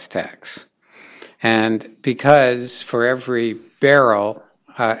the gas tax. And because for every barrel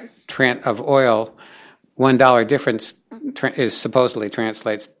of oil, $1 difference is supposedly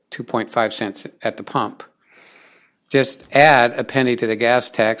translates 2.5 cents at the pump. Just add a penny to the gas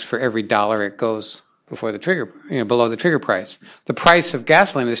tax for every dollar it goes before the trigger, below the trigger price. The price of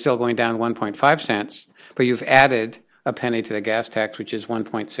gasoline is still going down 1.5 cents, but you've added a penny to the gas tax, which is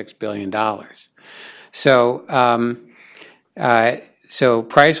 $1.6 billion. So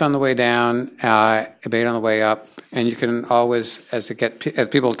price on the way down, abate on the way up, and you can always, as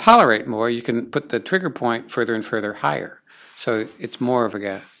people tolerate more, you can put the trigger point further and further higher. So it's more of a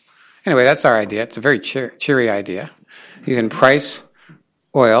gas. Anyway, that's our idea. It's a very cheery idea. You can price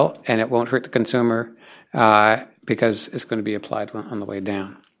oil, and it won't hurt the consumer because it's going to be applied on the way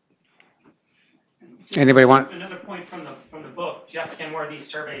down. Anybody want? Another point from the book, Jeff Kenworthy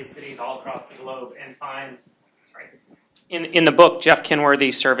surveys cities all across the globe and finds. In the book, Jeff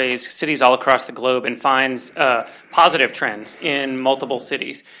Kenworthy surveys cities all across the globe and finds positive trends in multiple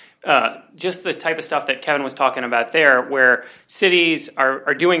cities. Just the type of stuff that Kevin was talking about there, where cities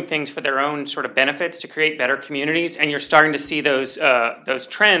are doing things for their own sort of benefits to create better communities, and you're starting to see those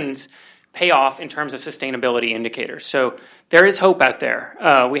trends pay off in terms of sustainability indicators. So there is hope out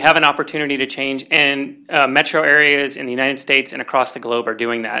there. We have an opportunity to change, and metro areas in the United States and across the globe are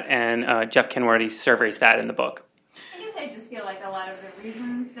doing that, and Jeff Kenworthy surveys that in the book. I just feel like a lot of the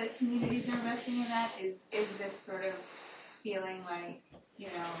reasons that communities are investing in that is this sort of feeling like,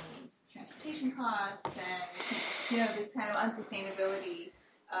 transportation costs and, this kind of unsustainability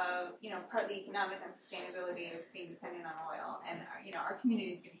of, partly economic unsustainability of being dependent on oil. And, our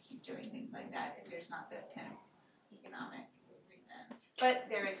community is going to keep doing things like that if there's not this kind of economic reason. But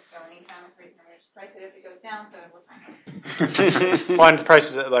there is still any economic reason to just price it if it goes down, so we're fine. Well, and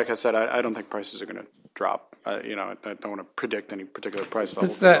prices, like I said, I don't think prices are going to drop. I don't want to predict any particular price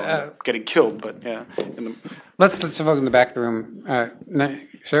level. Getting killed, but yeah. Let's vote in the back of the room.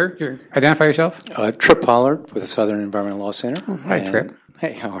 Sir, identify yourself. Trip Pollard with the Southern Environmental Law Center. Hi, Trip.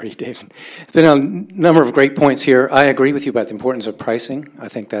 Hey, how are you, David? There's been a number of great points here. I agree with you about the importance of pricing. I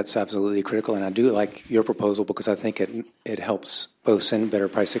think that's absolutely critical, and I do like your proposal because I think it helps both send better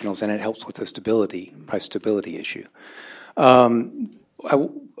price signals and it helps with the price stability issue. I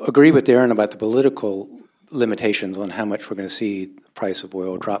agree with Darren about the political limitations on how much we're going to see the price of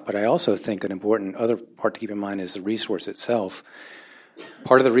oil drop, but I also think an important other part to keep in mind is the resource itself.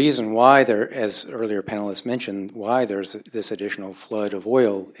 Part of the reason why as earlier panelists mentioned, why there's this additional flood of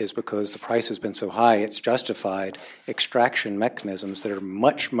oil is because the price has been so high, it's justified extraction mechanisms that are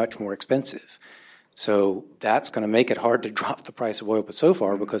much, much more expensive. So that's going to make it hard to drop the price of oil, but so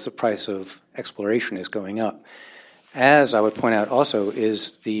far, because the price of exploration is going up. As I would point out also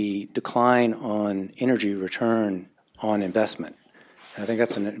is the decline on energy return on investment. And I think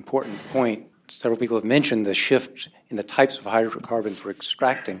that's an important point. Several people have mentioned the shift in the types of hydrocarbons we're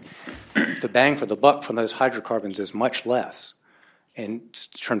extracting. The bang for the buck from those hydrocarbons is much less in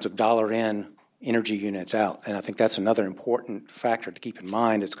terms of dollar in, energy units out. And I think that's another important factor to keep in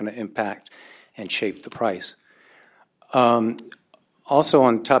mind. It's going to impact and shape the price. Also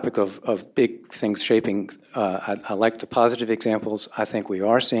on the topic of big things shaping, I like the positive examples. I think we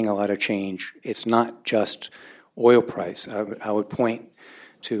are seeing a lot of change. It's not just oil price. I would point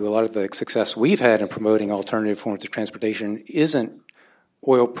to a lot of the success we've had in promoting alternative forms of transportation isn't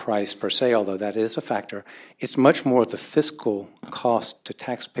oil price per se, although that is a factor. It's much more the fiscal cost to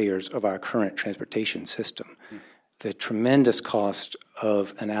taxpayers of our current transportation system. The tremendous cost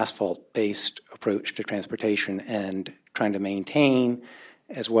of an asphalt-based approach to transportation and trying to maintain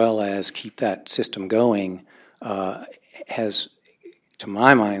as well as keep that system going has, to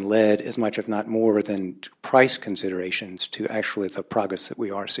my mind, led as much, if not more, than price considerations to actually the progress that we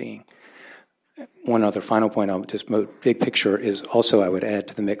are seeing. One other final point I'll just big picture is also I would add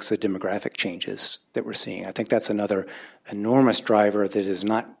to the mix the demographic changes that we're seeing. I think that's another enormous driver that is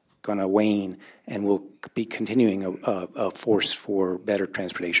not going to wane and will be continuing a force for better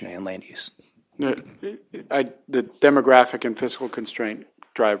transportation and land use. The demographic and fiscal constraint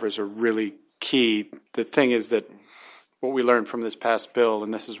drivers are really key. The thing is that what we learned from this past bill,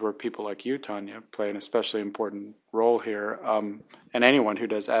 and this is where people like you, Tanya, play an especially important role here, and anyone who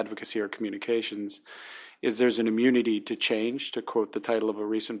does advocacy or communications, is there's an immunity to change, to quote the title of a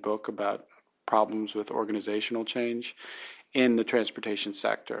recent book about problems with organizational change in the transportation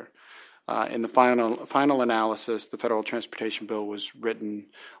sector. In the final analysis, the federal transportation bill was written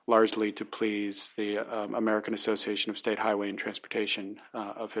largely to please the American Association of State Highway and Transportation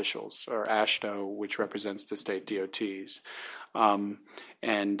Officials, or AASHTO, which represents the state DOTs.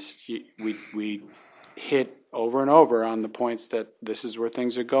 And we hit over and over on the points that this is where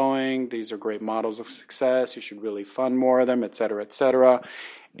things are going, these are great models of success, you should really fund more of them, et cetera, et cetera.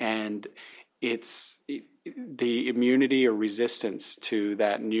 And the immunity or resistance to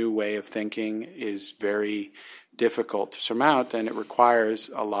that new way of thinking is very difficult to surmount, and it requires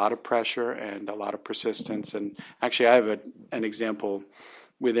a lot of pressure and a lot of persistence. And actually, I have an example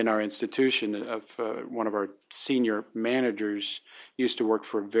within our institution of one of our senior managers used to work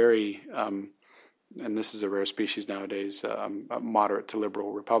for a very, and this is a rare species nowadays, a moderate to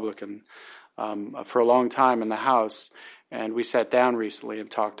liberal Republican, for a long time in the House. And we sat down recently and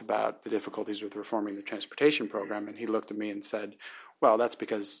talked about the difficulties with reforming the transportation program. And he looked at me and said, well, that's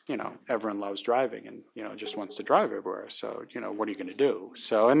because, everyone loves driving and, just wants to drive everywhere. So, what are you going to do?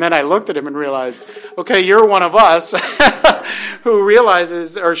 So, and then I looked at him and realized, okay, you're one of us who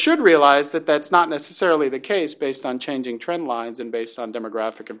realizes or should realize that that's not necessarily the case based on changing trend lines and based on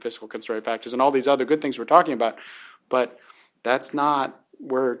demographic and fiscal constraint factors and all these other good things we're talking about. But that's not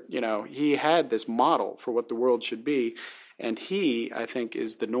where, he had this model for what the world should be. And he, I think,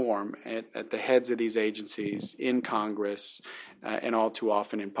 is the norm at the heads of these agencies, in Congress, and all too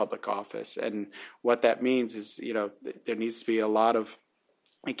often in public office. And what that means is, there needs to be a lot of,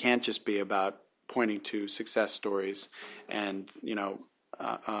 it can't just be about pointing to success stories and,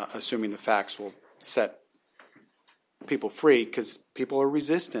 assuming the facts will set people free, because people are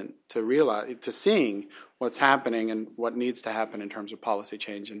resistant to seeing what's happening and what needs to happen in terms of policy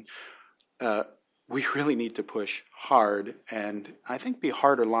change. And we really need to push hard and I think be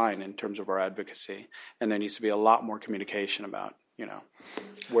harder line in terms of our advocacy. And there needs to be a lot more communication about,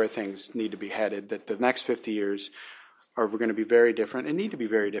 where things need to be headed, that the next 50 years are going to be very different and need to be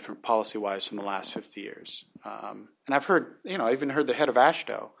very different policy-wise from the last 50 years. And I've heard, I even heard the head of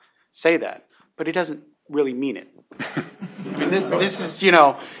AASHTO say that, but he doesn't really mean it. I mean, this is,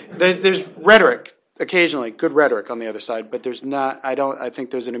 there's rhetoric occasionally, good rhetoric on the other side, but there's not. I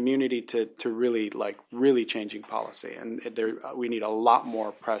think there's an immunity to really changing policy, and we need a lot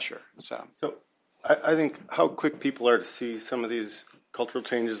more pressure. So I think how quick people are to see some of these cultural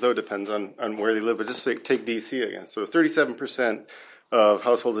changes, though, depends on where they live. But just take D.C. again. So 37% of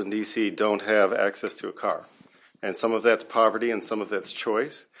households in D.C. don't have access to a car, and some of that's poverty, and some of that's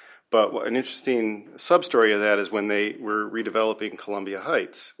choice. But an interesting sub-story of that is when they were redeveloping Columbia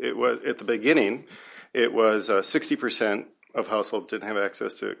Heights. It was at the beginning. It was 60% of households didn't have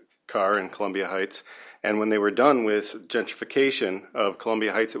access to a car in Columbia Heights. And when they were done with gentrification of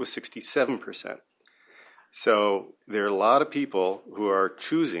Columbia Heights, it was 67%. So there are a lot of people who are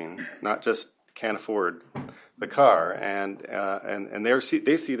choosing, not just can't afford the car, and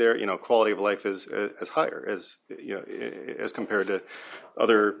they see their quality of life as higher as compared to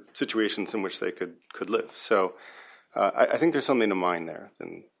other situations in which they could live. So I think there's something to mind there,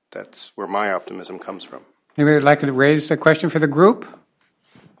 and that's where my optimism comes from. Anybody would like to raise a question for the group?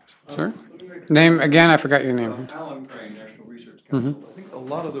 Sir? Name again, I forgot your name. Alan Crane, National Research Council. I think a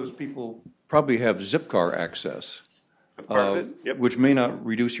lot of those people probably have Zipcar access, part of it, yep. Which may not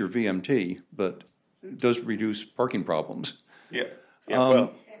reduce your VMT, but does reduce parking problems. Yeah.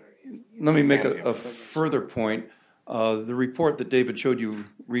 Let me make a further point. The report that David showed you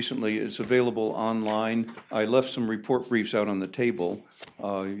recently is available online. I left some report briefs out on the table.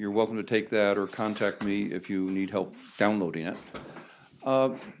 You're welcome to take that or contact me if you need help downloading it.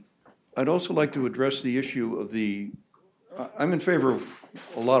 I'd also like to address the issue of I'm in favor of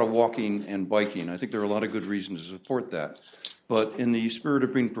a lot of walking and biking. I think there are a lot of good reasons to support that. But in the spirit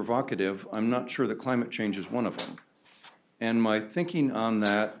of being provocative, I'm not sure that climate change is one of them. And my thinking on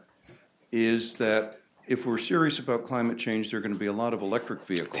that is that if we're serious about climate change, there are going to be a lot of electric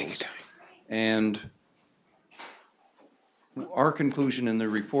vehicles. And our conclusion in the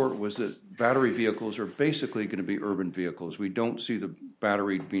report was that battery vehicles are basically going to be urban vehicles. We don't see the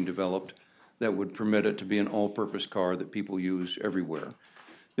battery being developed that would permit it to be an all-purpose car that people use everywhere.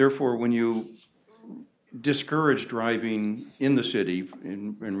 Therefore, when you discourage driving in the city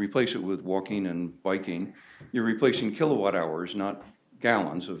and replace it with walking and biking, you're replacing kilowatt hours, not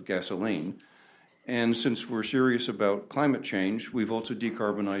gallons of gasoline. And since we're serious about climate change, we've also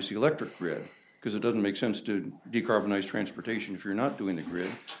decarbonized the electric grid, because it doesn't make sense to decarbonize transportation if you're not doing the grid.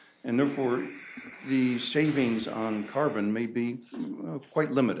 And therefore, the savings on carbon may be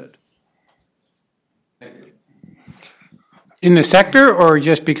quite limited. Thank you. In the sector, or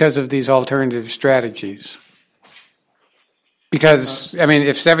just because of these alternative strategies? Because, I mean,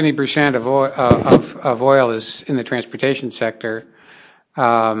 if 70% of oil is in the transportation sector,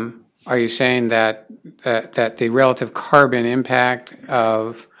 are you saying that the relative carbon impact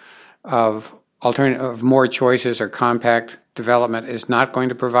of more choices or compact development is not going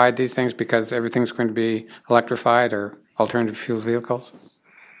to provide these things because everything's going to be electrified or alternative fuel vehicles?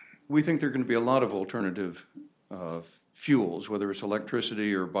 We think there are going to be a lot of alternative fuels, whether it's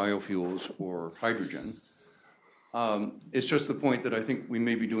electricity or biofuels or hydrogen. It's just the point that I think we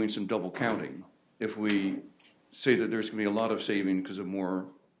may be doing some double counting if we say that there's going to be a lot of saving because of more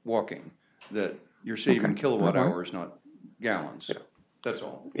walking, that you're saving kilowatt hours, not gallons. Yeah. That's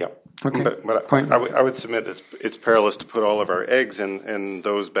all. Yeah. Okay. But I would submit that it's perilous to put all of our eggs in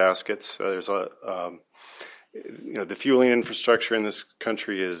those baskets. There's the fueling infrastructure in this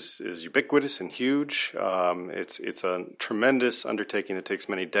country is ubiquitous and huge. It's a tremendous undertaking that takes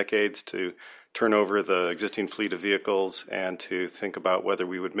many decades to turn over the existing fleet of vehicles and to think about whether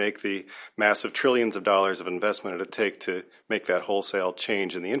we would make the massive trillions of dollars of investment it would take to make that wholesale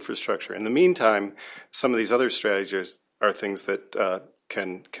change in the infrastructure. In the meantime, some of these other strategies are things that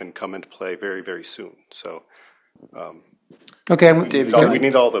can come into play very, very soon. So, okay, we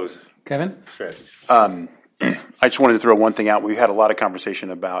need all those. Kevin? Strategies. I just wanted to throw one thing out. We've had a lot of conversation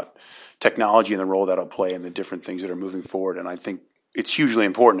about technology and the role that'll play and the different things that are moving forward, and I think it's hugely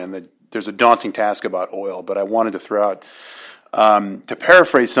important, and there's a daunting task about oil, but I wanted to throw out, to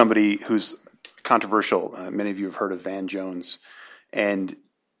paraphrase somebody who's controversial, many of you have heard of Van Jones, and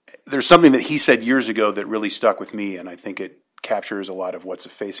there's something that he said years ago that really stuck with me, and I think it captures a lot of what's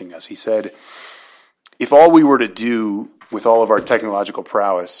facing us. He said, if all we were to do with all of our technological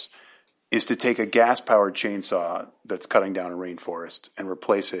prowess is to take a gas-powered chainsaw that's cutting down a rainforest and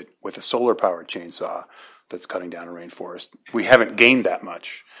replace it with a solar-powered chainsaw that's cutting down a rainforest, we haven't gained that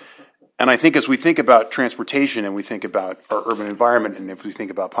much. And I think as we think about transportation and we think about our urban environment and if we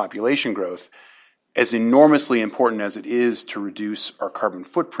think about population growth, as enormously important as it is to reduce our carbon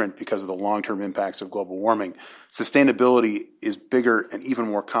footprint because of the long-term impacts of global warming, sustainability is bigger and even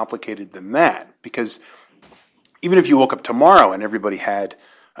more complicated than that. Because even if you woke up tomorrow and everybody had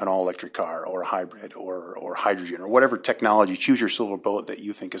an all-electric car or a hybrid or hydrogen or whatever technology, choose your silver bullet that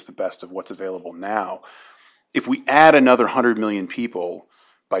you think is the best of what's available now. If we add another 100 million people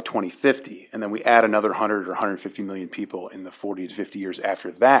by 2050, and then we add another 100 or 150 million people in the 40 to 50 years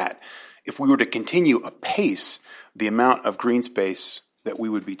after that, if we were to continue apace, the amount of green space that we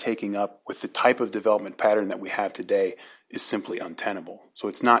would be taking up with the type of development pattern that we have today is simply untenable. So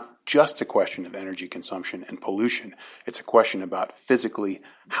it's not just a question of energy consumption and pollution. It's a question about physically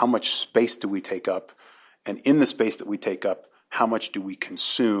how much space do we take up, and in the space that we take up, how much do we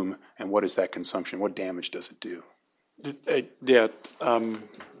consume, and what is that consumption? What damage does it do?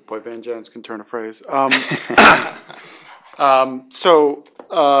 Boy, Van Jones can turn a phrase. I'm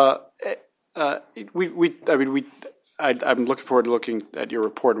looking forward to looking at your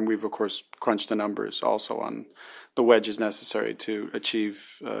report, and we've of course crunched the numbers also on the wedges necessary to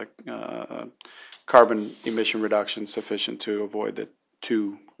achieve carbon emission reduction sufficient to avoid the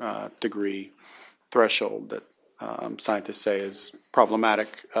 2-degree threshold that scientists say is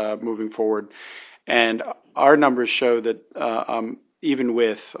problematic moving forward. And our numbers show that even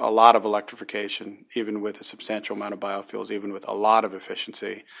with a lot of electrification, even with a substantial amount of biofuels, even with a lot of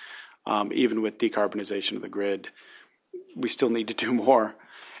efficiency, even with decarbonization of the grid, we still need to do more.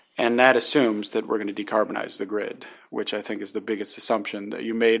 And that assumes that we're going to decarbonize the grid, which I think is the biggest assumption that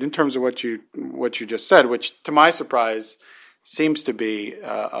you made in terms of what you just said, which to my surprise seems to be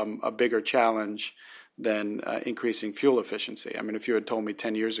a bigger challenge than increasing fuel efficiency. I mean, if you had told me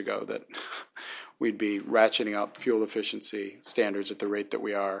 10 years ago that we'd be ratcheting up fuel efficiency standards at the rate that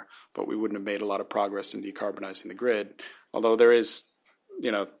we are, but we wouldn't have made a lot of progress in decarbonizing the grid, although there's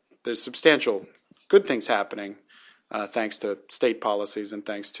substantial good things happening thanks to state policies and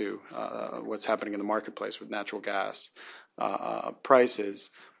thanks to what's happening in the marketplace with natural gas prices.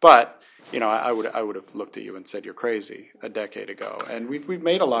 But I would have looked at you and said you're crazy a decade ago. And we've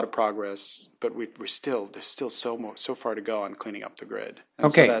made a lot of progress, but there's still so far to go on cleaning up the grid. And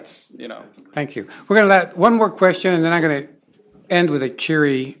okay, so that's Thank you. We're going to let one more question, and then I'm going to end with a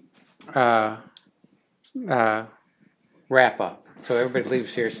cheery wrap up, so everybody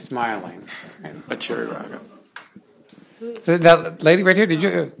leaves here smiling. A cheery wrap up. That lady right here, did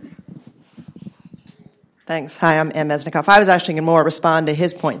you? Thanks. Hi, I'm Ann Mesnikoff. I was actually going to more respond to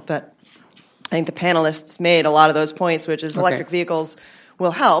his point, but I think the panelists made a lot of those points, which is electric vehicles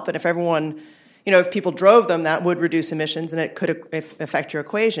will help, and if everyone, if people drove them, that would reduce emissions, and it could affect your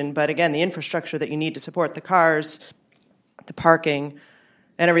equation. But again, the infrastructure that you need to support the cars, the parking,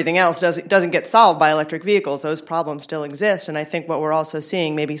 and everything else doesn't get solved by electric vehicles. Those problems still exist, and I think what we're also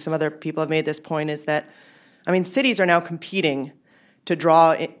seeing, maybe some other people have made this point, is that, cities are now competing to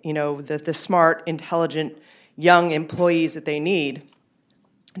draw, the smart, intelligent, young employees that they need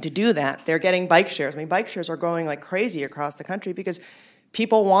to do that. They're getting bike shares. Bike shares are growing like crazy across the country because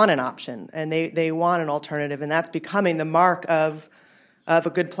people want an option and they want an alternative, and that's becoming the mark of a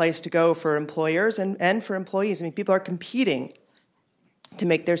good place to go for employers and for employees. People are competing to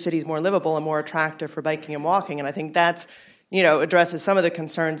make their cities more livable and more attractive for biking and walking, and I think that's, addresses some of the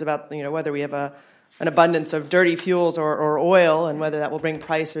concerns about, whether we have an abundance of dirty fuels or oil and whether that will bring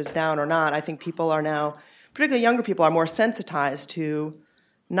prices down or not. I think people are now, particularly younger people, are more sensitized to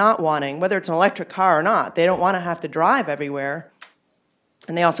not wanting, whether it's an electric car or not, they don't want to have to drive everywhere.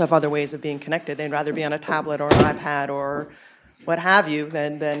 And they also have other ways of being connected. They'd rather be on a tablet or an iPad or what have you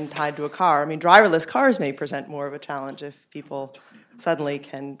than tied to a car. Driverless cars may present more of a challenge if people suddenly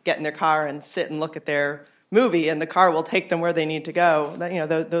can get in their car and sit and look at their movie, and the car will take them where they need to go.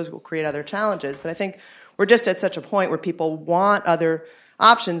 Those will create other challenges. But I think we're just at such a point where people want other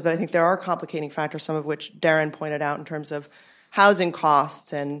options, but I think there are complicating factors, some of which Darren pointed out in terms of housing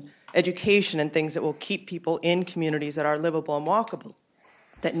costs and education and things that will keep people in communities that are livable and walkable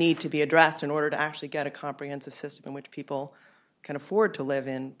that need to be addressed in order to actually get a comprehensive system in which people can afford to live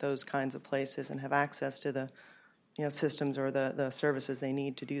in those kinds of places and have access to the systems or the services they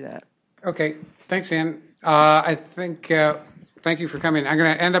need to do that. Okay, thanks, Ann. I think, thank you for coming. I'm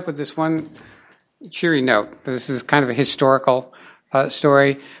going to end up with this one cheery note. This is kind of a historical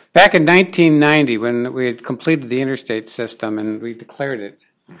story. Back in 1990, when we had completed the interstate system and we declared it,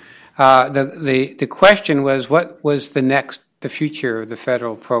 the question was, what was the future of the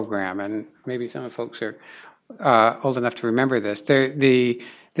federal program? And maybe some of the folks are old enough to remember this.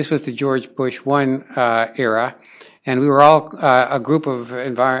 This was the George Bush I era. And we were all a group of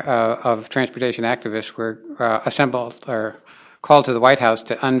transportation activists were assembled or called to the White House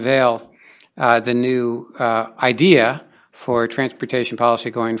to unveil the new idea for transportation policy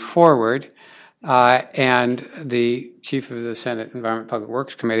going forward. And the chief of the Senate Environment and Public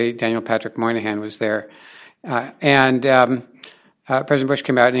Works Committee, Daniel Patrick Moynihan, was there. President Bush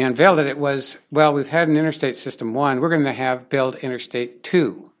came out and he unveiled it. It was, well, we've had an Interstate System 1. We're going to build Interstate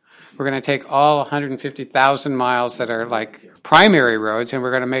 2. We're going to take all 150,000 miles that are like primary roads, and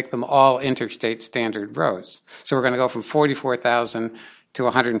we're going to make them all interstate standard roads. So we're going to go from 44,000 to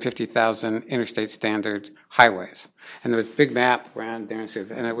 150,000 interstate standard highways. And there was a big map around there,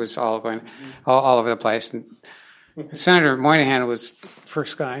 and it was all going all over the place. And Senator Moynihan was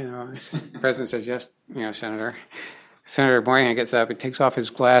first guy. The president says, yes, Senator. Senator Moynihan gets up, he takes off his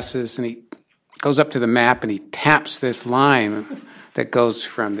glasses, and he goes up to the map, and he taps this line that goes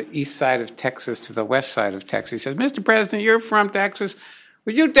from the east side of Texas to the west side of Texas. He says, Mr. President, you're from Texas.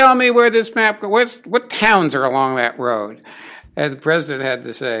 Would you tell me where this map goes? What towns are along that road? And the president had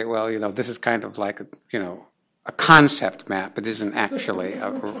to say, well, this is kind of like, a concept map. It isn't actually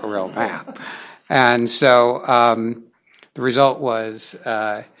a real map. And so the result was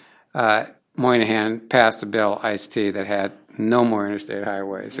Moynihan passed a bill, Ice-T, that had no more interstate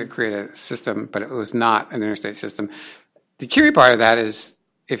highways. It created a system, but it was not an interstate system. The cheery part of that is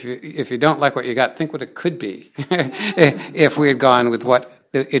if you don't like what you got, think what it could be if we had gone with what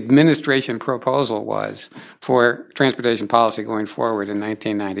the administration proposal was for transportation policy going forward in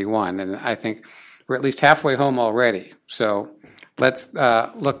 1991. And I think we're at least halfway home already. So let's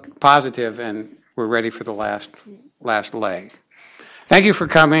look positive, and we're ready for the last leg. Thank you for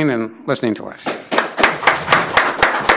coming and listening to us.